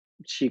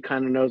 she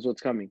kind of knows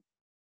what's coming.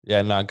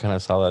 Yeah, no, I kind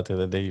of saw that the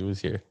other day he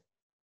was here.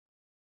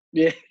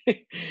 Yeah.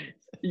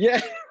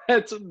 Yeah,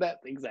 that's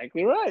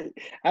exactly right.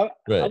 I'll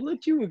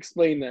let you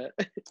explain that.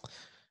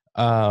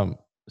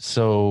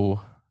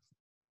 So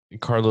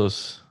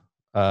Carlos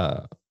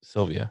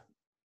Sylvia,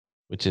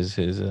 which is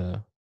his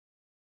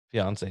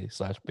fiance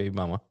 / baby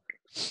mama,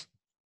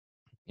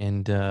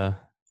 and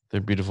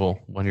their beautiful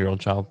 1-year-old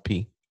child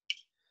P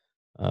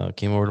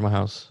came over to my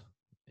house,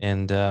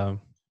 and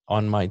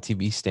on my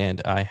TV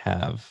stand I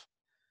have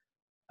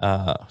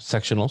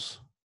sectionals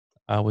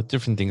with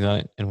different things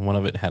on it, and one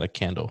of it had a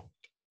candle,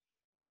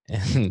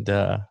 and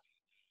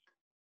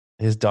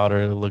his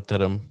daughter looked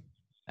at him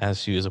as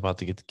she was about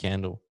to get the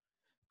candle,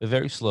 but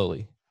very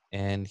slowly,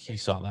 and he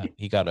saw that.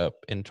 He got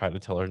up and tried to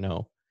tell her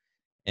no,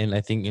 and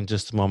I think in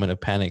just a moment of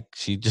panic,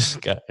 she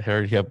just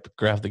hurried up,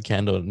 grabbed the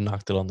candle, and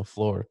knocked it on the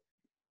floor,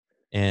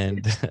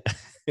 and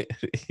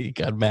he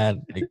got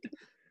mad, like,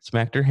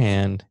 smacked her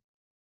hand,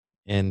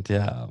 and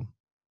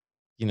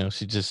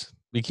she just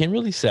became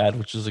really sad,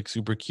 which was like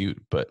super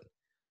cute. But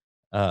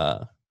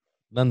uh,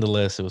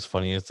 nonetheless, it was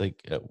funny. It's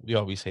like we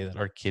always say that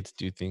our kids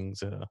do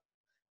things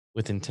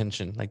with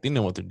intention, like they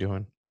know what they're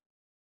doing.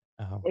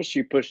 Well,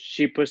 she pushed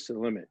the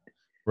limit.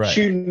 Right.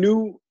 She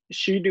knew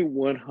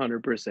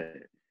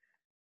 100%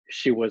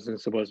 she wasn't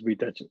supposed to be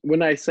touching.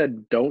 When I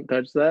said don't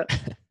touch that,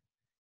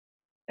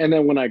 and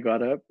then when I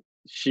got up,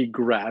 she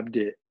grabbed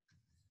it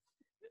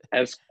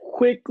as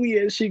quickly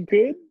as she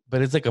could.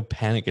 But it's like a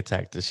panic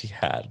attack that she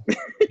had.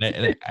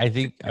 And I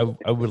think I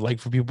would like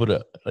for people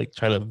to like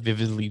try to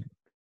vividly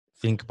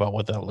think about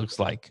what that looks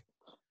like.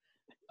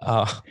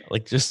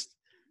 Like just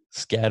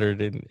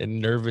scattered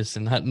and nervous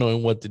and not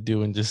knowing what to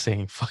do and just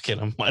saying, fuck it,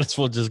 I might as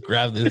well just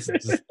grab this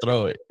and just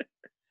throw it.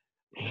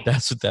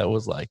 That's what that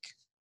was like.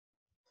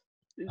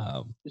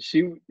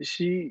 She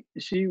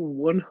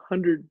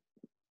 100%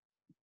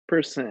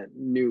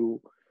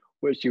 knew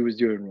what she was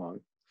doing wrong,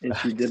 and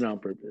she did it on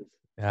purpose.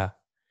 Yeah.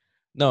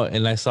 No,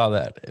 and I saw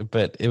that,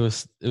 but it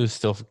was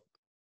still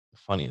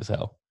funny as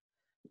hell.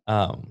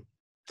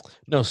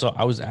 No, so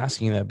I was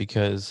asking that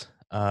because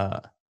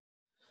I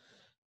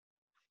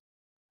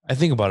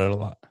think about it a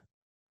lot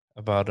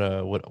about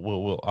what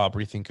will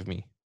Aubrey think of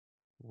me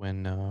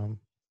when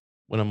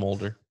I'm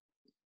older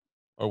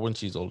or when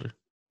she's older.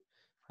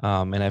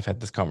 And I've had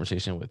this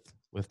conversation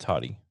with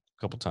Toddy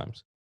a couple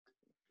times.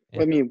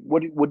 I mean,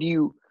 what do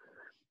you,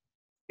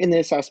 in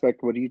this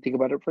aspect, what do you think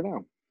about it for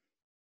now?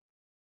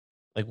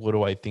 Like, what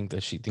do I think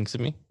that she thinks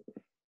of me?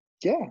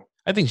 Yeah.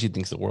 I think she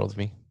thinks the world of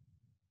me.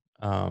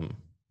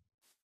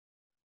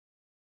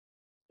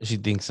 She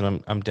thinks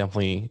that I'm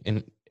definitely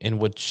in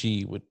what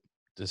she would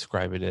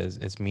describe it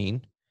as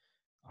mean.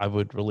 I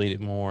would relate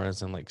it more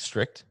as in like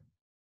strict.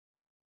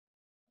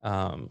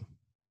 But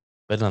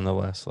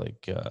nonetheless,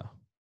 like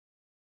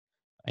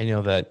I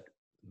know that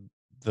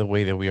the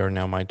way that we are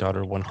now, my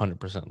daughter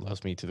 100%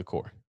 loves me to the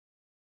core.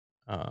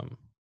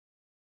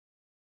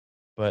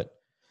 But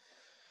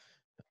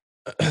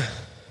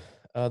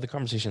the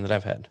conversation that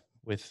I've had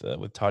with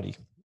Toddy,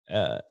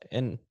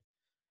 and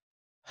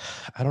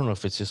I don't know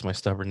if it's just my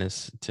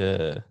stubbornness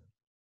to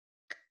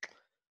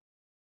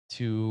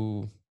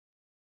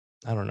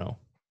I don't know,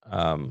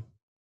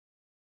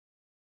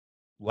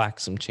 lack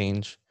some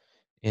change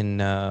in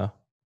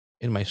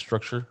my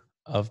structure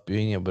of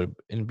being able to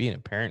and being a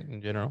parent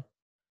in general.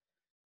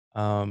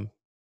 Um,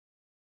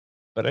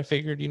 but I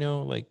figured,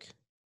 like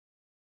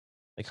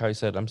how I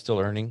said, I'm still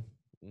learning,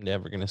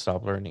 never gonna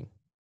stop learning,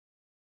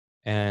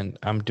 and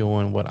I'm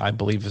doing what I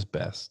believe is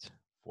best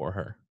for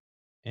her.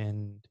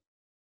 And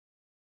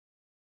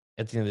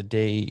at the end of the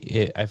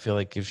day, I feel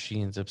like if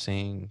she ends up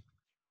saying,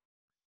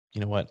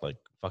 you know what, like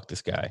fuck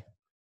this guy,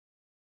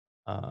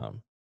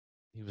 um,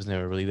 he was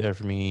never really there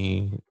for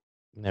me,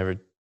 never,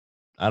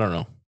 I don't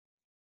know.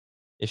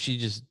 If she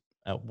just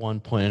at one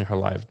point in her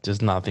life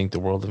does not think the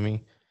world of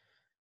me,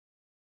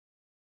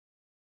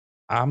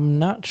 I'm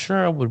not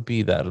sure I would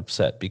be that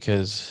upset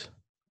because,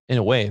 in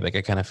a way, like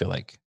I kind of feel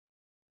like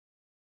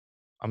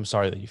I'm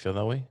sorry that you feel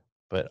that way,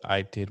 but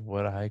I did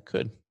what I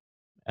could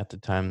at the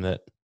time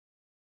that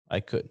I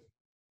could.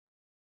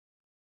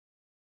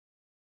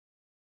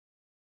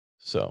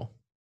 So,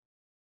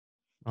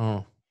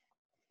 oh,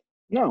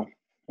 No,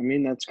 I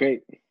mean, that's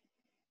great.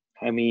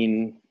 I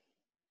mean,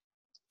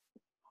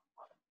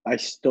 I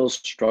still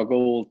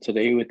struggle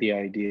today with the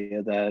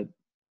idea that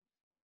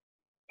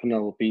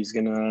Penelope's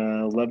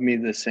gonna love me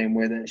the same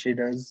way that she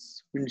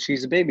does when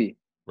she's a baby.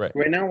 right,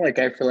 Right now, like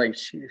I feel like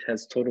she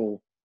has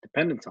total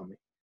dependence on me.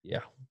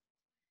 yeah,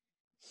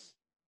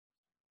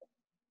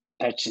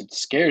 That shit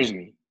scares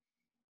me.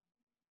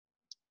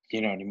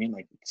 You know what I mean?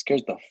 Like it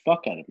scares the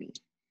fuck out of me.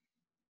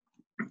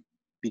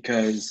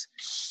 Because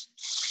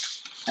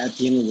at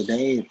the end of the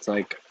day, it's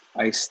like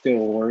I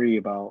still worry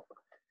about,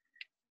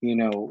 you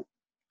know,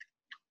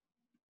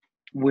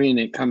 when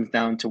it comes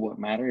down to what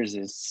matters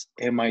is,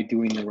 am I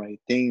doing the right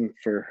thing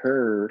for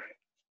her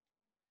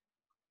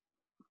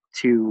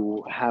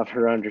to have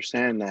her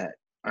understand that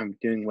I'm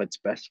doing what's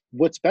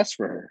best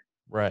for her?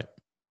 right,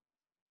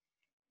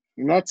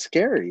 And that's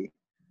scary.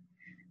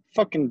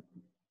 Fucking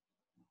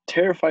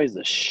terrifies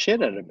the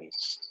shit out of me.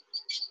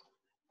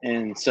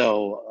 And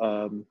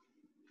so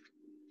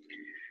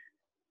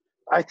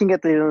I think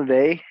at the end of the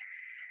day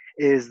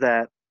is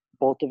that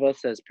both of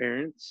us as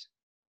parents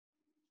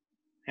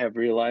have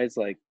realized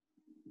like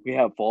we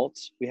have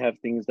faults, we have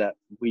things that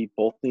we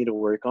both need to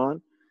work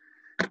on.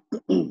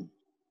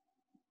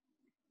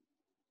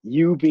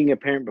 You being a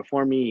parent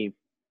before me,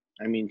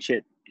 I mean,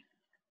 shit,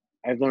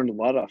 I've learned a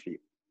lot off you.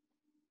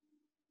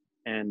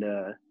 And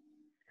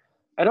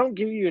I don't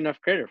give you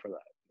enough credit for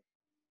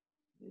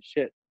that.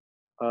 Shit.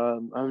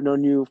 I've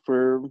known you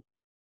for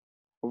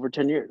over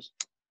 10 years.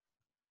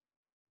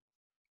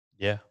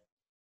 yeah,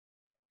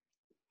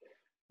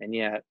 And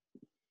yet,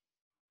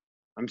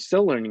 I'm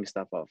still learning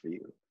stuff off of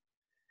you.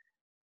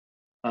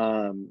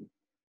 And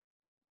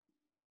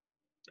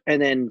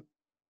then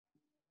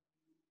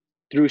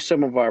through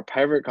some of our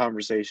private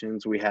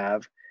conversations we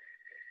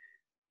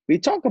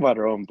talk about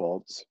our own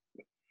faults.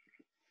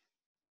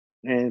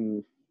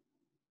 And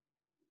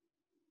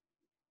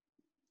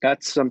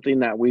that's something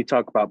that we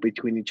talk about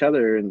between each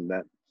other, and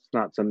that's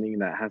not something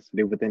that has to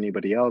do with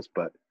anybody else,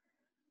 but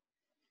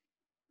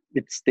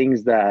it's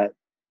things that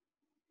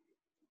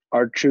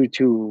are true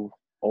to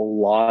a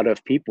lot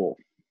of people.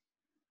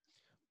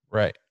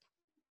 Right.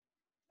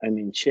 I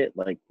mean, shit,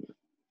 like,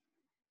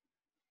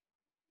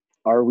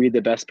 are we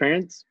the best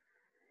parents?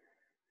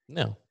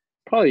 No,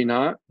 Probably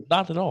not.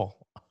 not at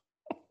all.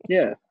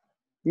 Yeah.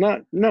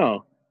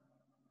 No.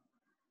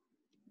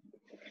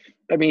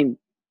 I mean,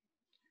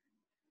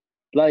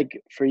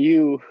 like, for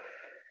you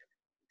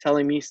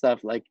telling me stuff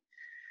like,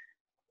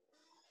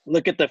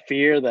 look at the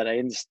fear that I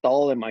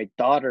install in my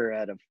daughter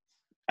at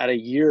a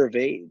year of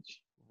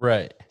age,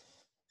 Right.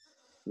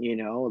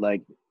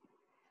 like,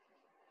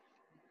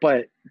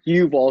 but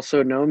you've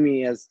also known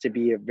me as to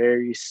be a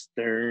very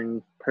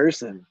stern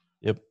person.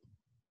 Yep.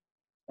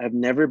 I've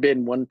never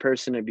been one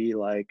person to be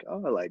like, oh,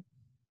 like,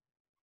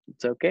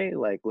 it's okay,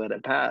 like, let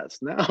it pass.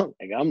 No,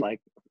 like, I'm like,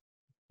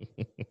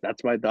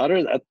 that's my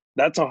daughter.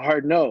 That's a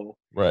hard no.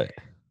 Right.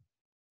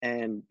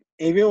 And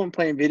even when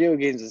playing video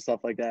games and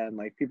stuff like that, and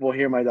like people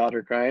hear my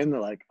daughter crying, they're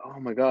like, oh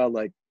my God,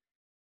 like,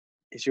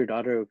 is your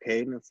daughter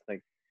okay? And it's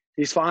like,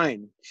 she's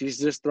fine. She's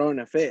just throwing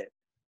a fit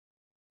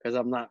because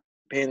I'm not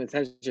paying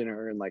attention to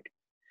her. And like,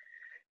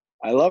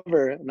 I love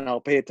her and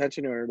I'll pay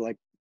attention to her like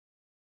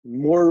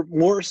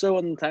more so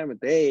on the time of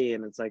day.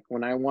 And it's like,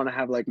 when I want to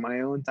have like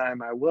my own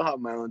time, I will have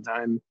my own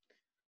time.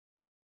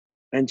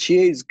 And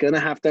she is gonna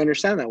have to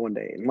understand that one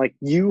day. And like,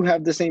 you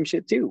have the same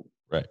shit too.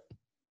 Right.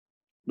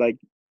 Like,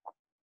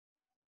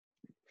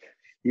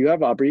 you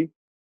have Aubrey,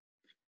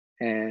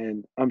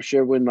 and I'm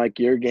sure when like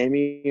you're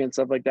gaming and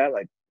stuff like that,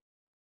 like,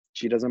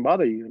 she doesn't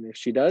bother you. And if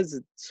she does,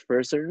 it's for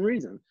a certain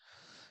reason.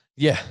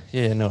 Yeah.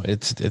 No,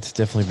 it's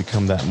definitely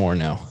become that more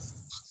now.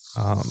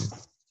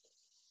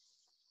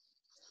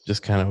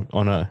 Just kind of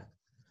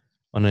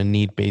on a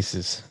need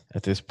basis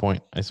at this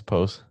point, I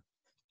suppose.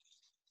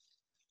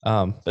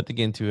 But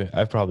again, too,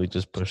 I've probably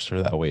just pushed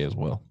her that way as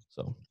well.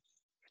 So,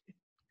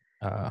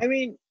 I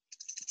mean,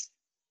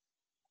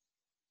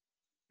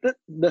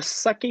 the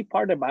sucky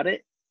part about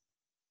it,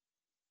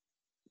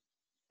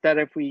 that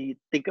if we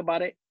think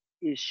about it,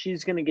 is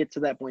she's gonna get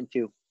to that point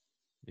too.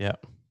 yeah,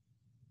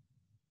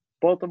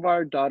 Both of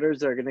our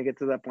daughters are gonna get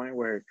to that point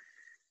where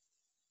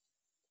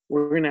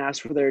we're gonna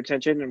ask for their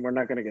attention and we're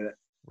not gonna get it.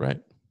 right.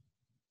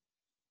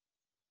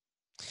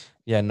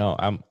 Yeah, no,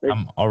 I'm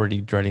already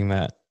dreading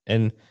that,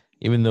 and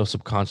even though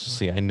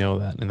subconsciously I know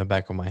that in the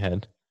back of my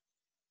head,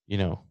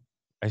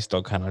 I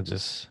still kind of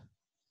just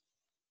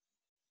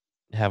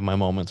have my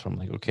moments where I'm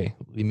like, okay,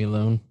 leave me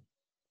alone.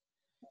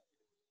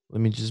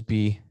 Let me just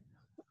be.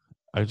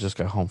 I just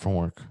got home from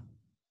work.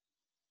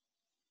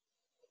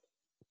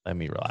 Let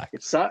me relax.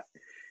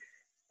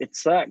 It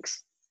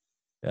sucks.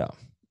 Yeah.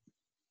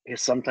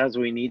 Because sometimes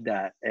we need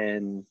that,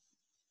 and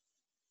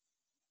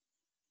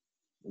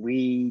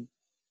we,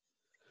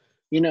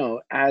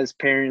 as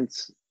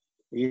parents,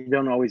 you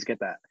don't always get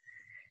that.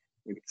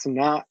 It's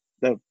not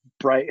the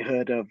bright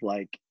hood of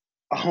like,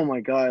 oh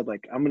my God,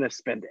 like, I'm gonna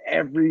spend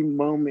every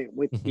moment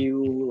with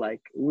you.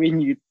 Like, when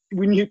you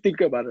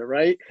think about it,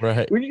 right?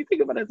 Right. When you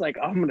think about it, it's like,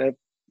 I'm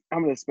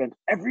gonna spend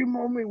every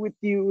moment with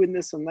you and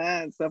this and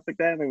that and stuff like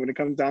that. And when it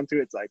comes down to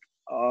it, it's like,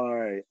 all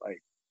right,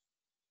 like,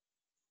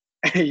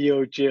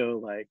 yo, chill.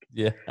 Like,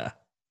 Yeah.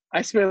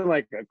 I spent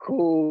like a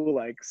cool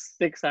like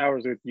 6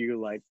 hours with you.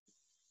 Like,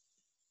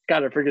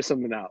 gotta figure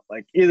something out.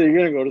 Like, either you're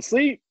gonna go to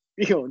sleep,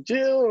 you're gonna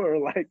chill, or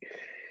like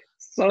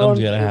Something's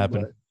gotta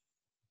happen. but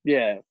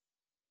yeah,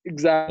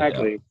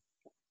 exactly.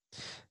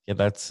 Yeah,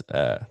 that's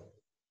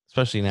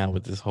especially now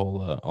with this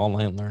whole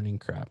online learning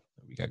crap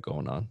that we got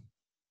going on.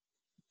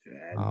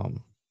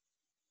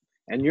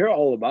 And you're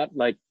all about,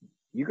 like,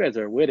 you guys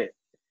are with it.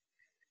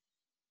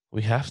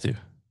 We have to,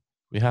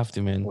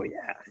 man. Well,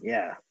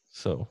 yeah.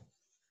 So,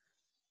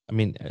 I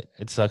mean,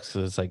 it sucks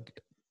because it's like,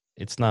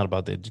 it's not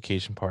about the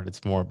education part.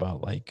 It's more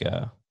about like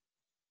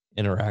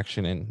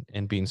interaction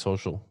and being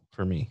social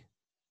for me.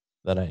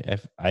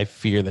 That I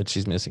fear that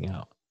she's missing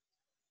out.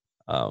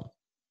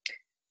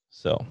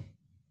 So.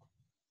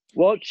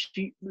 Well,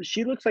 she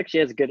looks like she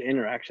has a good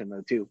interaction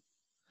though too.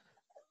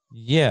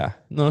 Yeah,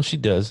 no, she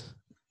does,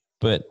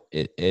 but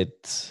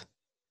it's.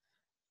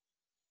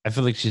 I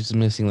feel like she's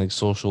missing like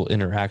social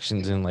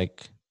interactions and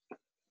like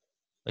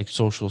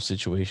social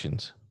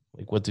situations,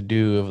 like what to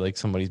do if like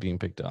somebody's being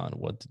picked on,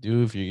 what to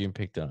do if you're getting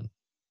picked on,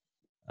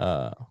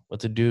 what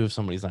to do if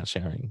somebody's not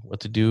sharing,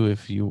 what to do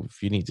if you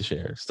need to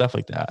share, stuff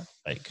like that.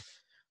 Like,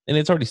 and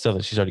it's already stuff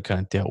that she's already kind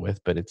of dealt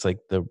with, but it's like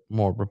the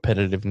more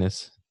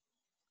repetitiveness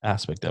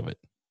aspect of it.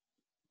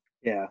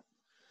 Yeah.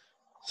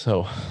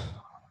 So,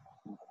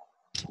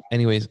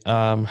 anyways,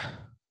 for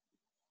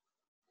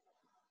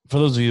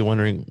those of you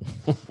wondering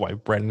why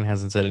Brandon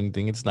hasn't said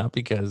anything, it's not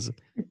because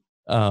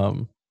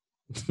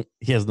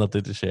he has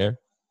nothing to share.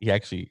 He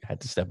actually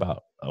had to step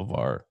out of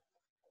our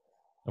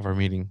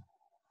meeting.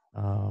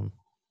 Of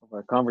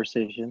our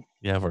conversation.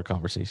 Yeah, of our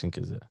conversation,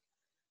 because it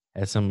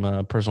had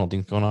some personal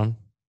things going on.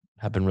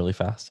 Happened really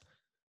fast.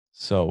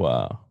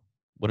 So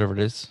whatever it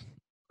is,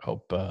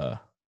 hope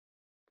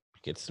he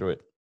gets through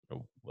it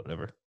or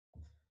whatever.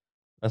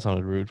 That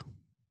sounded rude.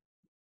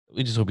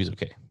 We just hope he's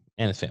okay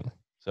and his family.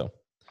 So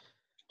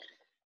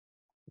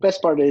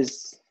Best part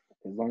is,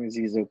 as long as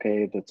he's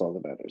okay, that's all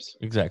that matters.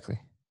 exactly.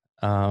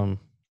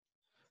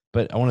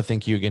 But I want to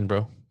thank you again,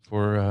 bro,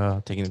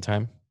 for taking the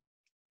time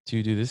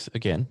to do this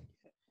again.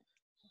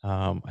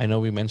 I know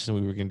we mentioned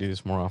we were going to do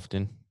this more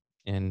often,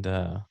 and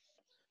the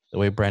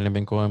way Brandon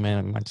been going, man,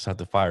 I might just have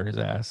to fire his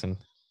ass and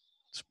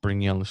just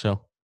bring you on the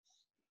show.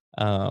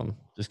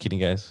 Just kidding,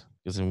 guys,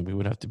 because then we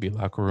would have to be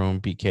locker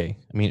room BK.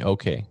 I mean,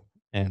 okay,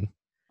 and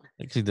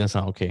actually that's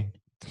not okay.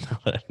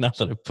 Not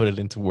that I put it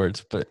into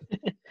words, but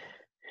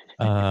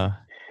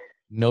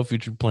no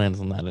future plans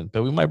on that end.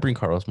 But we might bring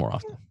Carlos more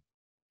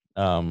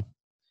often.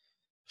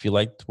 If you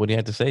liked what he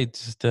had to say,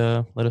 just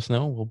let us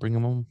know. We'll bring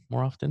him on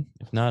more often.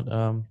 If not,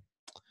 tell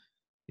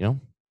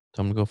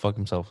him to go fuck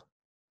himself.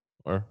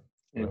 Or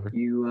whatever.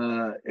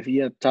 If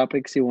you have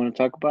topics you want to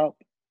talk about,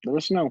 let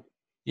us know.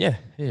 Yeah,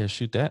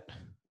 shoot that.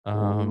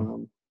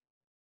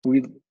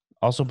 We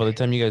Also, by the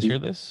time you guys hear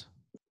this,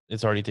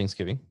 it's already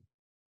Thanksgiving.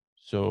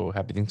 So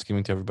happy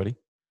Thanksgiving to everybody.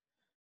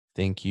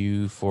 Thank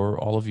you for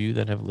all of you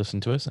that have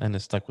listened to us and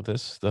have stuck with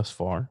us thus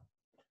far.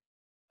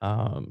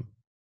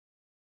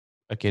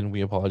 Again,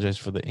 we apologize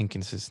for the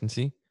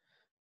inconsistency,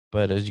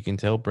 but as you can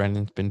tell,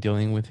 Brandon's been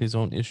dealing with his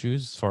own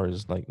issues as far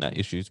as not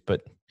issues,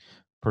 but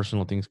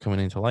personal things coming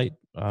into light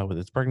with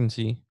his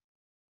pregnancy.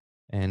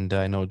 And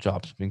I know his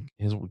job's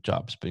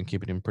been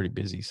keeping him pretty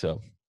busy.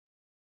 So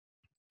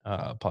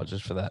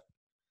apologize for that.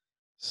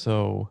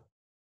 So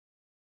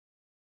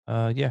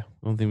the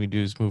only thing we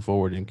do is move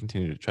forward and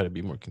continue to try to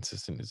be more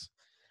consistent as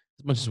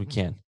much as we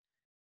can.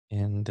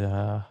 And,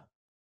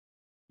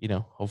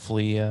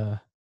 hopefully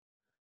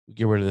we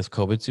get rid of this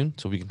COVID soon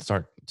so we can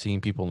start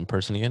seeing people in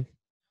person again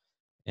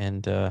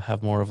and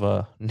have more of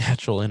a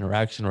natural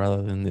interaction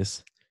rather than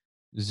this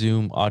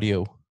Zoom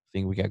audio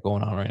thing we got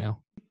going on right now.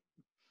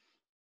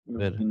 It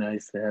would be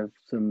nice to have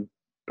some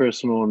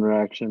personal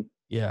interaction.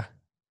 Yeah.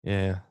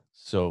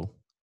 So,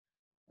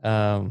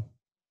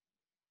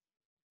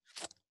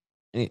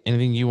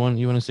 anything you want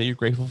to say you're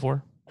grateful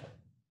for?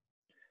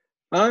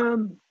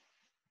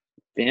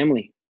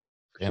 Family.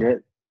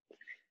 Shit.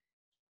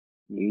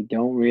 You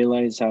don't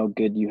realize how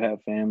good you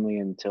have family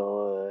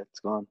until it's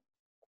gone.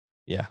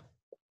 Yeah.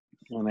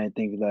 And I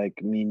think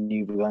me and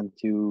you've gone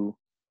through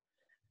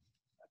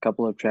a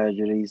couple of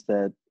tragedies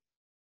that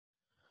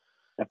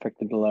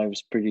affected the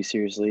lives pretty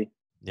seriously.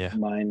 Yeah.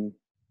 Mine,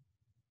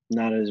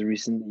 not as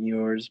recent as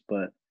yours,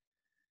 but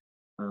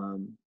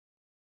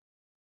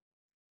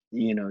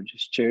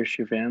just cherish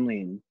your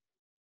family and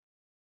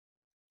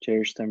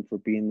cherish them for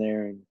being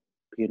there and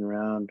being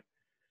around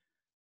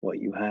what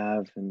you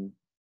have and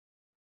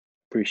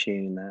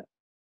appreciating that.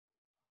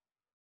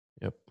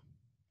 Yep.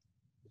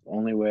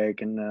 Only way I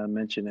can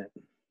mention it.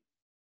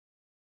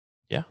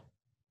 Yeah,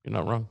 you're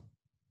not wrong.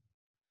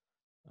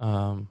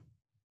 I'm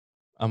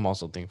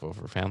also thankful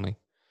for family.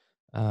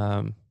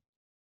 And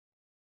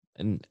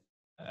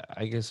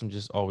I guess I'm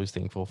just always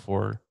thankful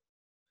for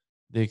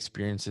the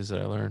experiences that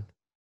I learn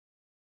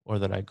or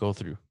that I go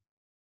through.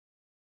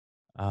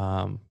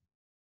 And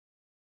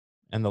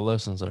the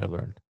lessons that I've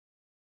learned,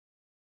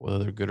 whether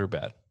they're good or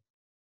bad.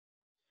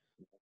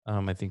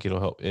 I think it'll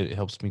help. It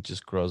helps me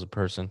just grow as a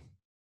person,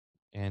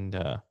 and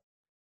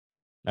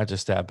not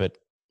just that, but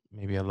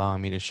maybe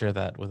allowing me to share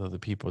that with other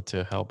people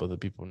to help other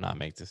people not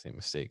make the same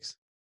mistakes.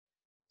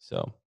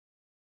 So,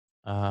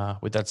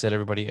 with that said,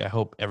 everybody, I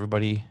hope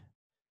everybody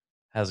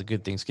has a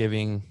good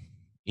Thanksgiving.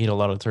 Eat a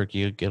lot of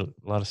turkey, get a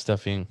lot of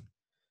stuffing,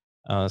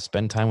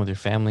 spend time with your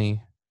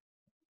family.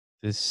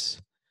 This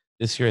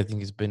year, I think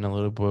has been a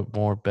little bit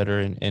more better,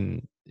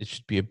 and it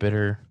should be a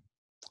better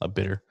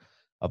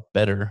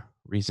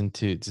reason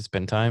to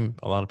spend time.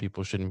 A lot of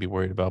people shouldn't be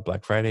worried about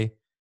Black Friday,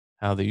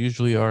 how they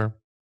usually are.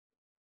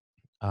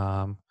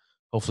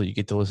 Hopefully you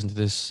get to listen to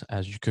this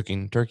as you're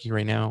cooking turkey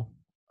right now,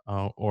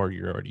 or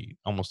you're already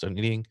almost done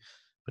eating.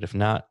 But if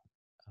not,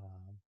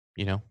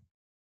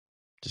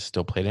 just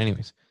still play it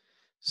anyways.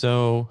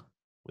 So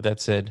with that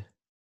said,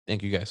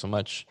 thank you guys so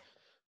much.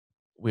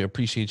 We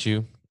appreciate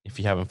you. If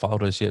you haven't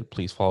followed us yet,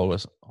 please follow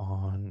us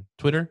on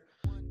Twitter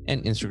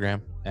and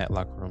Instagram at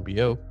Locker Room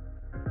BO.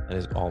 That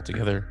is all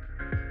together.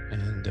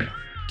 And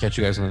catch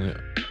you guys on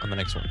the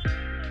next one.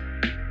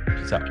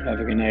 Peace out. Have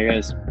a good night,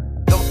 guys.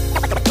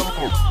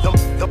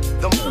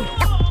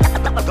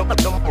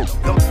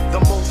 The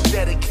most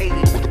dedicated.